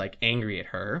that he's like angry at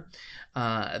her.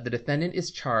 The defendant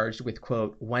is charged with,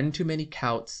 quote, "one too many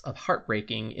counts of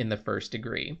heartbreaking in the first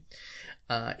degree."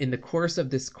 In the course of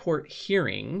this court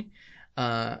hearing,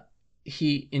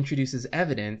 he introduces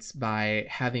evidence by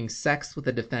having sex with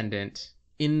the defendant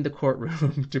in the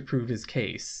courtroom to prove his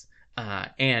case,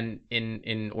 and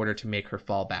in order to make her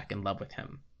fall back in love with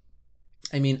him.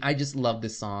 I mean, I just love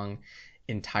this song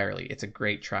entirely. It's a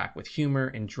great track with humor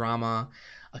and drama,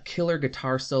 a killer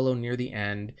guitar solo near the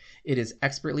end. It is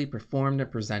expertly performed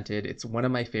and presented. It's one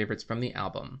of my favorites from the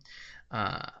album.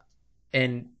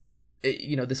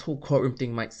 You know, this whole courtroom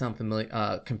thing might sound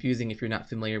confusing if you're not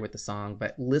familiar with the song,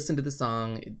 but listen to the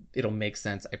song. It'll make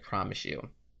sense, I promise you.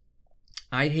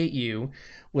 I Hate You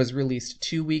was released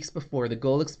 2 weeks before The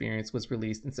Gold Experience was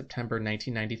released in September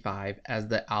 1995 as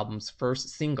the album's first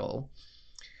single,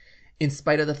 in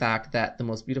spite of the fact that The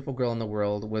Most Beautiful Girl in the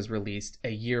World was released a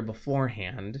year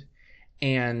beforehand,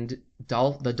 and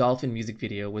the Dolphin music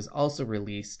video was also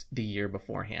released the year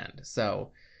beforehand.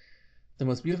 So The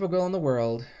Most Beautiful Girl in the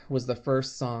World was the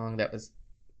first song that was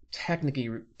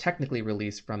technically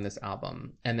released from this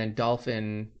album, and then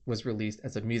Dolphin was released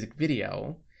as a music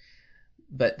video,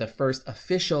 but the first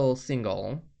official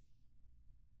single,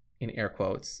 in air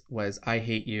quotes, was I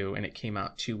Hate You, and it came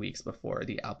out 2 weeks before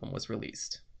the album was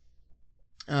released.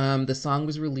 The song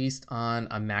was released on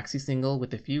a maxi single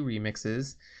with a few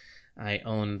remixes. I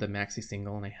own the maxi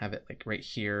single, and I have it like right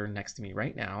here next to me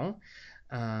right now.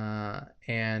 I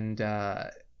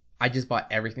just bought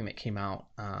everything that came out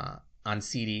on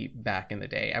CD back in the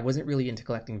day. I wasn't really into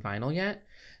collecting vinyl yet,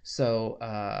 so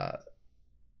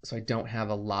I don't have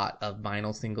a lot of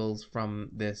vinyl singles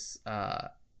from this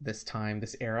era.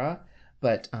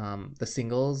 But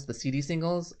the CD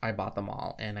singles, I bought them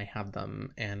all, and I have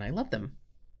them, and I love them.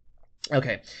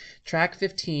 Okay, track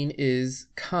 15 is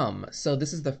Come. So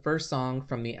this is the first song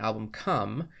from the album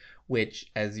Come,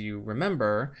 which, as you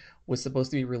remember, was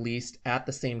supposed to be released at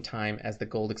the same time as the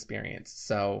Gold Experience.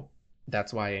 So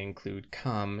that's why I include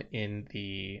Come in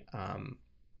the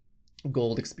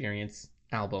Gold Experience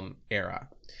album era.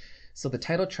 So the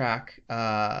title track,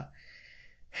 Come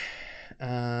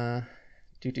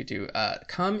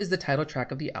is the title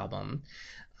track of the album,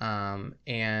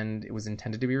 and it was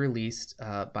intended to be released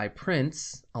by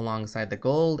Prince alongside the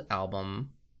Gold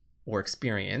album or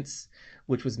Experience,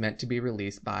 which was meant to be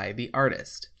released by the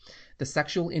artist. The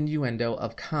sexual innuendo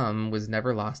of Come was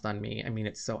never lost on me. I mean,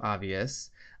 it's so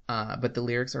obvious, but the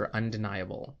lyrics are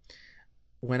undeniable.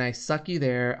 When I suck you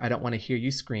there, I don't want to hear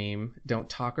you scream. Don't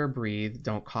talk or breathe.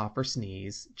 Don't cough or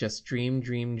sneeze. Just dream,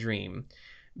 dream, dream.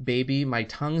 Baby, my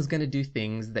tongue's gonna do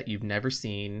things that you've never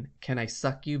seen. Can I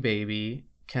suck you, baby?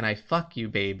 Can I fuck you,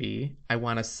 baby? I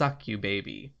want to suck you,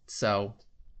 baby. So,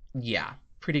 yeah,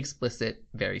 pretty explicit,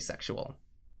 very sexual.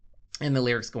 And the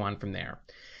lyrics go on from there.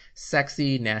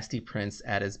 Sexy, nasty Prince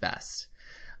at his best.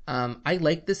 I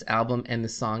like this album and the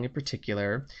song in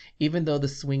particular, even though the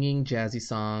swinging, jazzy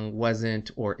song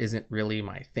wasn't or isn't really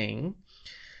my thing.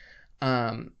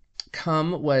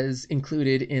 Come was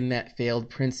included in that failed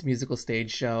Prince musical stage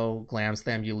show, Glam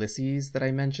Slam Ulysses, that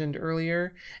I mentioned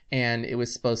earlier, and it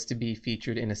was supposed to be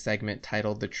featured in a segment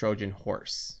titled The Trojan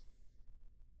Horse.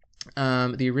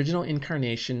 The original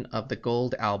incarnation of the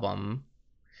Gold album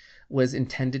was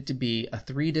intended to be a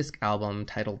 3-disc album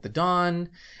titled The Dawn,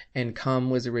 and Come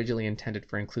was originally intended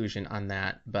for inclusion on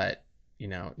that, but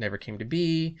never came to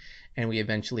be, and we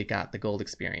eventually got the Gold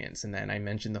Experience. And then I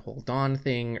mentioned the whole Dawn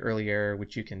thing earlier,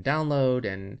 which you can download,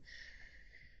 and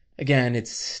again,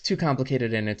 it's too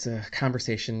complicated and it's a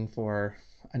conversation for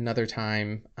another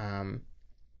time.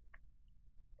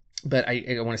 But I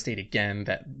want to state again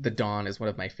that The Dawn is one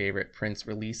of my favorite Prince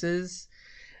releases.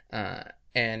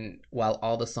 And while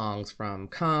all the songs from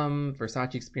Come,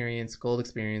 Versace Experience, Gold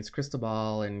Experience, Crystal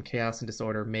Ball, and Chaos and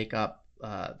Disorder make up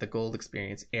the Gold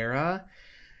Experience era,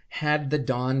 had The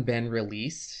Dawn been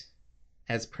released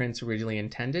as Prince originally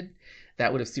intended,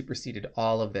 that would have superseded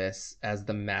all of this as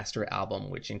the master album,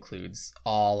 which includes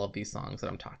all of these songs that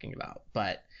I'm talking about.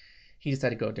 But he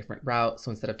decided to go a different route.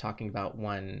 So instead of talking about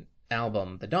one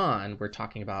album, The Dawn, we're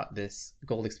talking about this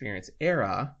Gold Experience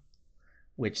era,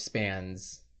 which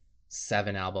spans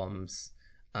 7 albums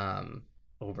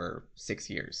over 6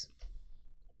 years.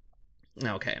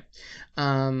 Okay.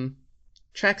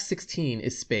 Track 16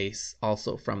 is Space,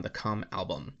 also from the Come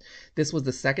album. This was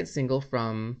the second single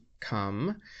from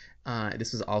Come.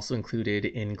 This was also included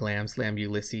in Glam Slam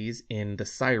Ulysses in the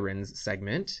Sirens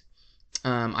segment.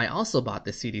 I also bought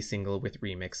the CD single with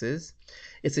remixes.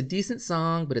 It's a decent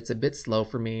song, but it's a bit slow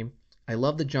for me. I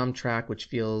love the drum track, which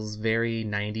feels very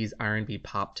 90s R&B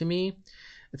pop to me.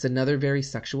 It's another very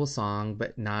sexual song,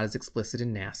 but not as explicit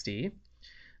and nasty.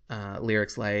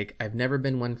 Lyrics like, I've never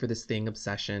been one for this thing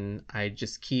obsession. I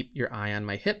just keep your eye on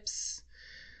my hips.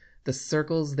 The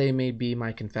circles, they may be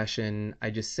my confession.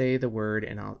 I just say the word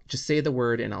and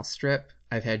I'll strip.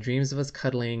 I've had dreams of us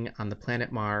cuddling on the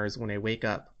planet Mars. When I wake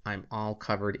up, I'm all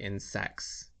covered in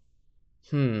sex.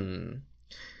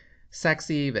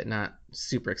 Sexy, but not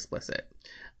super explicit.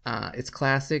 It's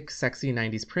classic, sexy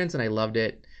 90s Prince, and I loved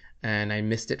it. And I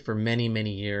missed it for many,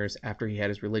 many years after he had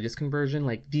his religious conversion.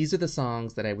 Like, these are the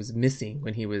songs that I was missing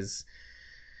when he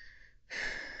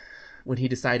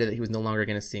decided that he was no longer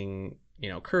going to sing,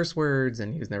 curse words,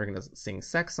 and he was never going to sing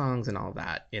sex songs and all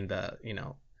that in the,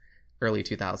 early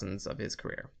 2000s of his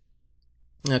career.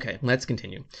 Okay, let's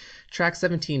continue. Track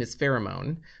 17 is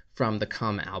Pheromone from the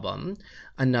Come album,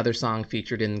 another song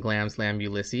featured in Glam Slam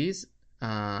Ulysses.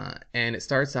 And it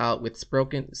starts out with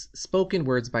spoken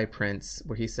words by Prince,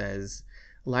 where he says,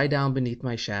 lie down beneath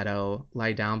my shadow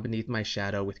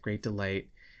with great delight,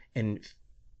 and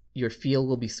your feel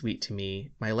will be sweet to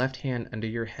me. My left hand under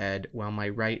your head, while my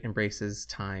right embraces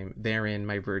time. Therein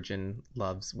my virgin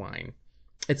loves wine.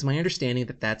 It's my understanding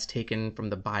that that's taken from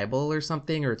the Bible or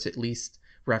something, or it's at least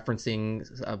referencing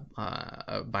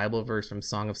a Bible verse from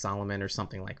Song of Solomon or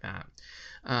something like that.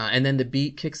 And then the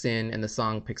beat kicks in and the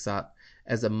song picks up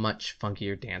as a much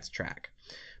funkier dance track.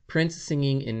 Prince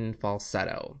singing in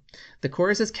falsetto. The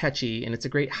chorus is catchy and it's a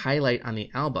great highlight on the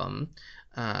album.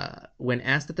 When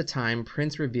asked at the time,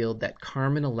 Prince revealed that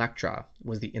Carmen Electra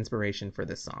was the inspiration for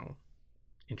this song.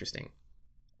 Interesting.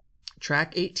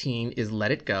 Track 18 is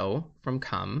Let It Go from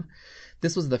Come.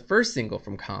 This was the first single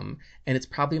from Come, and it's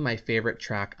probably my favorite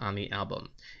track on the album.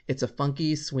 It's a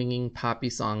funky, swinging, poppy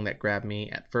song that grabbed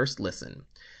me at first listen.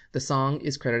 The song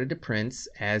is credited to Prince,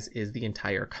 as is the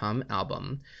entire Come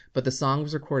album, but the song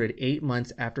was recorded 8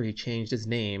 months after he changed his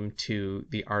name to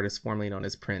the artist formerly known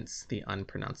as Prince, the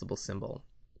unpronounceable symbol.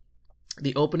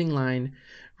 The opening line,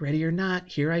 "Ready or not,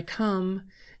 here I come,"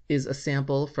 is a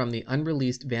sample from the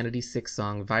unreleased Vanity 6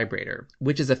 song Vibrator,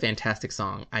 which is a fantastic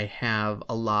song. I have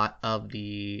a lot of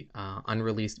the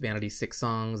unreleased Vanity 6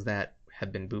 songs that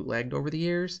have been bootlegged over the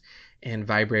years, and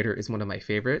Vibrator is one of my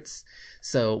favorites.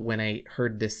 So when I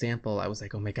heard this sample, I was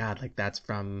like, oh my god, like that's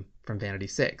from Vanity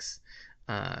 6.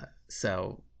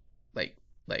 So like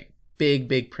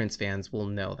big Prince fans will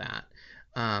know that.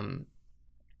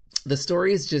 The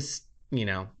story is just,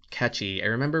 catchy. I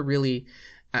remember really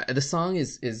the song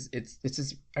it's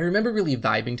just, I remember really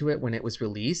vibing to it when it was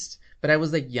released, but I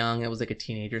was young, I was a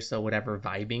teenager, so whatever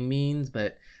vibing means.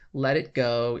 But Let It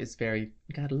Go is very,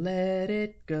 you gotta let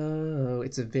it go.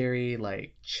 It's a very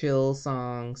chill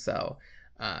song, so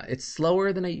it's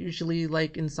slower than I usually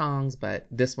like in songs, but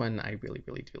this one I really,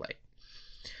 really do like.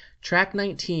 Track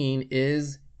 19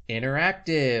 is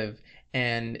Interactive,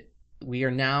 and we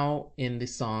are now in the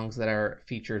songs that are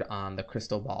featured on the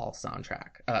Crystal Ball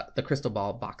soundtrack, the Crystal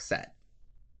Ball box set.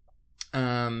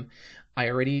 I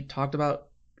already talked about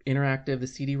Interactive, the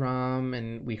CD-ROM,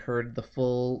 and we heard the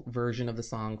full version of the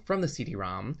song from the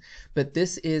CD-ROM, but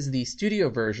this is the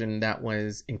studio version that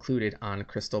was included on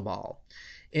Crystal Ball.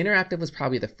 Interactive was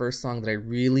probably the first song that I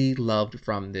really loved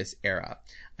from this era.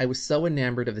 I was so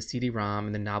enamored of the CD-ROM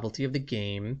and the novelty of the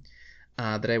game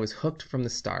that I was hooked from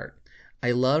the start.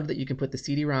 I loved that you can put the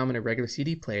CD-ROM in a regular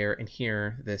CD player and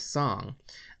hear this song.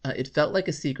 It felt like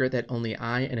a secret that only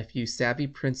I and a few savvy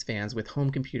Prince fans with home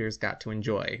computers got to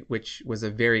enjoy, which was a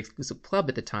very exclusive club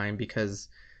at the time because,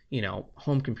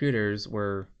 home computers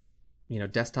were,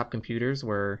 desktop computers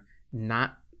were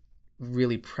not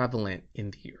really prevalent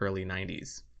in the early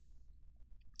 90s.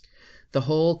 The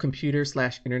whole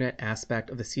computer/internet aspect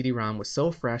of the CD-ROM was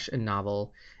so fresh and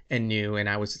novel and new, and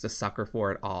I was just a sucker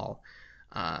for it all.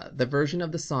 The version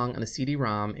of the song on the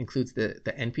CD-ROM includes the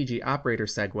NPG operator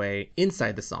segue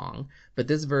inside the song, but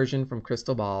this version from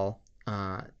Crystal Ball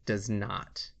does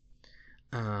not.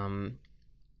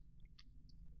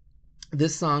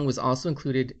 This song was also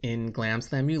included in Glam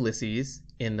Slam Ulysses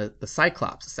in the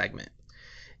Cyclops segment.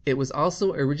 It was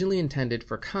also originally intended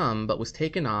for Come, but was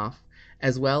taken off,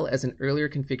 as well as an earlier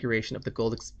configuration of the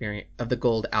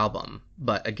Gold album,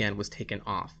 but again was taken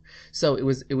off. So it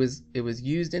was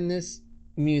used in this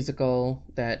musical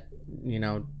that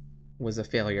was a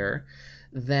failure.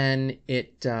 Then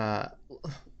it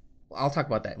I'll talk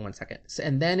about that in 1 second.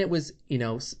 And then it was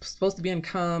supposed to be on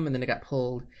Come, and then it got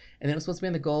pulled, and then it was supposed to be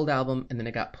on the Gold album, and then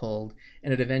it got pulled,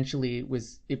 and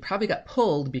it probably got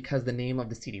pulled because the name of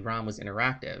the CD-ROM was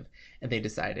Interactive, and they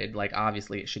decided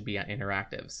obviously it should be on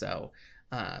Interactive. So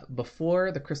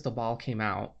before the Crystal Ball came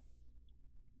out,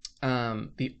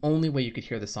 the only way you could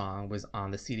hear the song was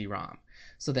on the CD-ROM.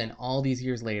 So then all these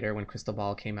years later, when Crystal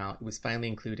Ball came out, it was finally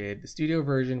included, the studio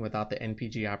version without the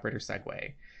NPG operator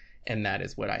segue. And that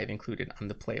is what I've included on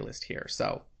the playlist here.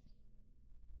 So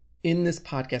in this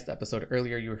podcast episode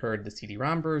earlier, you heard the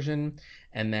CD-ROM version,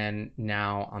 and then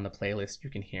now on the playlist,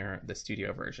 you can hear the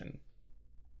studio version.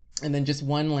 And then just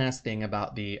one last thing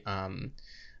about the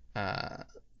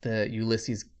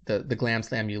Ulysses, the Glam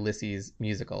Slam Ulysses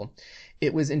musical.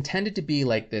 It was intended to be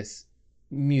like this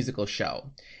musical show.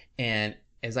 And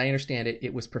as I understand it,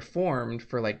 it was performed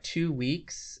for 2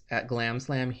 weeks at Glam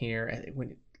Slam here,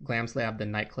 when Glam Slam, the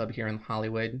nightclub here in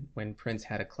Hollywood, when Prince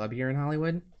had a club here in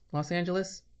Hollywood, Los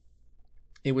Angeles.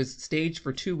 It was staged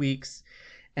for 2 weeks,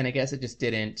 and I guess it just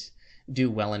didn't do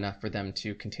well enough for them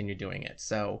to continue doing it.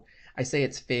 So I say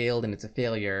it's failed and it's a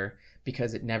failure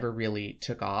because it never really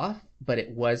took off, but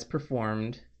it was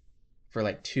performed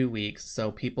for 2 weeks. So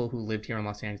people who lived here in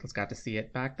Los Angeles got to see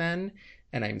it back then,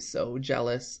 and I'm so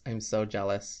jealous.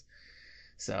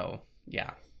 So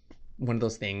yeah, one of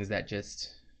those things that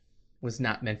just was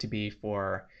not meant to be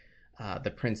for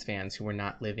the Prince fans who were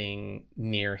not living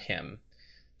near him.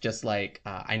 Just like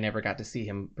I never got to see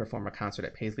him perform a concert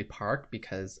at Paisley Park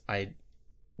because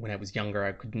when I was younger,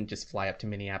 I couldn't just fly up to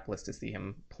Minneapolis to see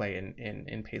him play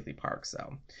in Paisley Park.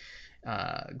 So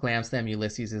Glam Slam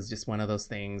Ulysses is just one of those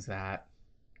things that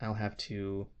I'll have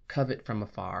to covet from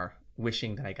afar,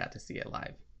 wishing that I got to see it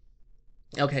live.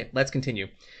 Okay, let's continue.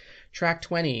 Track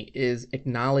 20 is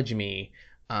Acknowledge Me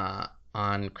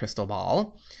on Crystal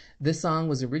Ball. This song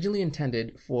was originally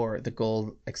intended for the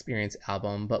Gold Experience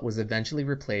album, but was eventually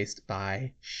replaced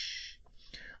by Shh.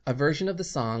 A version of the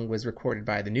song was recorded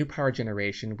by the New Power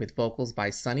Generation with vocals by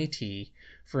Sonny T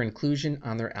for inclusion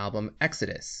on their album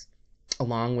Exodus,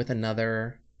 along with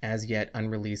another as yet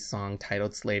unreleased song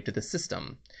titled Slave to the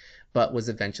System, but was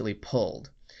eventually pulled.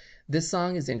 This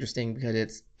song is interesting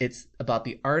because it's about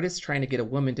the artist trying to get a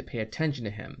woman to pay attention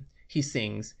to him. He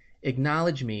sings,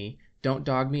 "Acknowledge me, don't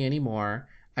dog me anymore.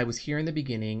 I was here in the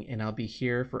beginning and I'll be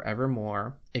here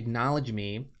forevermore. Acknowledge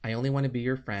me, I only want to be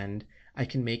your friend. I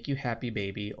can make you happy,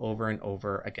 baby," over and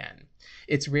over again.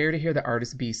 It's rare to hear the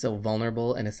artist be so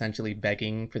vulnerable and essentially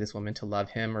begging for this woman to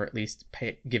love him or at least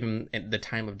give him the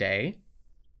time of day.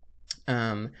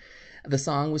 The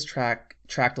song was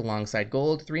tracked alongside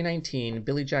Gold, 319,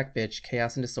 Billy Jack Bitch,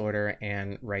 Chaos and Disorder,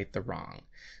 and Right the Wrong.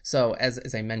 So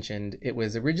as I mentioned, it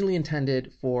was originally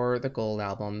intended for the Gold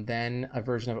album. Then a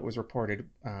version of it was reported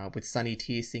with Sonny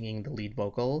T singing the lead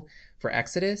vocal for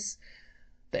Exodus,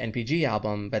 the NPG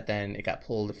album, but then it got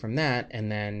pulled from that,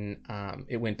 and then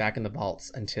it went back in the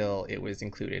vaults until it was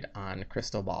included on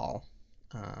Crystal Ball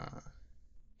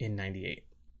in 98.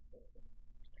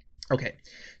 Okay,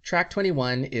 track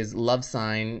 21 is Love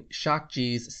Sign, Shock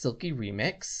G's Silky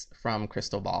Remix from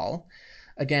Crystal Ball.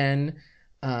 Again,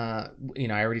 I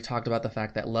already talked about the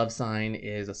fact that Love Sign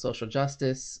is a social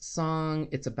justice song.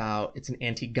 It's an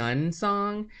anti-gun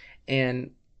song,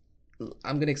 and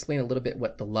I'm going to explain a little bit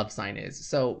what the love sign is.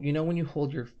 So, when you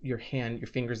hold your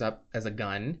fingers up as a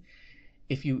gun,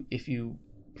 if you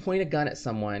point a gun at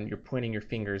someone, you're pointing your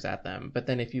fingers at them. But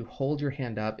then if you hold your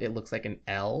hand up, it looks like an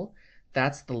L.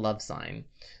 That's the love sign.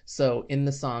 So in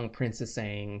the song, Prince is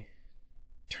saying,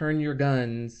 turn your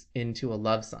guns into a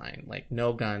love sign. Like,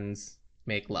 no guns,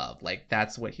 make love. Like,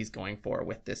 that's what he's going for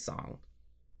with this song.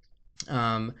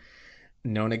 Um,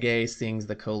 Nona Gay sings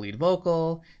the co-lead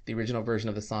vocal. The original version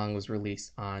of the song was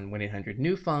released on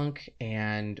 1-800-NEW-FUNK,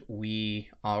 and we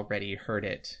already heard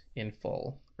it in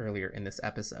full earlier in this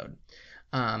episode.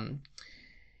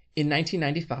 In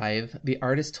 1995, the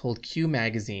artist told Q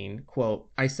magazine, quote,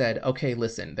 "I said, okay,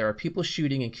 listen, there are people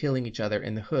shooting and killing each other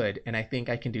in the hood, and I think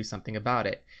I can do something about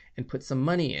it and put some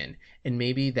money in, and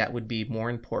maybe that would be more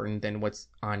important than what's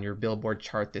on your Billboard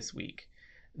chart this week."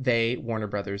 They, Warner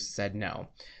Brothers, said no.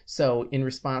 So in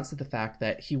response to the fact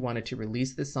that he wanted to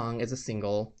release this song as a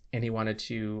single and he wanted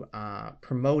to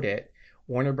promote it,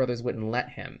 Warner Brothers wouldn't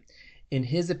let him. In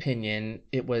his opinion,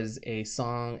 it was a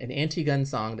song, an anti-gun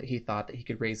song that he thought that he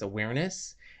could raise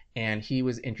awareness, and he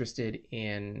was interested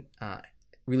in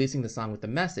releasing the song with the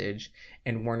message,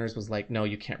 and Warner's was like, no,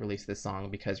 you can't release this song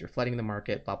because you're flooding the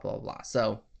market, blah, blah, blah.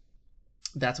 So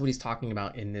that's what he's talking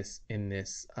about in this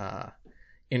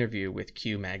interview with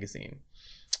Q magazine.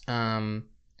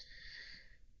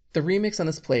 The remix on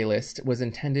this playlist was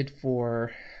intended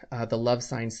for the Love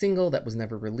Sign single that was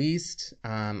never released.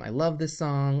 I love this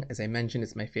song. As I mentioned,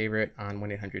 it's my favorite on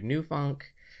 1-800-NEW-FUNK,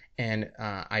 and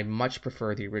I much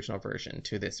prefer the original version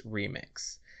to this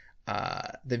remix.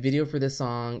 The video for this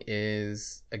song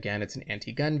is, again, it's an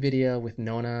anti-gun video with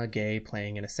Nona Gay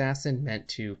playing an assassin meant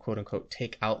to, quote-unquote,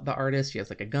 take out the artist. She has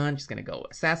like a gun. She's going to go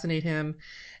assassinate him.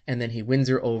 And then he wins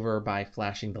her over by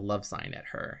flashing the love sign at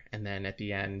her. And then at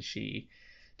the end, she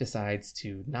decides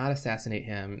to not assassinate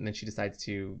him, and then she decides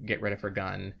to get rid of her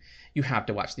gun. You have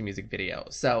to watch the music video.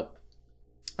 So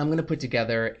I'm going to put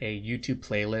together a YouTube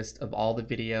playlist of all the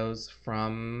videos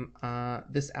from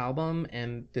this album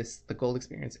and the Gold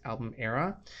Experience album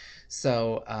era.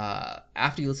 So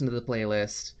after you listen to the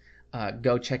playlist,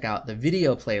 go check out the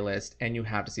video playlist, and you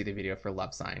have to see the video for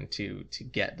Love Sign to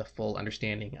get the full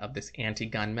understanding of this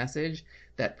anti-gun message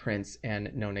that Prince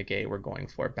and Nona Gay were going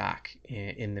for back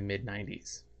in the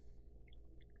mid-90s.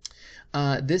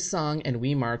 This song and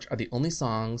We March are the only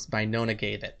songs by Nona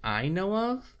Gay that I know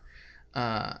of.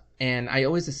 And I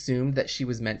always assumed that she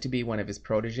was meant to be one of his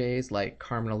proteges, like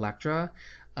Carmen Electra.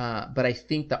 But I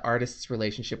think the artist's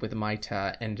relationship with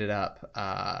Maita ended up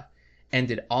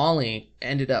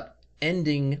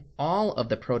ending all of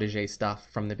the protege stuff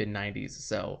from the mid-90s.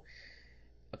 So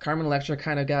Carmen Electra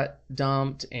kind of got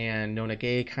dumped, and Nona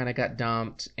Gay kind of got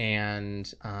dumped,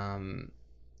 and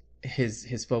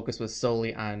his focus was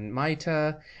solely on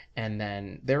Maita, and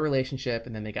then their relationship,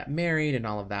 and then they got married and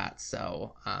all of that.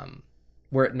 So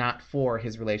were it not for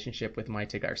his relationship with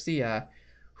Maita Garcia,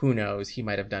 who knows, he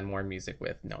might have done more music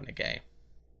with Nona Gay.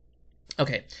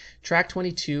 Okay, track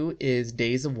 22 is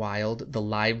Days of Wild, the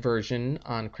live version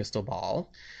on Crystal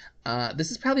Ball. This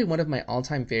is probably one of my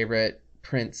all-time favorite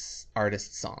Prince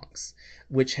artist songs,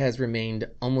 which has remained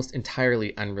almost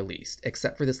entirely unreleased,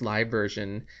 except for this live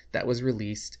version that was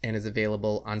released and is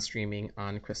available on streaming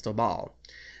on Crystal Ball.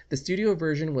 The studio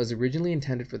version was originally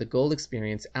intended for the Gold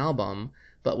Experience album,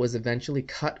 but was eventually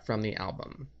cut from the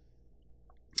album.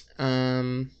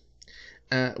 And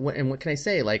what can I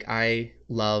say? Like, I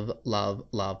love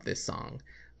this song.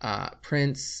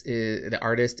 Prince, the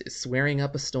artist, is swearing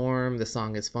up a storm. The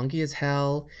song is funky as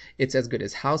hell. It's as good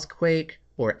as Housequake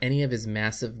or any of his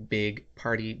massive big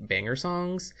party banger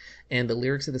songs. And the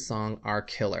lyrics of the song are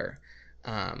killer.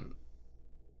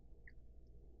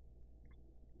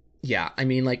 Yeah, I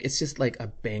mean, like, it's just like a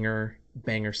banger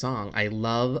song. I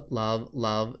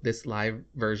love this live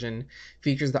version.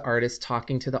 Features the artist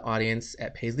talking to the audience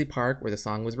at Paisley Park, where the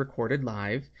song was recorded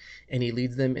live, and he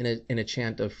leads them in a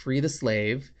chant of "Free the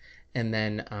Slave," and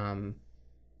then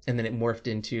it morphed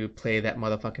into "Play that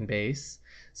motherfucking bass."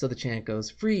 So the chant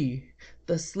goes, "Free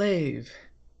the slave,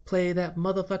 play that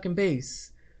motherfucking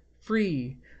bass.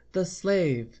 Free the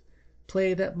slave,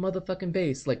 play that motherfucking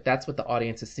bass." Like, that's what the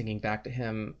audience is singing back to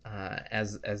him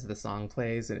as the song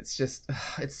plays. And it's just,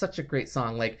 it's such a great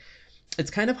song. Like,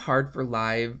 it's kind of hard for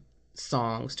live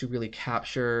songs to really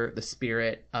capture the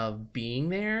spirit of being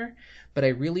there, but I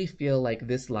really feel like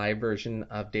this live version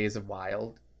of Days of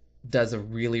Wild does a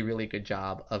really, really good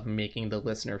job of making the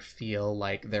listener feel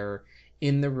like they're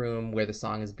in the room where the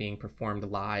song is being performed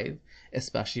live,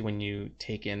 especially when you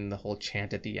take in the whole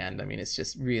chant at the end. I mean, it's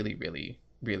just really, really,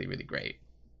 really, really great.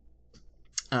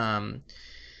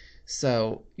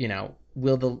 So, you know,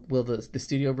 will the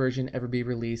studio version ever be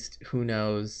released? Who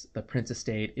knows? The Prince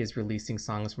estate is releasing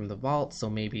songs from the vault, so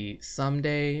maybe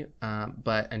someday.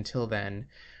 But until then,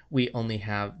 we only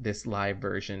have this live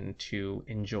version to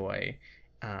enjoy.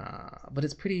 but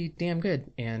it's pretty damn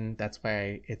good, and that's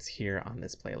why it's here on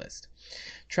this playlist.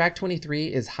 Track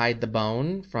 23 is Hide the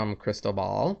Bone from Crystal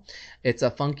Ball. It's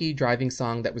a funky driving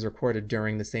song that was recorded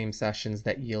during the same sessions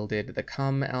that yielded the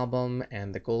Come album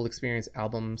and the Gold Experience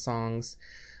album songs.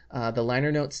 The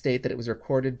liner notes state that it was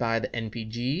recorded by the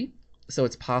NPG, so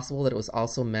it's possible that it was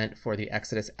also meant for the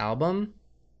Exodus album.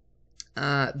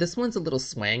 This one's a little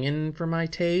swangin' for my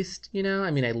taste, you know?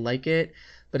 I mean, I like it,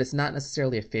 but it's not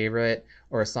necessarily a favorite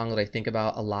or a song that I think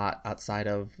about a lot outside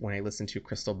of when I listen to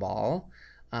Crystal Ball.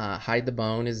 Hide the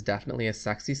Bone is definitely a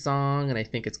sexy song, and I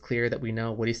think it's clear that we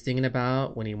know what he's singing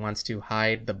about when he wants to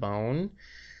hide the bone.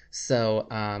 So,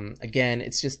 again,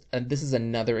 it's just, this is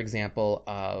another example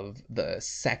of the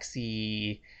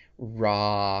sexy,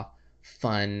 raw,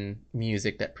 fun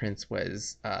music that Prince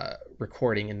was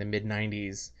recording in the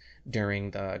mid-90s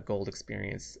during the Gold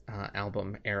Experience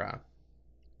album era.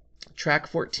 Track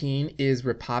 14 is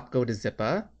Repop Go to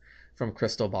Zippa from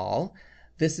Crystal Ball.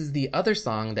 This is the other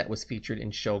song that was featured in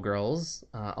Showgirls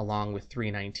along with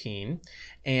 319,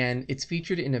 and it's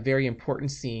featured in a very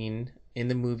important scene in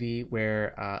the movie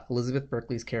where Elizabeth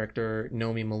Berkley's character,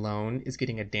 Nomi Malone, is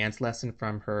getting a dance lesson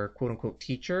from her quote-unquote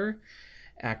teacher,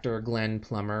 actor Glenn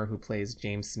Plummer, who plays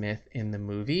James Smith in the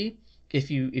movie.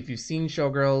 If you've seen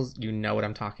Showgirls, you know what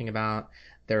I'm talking about.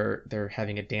 They're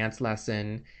having a dance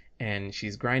lesson, and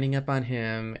she's grinding up on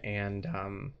him, and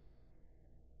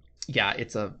yeah,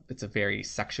 it's a very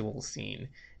sexual scene,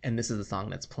 and this is the song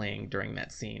that's playing during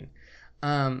that scene.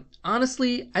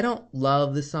 Honestly, I don't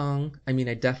love the song. I mean,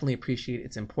 I definitely appreciate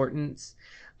its importance.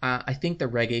 I think the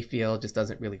reggae feel just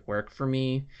doesn't really work for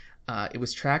me. It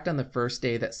was tracked on the first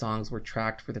day that songs were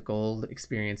tracked for the Gold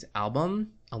Experience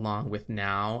album, along with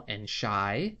Now and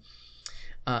Shy.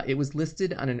 It was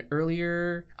listed on an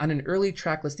early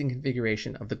track listing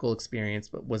configuration of the Gold Experience,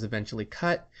 but was eventually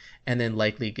cut and then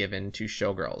likely given to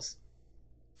Showgirls.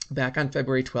 Back on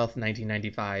February 12th,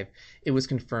 1995, it was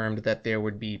confirmed that there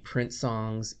would be Prince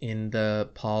songs in the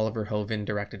Paul Verhoeven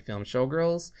directed film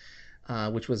Showgirls,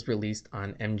 which was released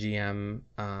on MGM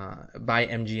by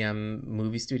MGM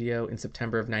Movie Studio in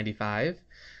September of 95.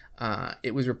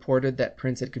 It was reported that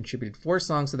Prince had contributed 4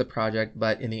 songs to the project,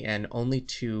 but in the end, only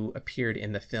 2 appeared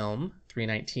in the film,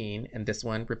 319, and this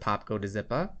one, Repop Go to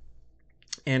Zippa.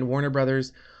 And Warner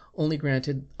Brothers only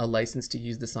granted a license to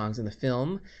use the songs in the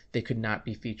film. They could not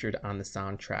be featured on the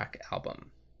soundtrack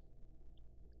album.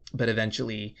 But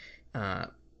eventually,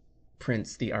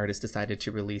 Prince, the artist, decided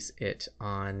to release it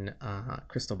on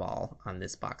Crystal Ball on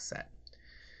this box set.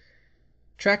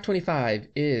 Track 25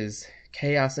 is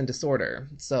Chaos and Disorder.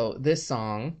 So this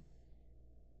song,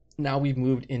 now we've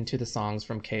moved into the songs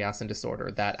from Chaos and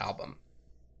Disorder, that album.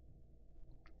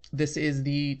 This is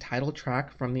the title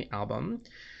track from the album.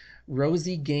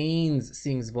 Rosie Gaines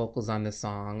sings vocals on the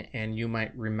song, and you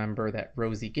might remember that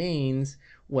Rosie Gaines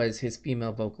was his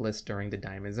female vocalist during the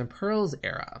Diamonds and Pearls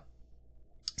era.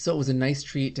 So it was a nice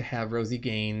treat to have Rosie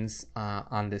Gaines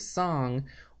on this song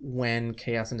when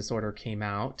Chaos and Disorder came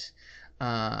out.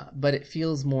 But it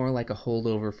feels more like a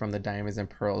holdover from the Diamonds and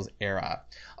Pearls era.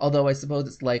 Although I suppose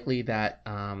it's likely that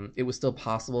it was still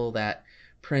possible that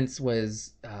Prince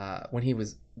was, when he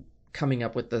was coming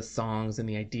up with the songs and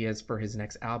the ideas for his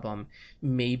next album,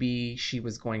 maybe she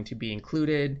was going to be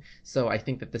included. So I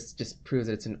think that this just proves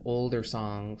that it's an older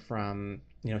song from,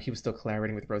 you know, he was still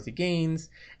collaborating with Rosie Gaines,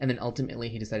 and then ultimately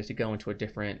he decided to go into a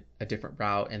different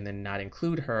route and then not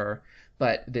include her.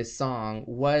 But this song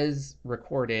was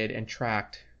recorded and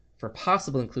tracked for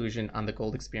possible inclusion on the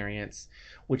Gold Experience,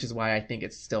 which is why I think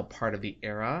it's still part of the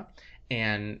era,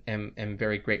 and am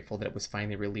very grateful that it was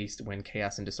finally released when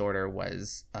Chaos and Disorder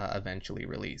was eventually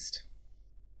released.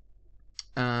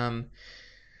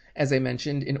 As I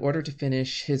mentioned, in order to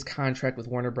finish his contract with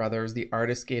Warner Brothers, the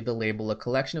artist gave the label a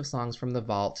collection of songs from the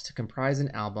vault to comprise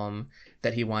an album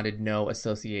that he wanted no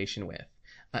association with.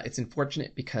 It's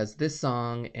unfortunate because this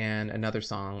song and another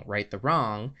song, Right the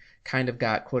Wrong, kind of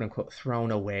got quote-unquote thrown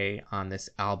away on this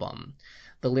album.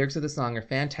 The lyrics of the song are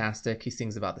fantastic. He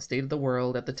sings about the state of the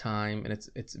world at the time, and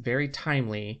it's very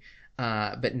timely,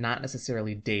 but not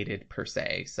necessarily dated per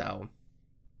se. So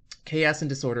Chaos and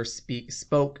Disorder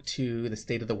spoke to the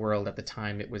state of the world at the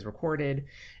time it was recorded,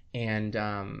 and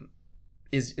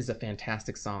is a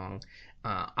fantastic song.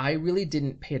 I really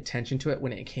didn't pay attention to it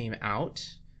when it came out.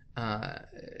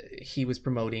 He was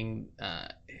promoting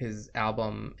his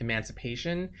album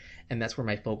Emancipation, and that's where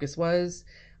my focus was.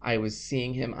 I was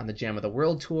seeing him on the Jam of the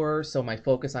World tour, so my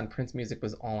focus on Prince music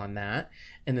was all on that.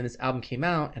 And then this album came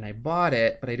out and I bought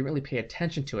it, but I didn't really pay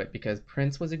attention to it because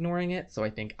Prince was ignoring it, so I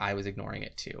think I was ignoring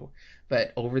it too.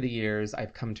 But over the years,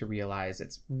 I've come to realize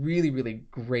it's really, really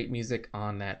great music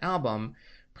on that album,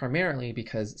 primarily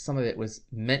because some of it was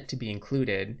meant to be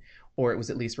included, or it was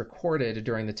at least recorded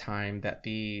during the time that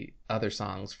the other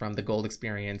songs from The Gold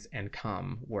Experience and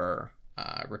Come were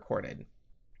recorded.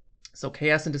 So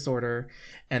Chaos and Disorder,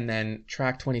 and then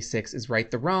track 26 is Right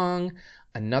the Wrong,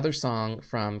 another song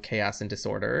from Chaos and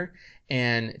Disorder.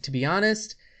 And to be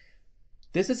honest,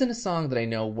 this isn't a song that I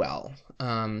know well.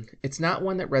 It's not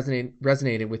one that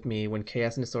resonated with me when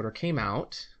Chaos and Disorder came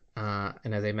out.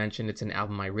 And as I mentioned, it's an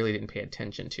album I really didn't pay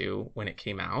attention to when it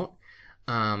came out.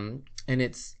 And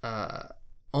it's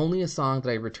only a song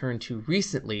that I returned to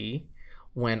recently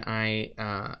when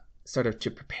I started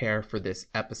to prepare for this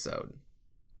episode.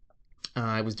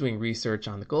 I was doing research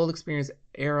on the Gold Experience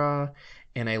era,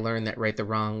 and I learned that Right the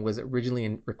Wrong was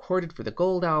originally recorded for the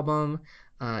Gold album.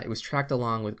 It was tracked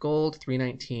along with Gold,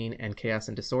 319, and Chaos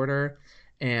and Disorder.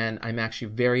 And I'm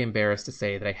actually very embarrassed to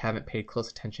say that I haven't paid close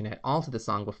attention at all to the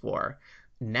song before.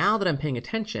 Now that I'm paying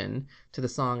attention to the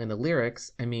song and the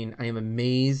lyrics, I mean, I am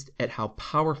amazed at how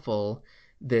powerful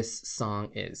this song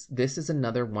is. This is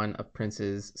another one of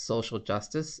Prince's social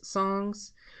justice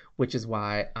songs, which is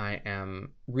why I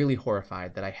am really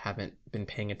horrified that I haven't been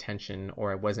paying attention,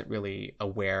 or I wasn't really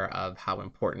aware of how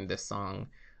important this song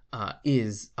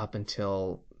is up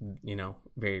until,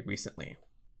 very recently.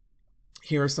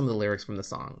 Here are some of the lyrics from the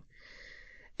song.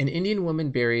 An Indian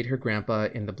woman buried her grandpa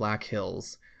in the Black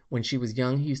Hills. When she was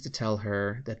young, he used to tell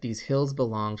her that these hills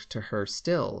belonged to her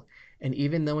still, and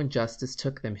even though injustice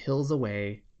took them hills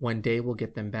away, one day we'll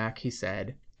get them back, he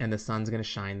said, and the sun's going to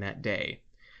shine that day.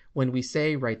 When we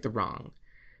say right the wrong.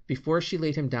 Before she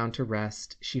laid him down to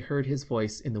rest, she heard his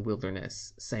voice in the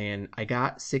wilderness, saying, I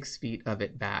got 6 feet of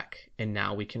it back, and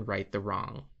now we can right the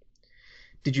wrong.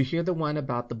 Did you hear the one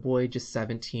about the boy just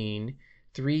 17,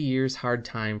 3 years hard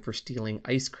time for stealing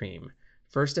ice cream?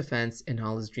 First offense and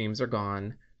all his dreams are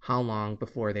gone. How long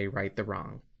before they right the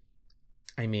wrong?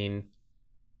 I mean,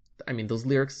 those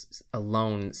lyrics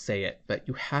alone say it, but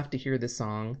you have to hear this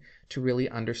song to really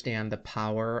understand the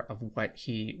power of what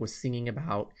he was singing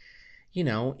about,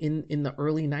 in the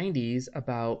early 90s,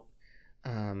 about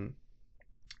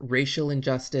racial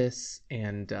injustice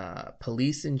and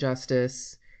police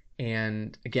injustice.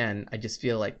 And again, I just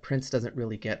feel like Prince doesn't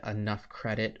really get enough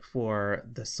credit for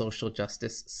the social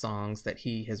justice songs that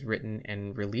he has written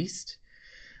and released,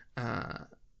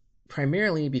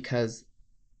 primarily because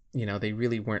they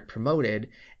really weren't promoted.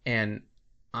 And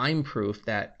I'm proof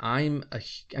that I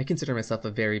consider myself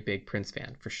a very big Prince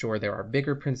fan. For sure, there are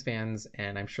bigger Prince fans,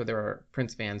 and I'm sure there are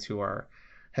Prince fans who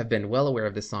have been well aware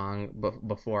of this song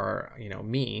before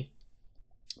me.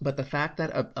 But the fact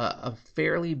that a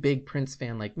fairly big Prince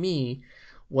fan like me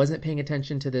wasn't paying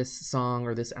attention to this song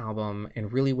or this album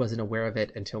and really wasn't aware of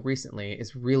it until recently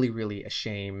is really, really a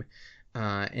shame.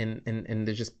 And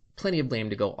there's just plenty of blame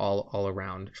to go all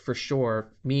around. For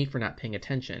sure, me for not paying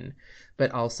attention,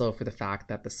 but also for the fact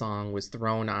that the song was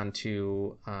thrown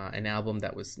onto an album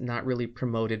that was not really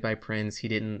promoted by Prince. He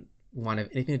didn't want to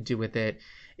have anything to do with it.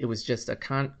 It was just a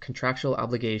contractual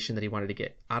obligation that he wanted to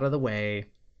get out of the way.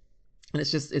 And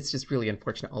it's just really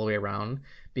unfortunate all the way around,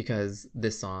 because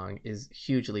this song is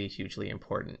hugely, hugely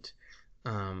important.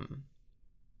 I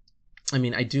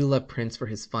do love Prince for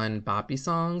his fun, boppy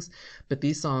songs, but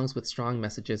these songs with strong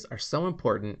messages are so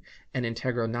important and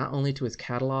integral not only to his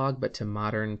catalog, but to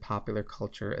modern popular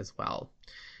culture as well.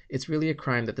 It's really a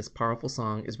crime that this powerful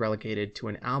song is relegated to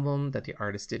an album that the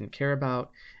artist didn't care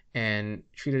about and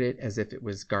treated it as if it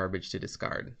was garbage to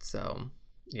discard. So,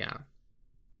 yeah.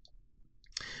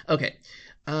 Okay,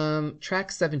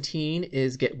 track 17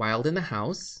 is Get Wild in the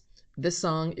House. This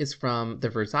song is from the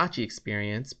Versace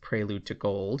Experience, Prelude to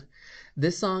Gold.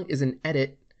 This song is an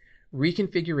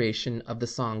reconfiguration of the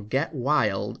song Get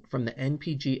Wild from the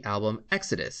NPG album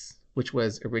Exodus, which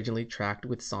was originally tracked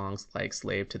with songs like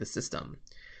Slave to the System.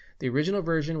 The original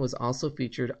version was also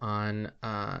featured on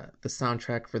the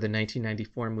soundtrack for the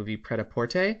 1994 movie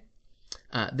Pret-a-Porter.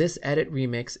 This edit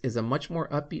remix is a much more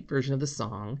upbeat version of the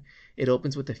song. It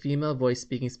opens with a female voice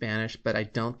speaking Spanish, but I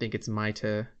don't think it's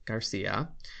Maite Garcia.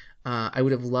 I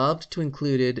would have loved to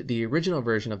included the original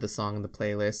version of the song in the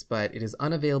playlist, but it is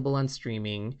unavailable on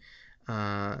streaming.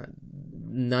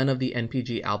 None of the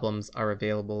NPG albums are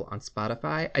available on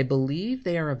Spotify. I believe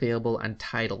they are available on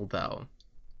Tidal, though.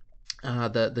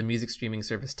 The music streaming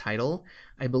service Tidal.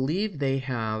 I believe they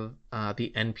have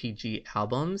the NPG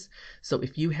albums. So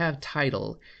if you have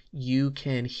Tidal, you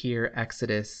can hear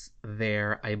Exodus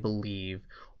there, I believe,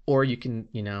 or you can,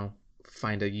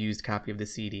 find a used copy of the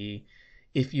CD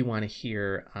if you want to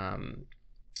hear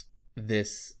the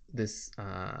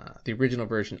original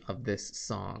version of this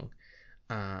song.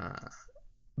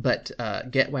 But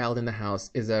Get Wild in the House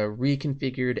is a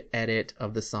reconfigured edit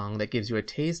of the song that gives you a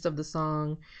taste of the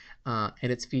song, and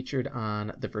it's featured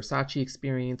on the Versace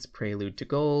Experience Prelude to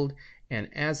Gold, and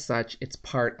as such, it's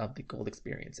part of the Gold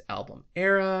Experience album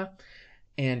era.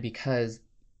 And because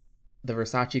the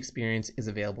Versace Experience is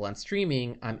available on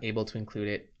streaming, I'm able to include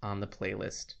it on the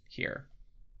playlist here.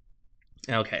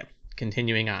 Okay,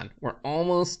 continuing on. We're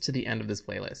almost to the end of this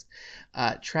playlist.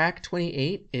 Track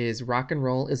 28 is Rock and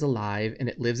Roll is Alive and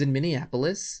It Lives in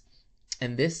Minneapolis.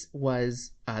 And this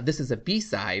is a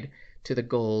B-side to the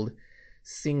Gold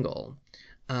single.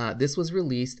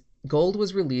 Gold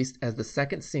was released as the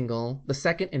second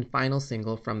and final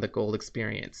single from the Gold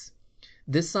Experience.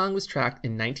 This song was tracked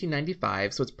in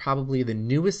 1995, so it's probably the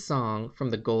newest song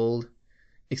from the Gold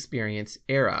Experience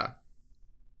era.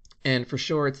 And for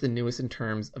sure, it's the newest in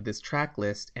terms of this track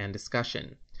list and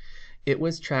discussion. It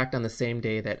was tracked on the same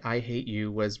day that I Hate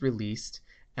You was released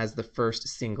as the first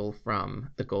single from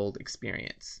the Gold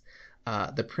Experience.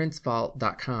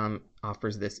 ThePrinceVault.com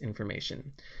offers this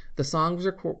information. The song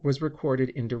was recorded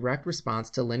in direct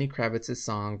response to Lenny Kravitz's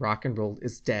song Rock and Roll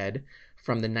is Dead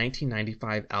from the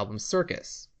 1995 album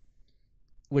Circus,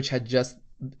 which had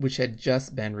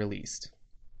just been released.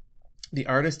 The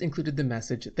artist included the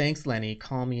message, "Thanks, Lenny,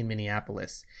 call me in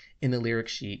Minneapolis," in the lyric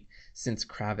sheet since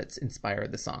Kravitz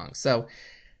inspired the song. So,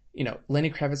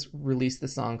 Lenny Kravitz released the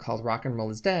song called Rock and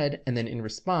Roll is Dead, and then in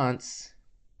response,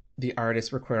 the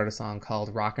artist recorded a song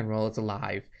called Rock and Roll is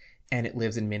Alive, and It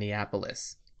Lives in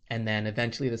Minneapolis. And then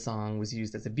eventually the song was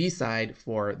used as a B-side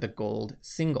for the Gold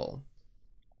single.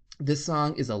 This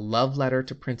song is a love letter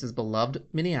to Prince's beloved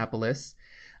Minneapolis,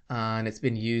 and it's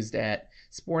been used at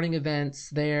sporting events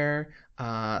there.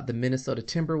 The Minnesota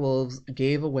Timberwolves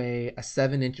gave away a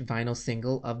 7-inch vinyl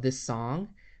single of this song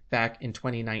back in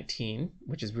 2019,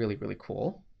 which is really, really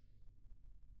cool.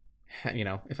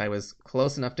 If I was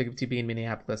close enough to be in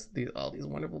Minneapolis, all these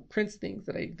wonderful Prince things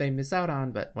that they miss out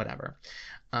on, but whatever.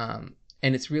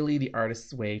 And it's really the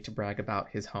artist's way to brag about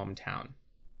his hometown.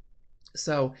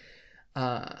 So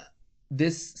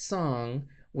this song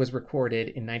was recorded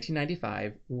in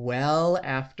 1995, well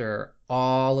after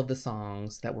all of the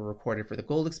songs that were recorded for the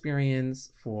Gold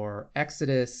Experience, for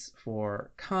Exodus,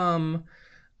 for Come,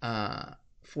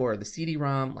 for the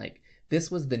CD-ROM. This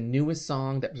was the newest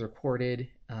song that was recorded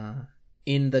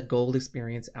in the Gold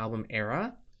Experience album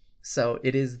era. So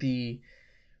it is the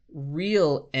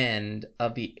real end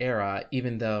of the era,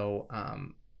 even though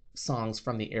songs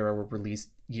from the era were released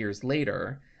years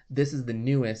later. This is the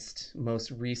newest,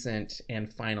 most recent,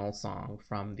 and final song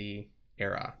from the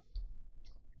era.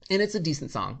 And it's a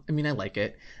decent song. I mean, I like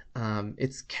it.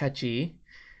 It's catchy.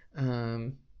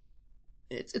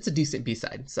 It's a decent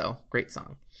B-side, so great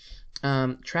song.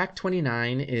 Track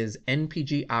 29 is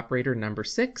NPG Operator number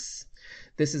 6.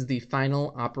 This is the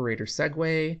final operator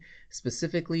segue,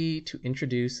 specifically to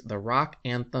introduce the rock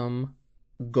anthem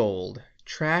Gold.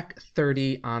 Track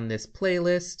 30 on this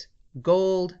playlist,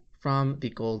 Gold, from the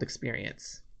Gold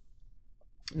Experience.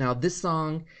 Now, this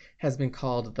song has been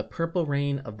called the Purple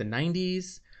Rain of the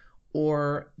 90s,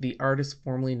 or the artist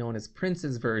formerly known as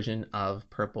Prince's version of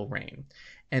Purple Rain.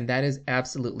 And that is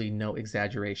absolutely no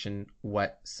exaggeration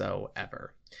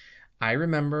whatsoever. I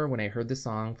remember when I heard the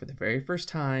song for the very first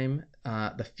time,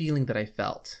 the feeling that I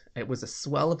felt. It was a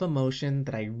swell of emotion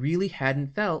that I really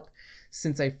hadn't felt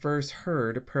since I first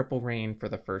heard Purple Rain for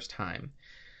the first time.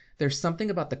 There's something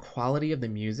about the quality of the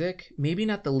music, maybe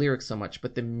not the lyrics so much,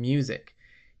 but the music.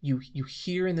 You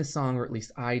hear in the song, or at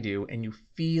least I do, and you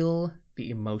feel the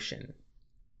emotion.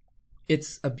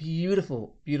 It's a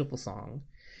beautiful, beautiful song.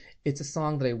 It's a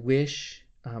song that I wish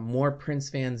more Prince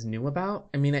fans knew about.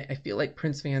 I mean, I feel like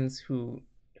Prince fans who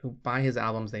buy his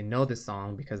albums, they know this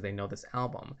song because they know this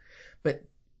album. But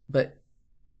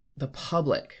the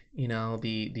public,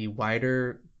 the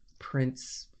wider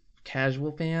Prince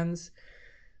casual fans,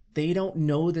 they don't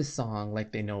know this song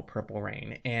like they know Purple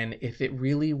Rain. And if it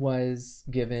really was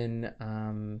given,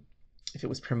 if it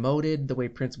was promoted the way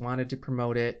Prince wanted to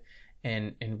promote it,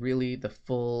 and really the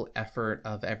full effort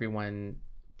of everyone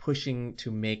pushing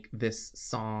to make this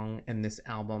song and this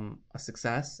album a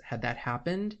success, had that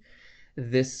happened,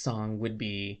 this song would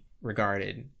be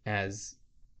regarded as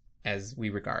we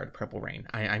regard Purple Rain.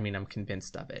 I mean, I'm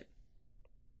convinced of it.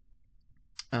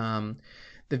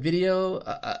 The video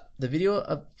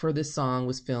for this song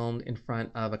was filmed in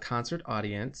front of a concert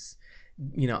audience.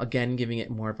 again, giving it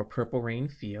more of a Purple Rain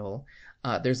feel.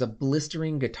 There's a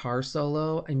blistering guitar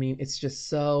solo. I mean, it's just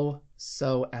so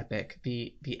epic.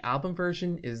 The album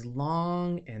version is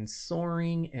long and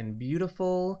soaring and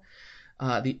beautiful.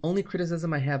 The only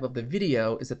criticism I have of the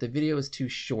video is that the video is too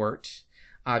short,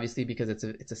 obviously because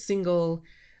it's a single.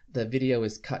 The video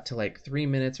is cut to like 3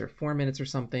 minutes or 4 minutes or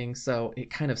something, so it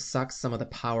kind of sucks some of the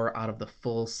power out of the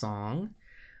full song.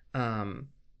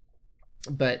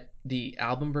 But the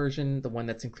album version, the one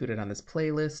that's included on this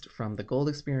playlist from the Gold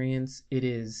Experience, it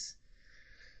is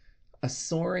a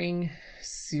soaring,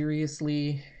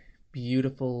 seriously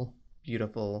beautiful,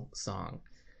 beautiful song.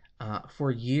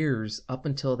 For years, up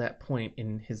until that point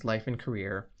in his life and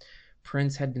career,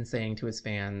 Prince had been saying to his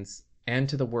fans and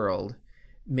to the world,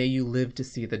 "May you live to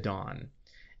see the dawn."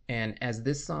 And as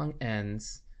this song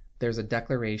ends, there's a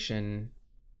declaration: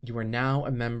 "You are now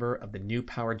a member of the new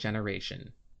power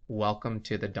generation. Welcome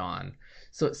to the dawn."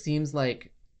 So it seems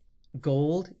like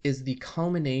Gold is the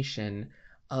culmination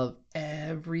of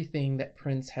everything that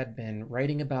Prince had been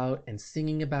writing about and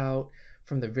singing about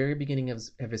from the very beginning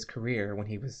of his career, when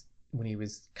he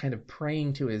was kind of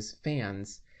praying to his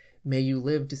fans, "May you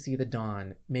live to see the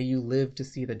dawn. May you live to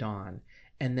see the dawn."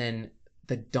 And then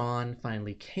the dawn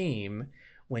finally came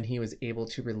when he was able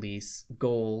to release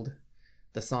Gold,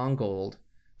 the song Gold,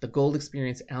 the Gold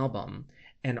Experience album,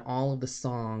 and all of the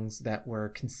songs that were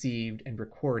conceived and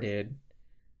recorded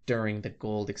during the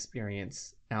Gold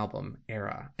Experience album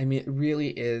era. I mean, it really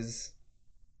is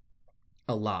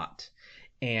a lot.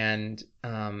 And,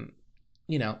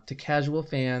 to casual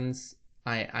fans,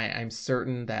 I'm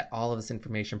certain that all of this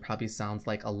information probably sounds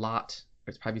like a lot.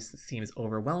 It probably seems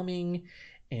overwhelming,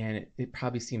 and it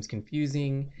probably seems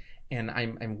confusing. And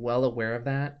I'm well aware of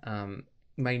that.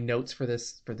 My notes for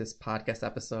this podcast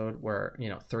episode were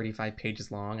 35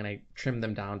 pages long, and I trimmed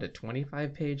them down to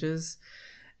 25 pages.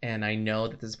 And I know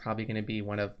that this is probably going to be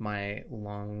one of my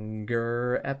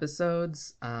longer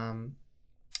episodes,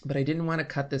 but I didn't want to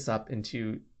cut this up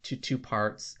into two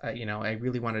parts. I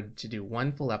really wanted to do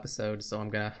one full episode, so I'm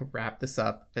going to wrap this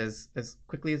up as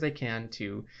quickly as I can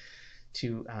to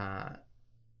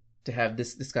have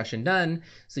this discussion done,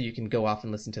 so you can go off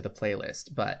and listen to the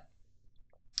playlist. But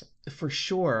for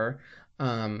sure,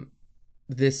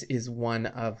 this is one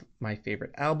of my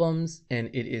favorite albums, and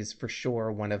it is for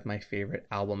sure one of my favorite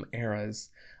album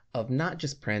eras of not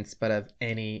just Prince, but of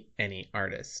any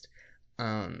artist.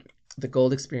 The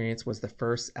Gold Experience was the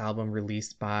first album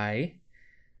released by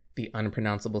the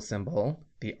Unpronounceable Symbol,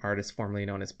 the artist formerly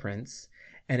known as Prince,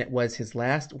 and it was his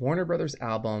last Warner Brothers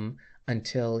album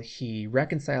until he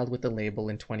reconciled with the label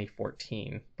in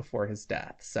 2014 before his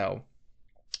death. So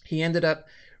he ended up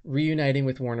reuniting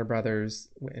with Warner Brothers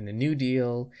in a new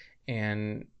deal,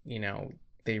 and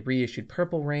they reissued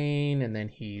Purple Rain, and then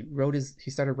he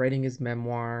started writing his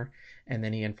memoir, and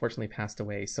then he unfortunately passed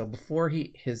away. So before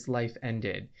his life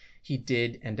ended, he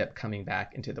did end up coming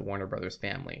back into the Warner Brothers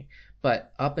family.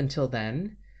 But up until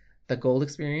then, the Gold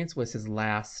Experience was his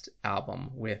last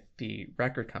album with the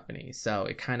record company. So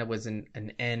it kind of was an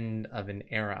end of an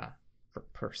era,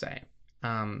 per se.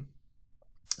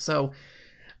 So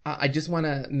I just want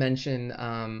to mention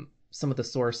some of the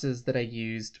sources that I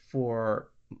used for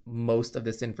most of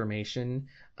this information.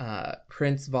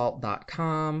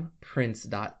 PrinceVault.com,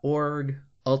 Prince.org,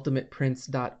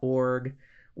 UltimatePrince.org,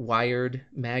 Wired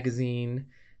Magazine,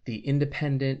 The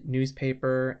Independent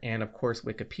newspaper, and of course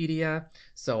Wikipedia.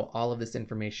 So all of this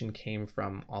information came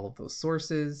from all of those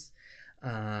sources.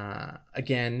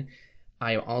 Again,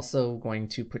 I'm also going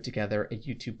to put together a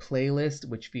YouTube playlist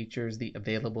which features the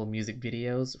available music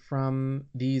videos from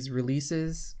these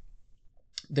releases.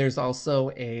 There's also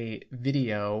a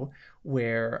video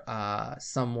where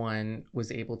someone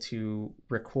was able to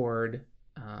record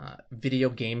video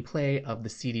gameplay of the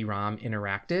CD-ROM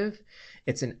Interactive.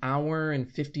 It's an hour and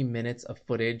 50 minutes of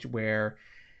footage where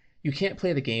you can't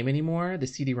play the game anymore. The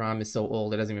CD-ROM is so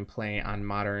old it doesn't even play on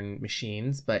modern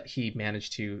machines, but he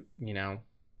managed to,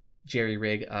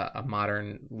 jerry-rig a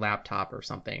modern laptop or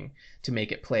something to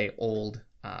make it play old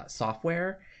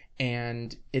software.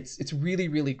 And it's really,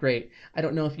 really great. I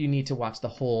don't know if you need to watch the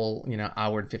whole,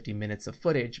 hour and 50 minutes of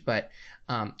footage, but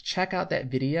check out that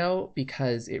video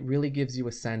because it really gives you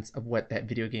a sense of what that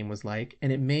video game was like.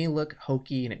 And it may look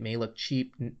hokey and it may look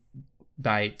cheap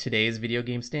by today's video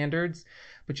game standards,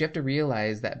 but you have to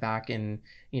realize that back in,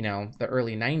 the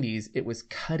early 90s, it was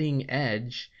cutting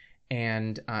edge.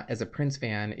 And as a Prince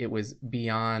fan, it was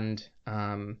beyond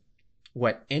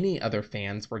what any other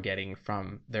fans were getting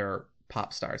from their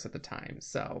pop stars at the time.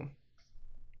 So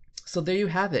there you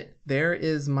have it. There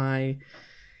is my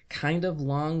kind of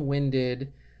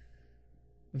long-winded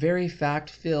very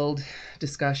fact-filled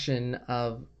discussion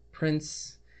of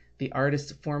Prince, the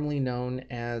artist formerly known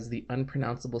as the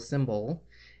Unpronounceable Symbol,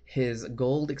 his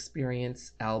Gold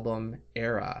Experience album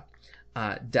era.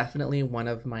 Definitely one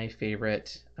of my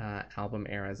favorite album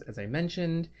eras, as I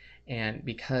mentioned, and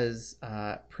because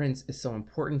Prince is so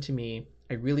important to me,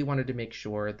 I really wanted to make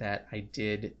sure that I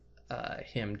did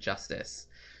him justice.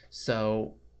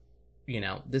 So,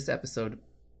 this episode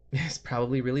is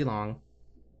probably really long,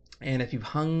 and if you've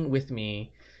hung with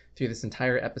me through this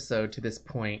entire episode to this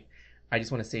point, I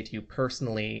just want to say to you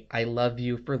personally, I love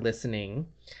you for listening.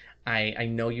 I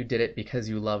know you did it because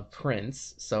you love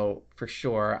Prince, so for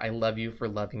sure, I love you for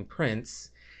loving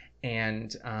Prince,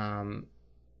 and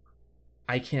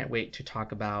I can't wait to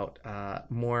talk about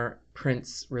more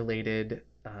Prince-related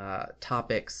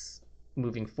topics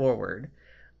moving forward.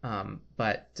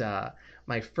 But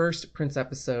my first Prince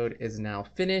episode is now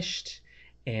finished,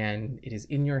 and it is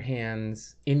in your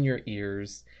hands, in your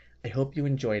ears. I hope you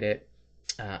enjoyed it.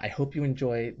 I hope you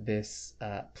enjoy this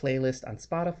playlist on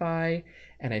Spotify,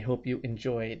 and I hope you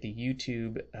enjoy the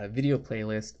YouTube video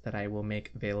playlist that I will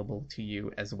make available to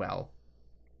you as well.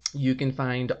 You can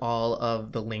find all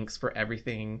of the links for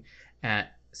everything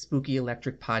at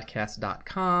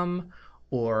spookyelectricpodcast.com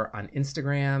or on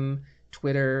Instagram,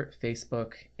 Twitter,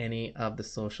 Facebook, any of the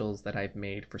socials that I've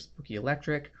made for Spooky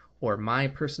Electric, or my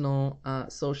personal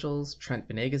socials,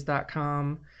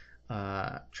 TrentVenegas.com.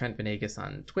 Trent Venegas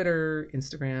on Twitter,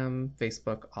 Instagram,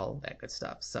 Facebook, all of that good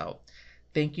stuff. So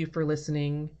thank you for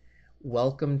listening.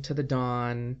 Welcome to the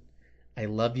dawn. I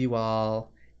love you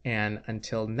all. And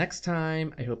until next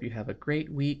time, I hope you have a great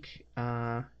week.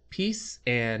 Peace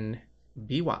and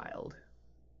be wild.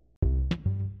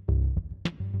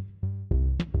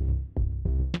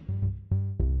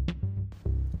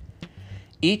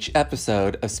 Each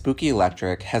episode of Spooky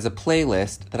Electric has a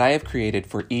playlist that I have created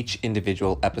for each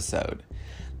individual episode.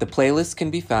 The playlist can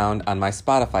be found on my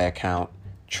Spotify account,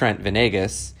 Trent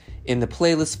Venegas, in the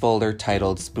playlist folder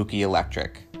titled Spooky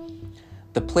Electric.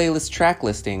 The playlist track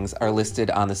listings are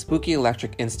listed on the Spooky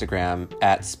Electric Instagram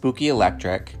at Spooky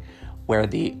Electric, where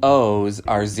the O's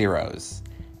are zeros.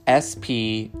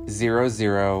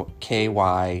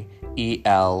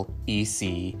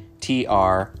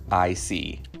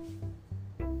 SP00KYELECTRIC.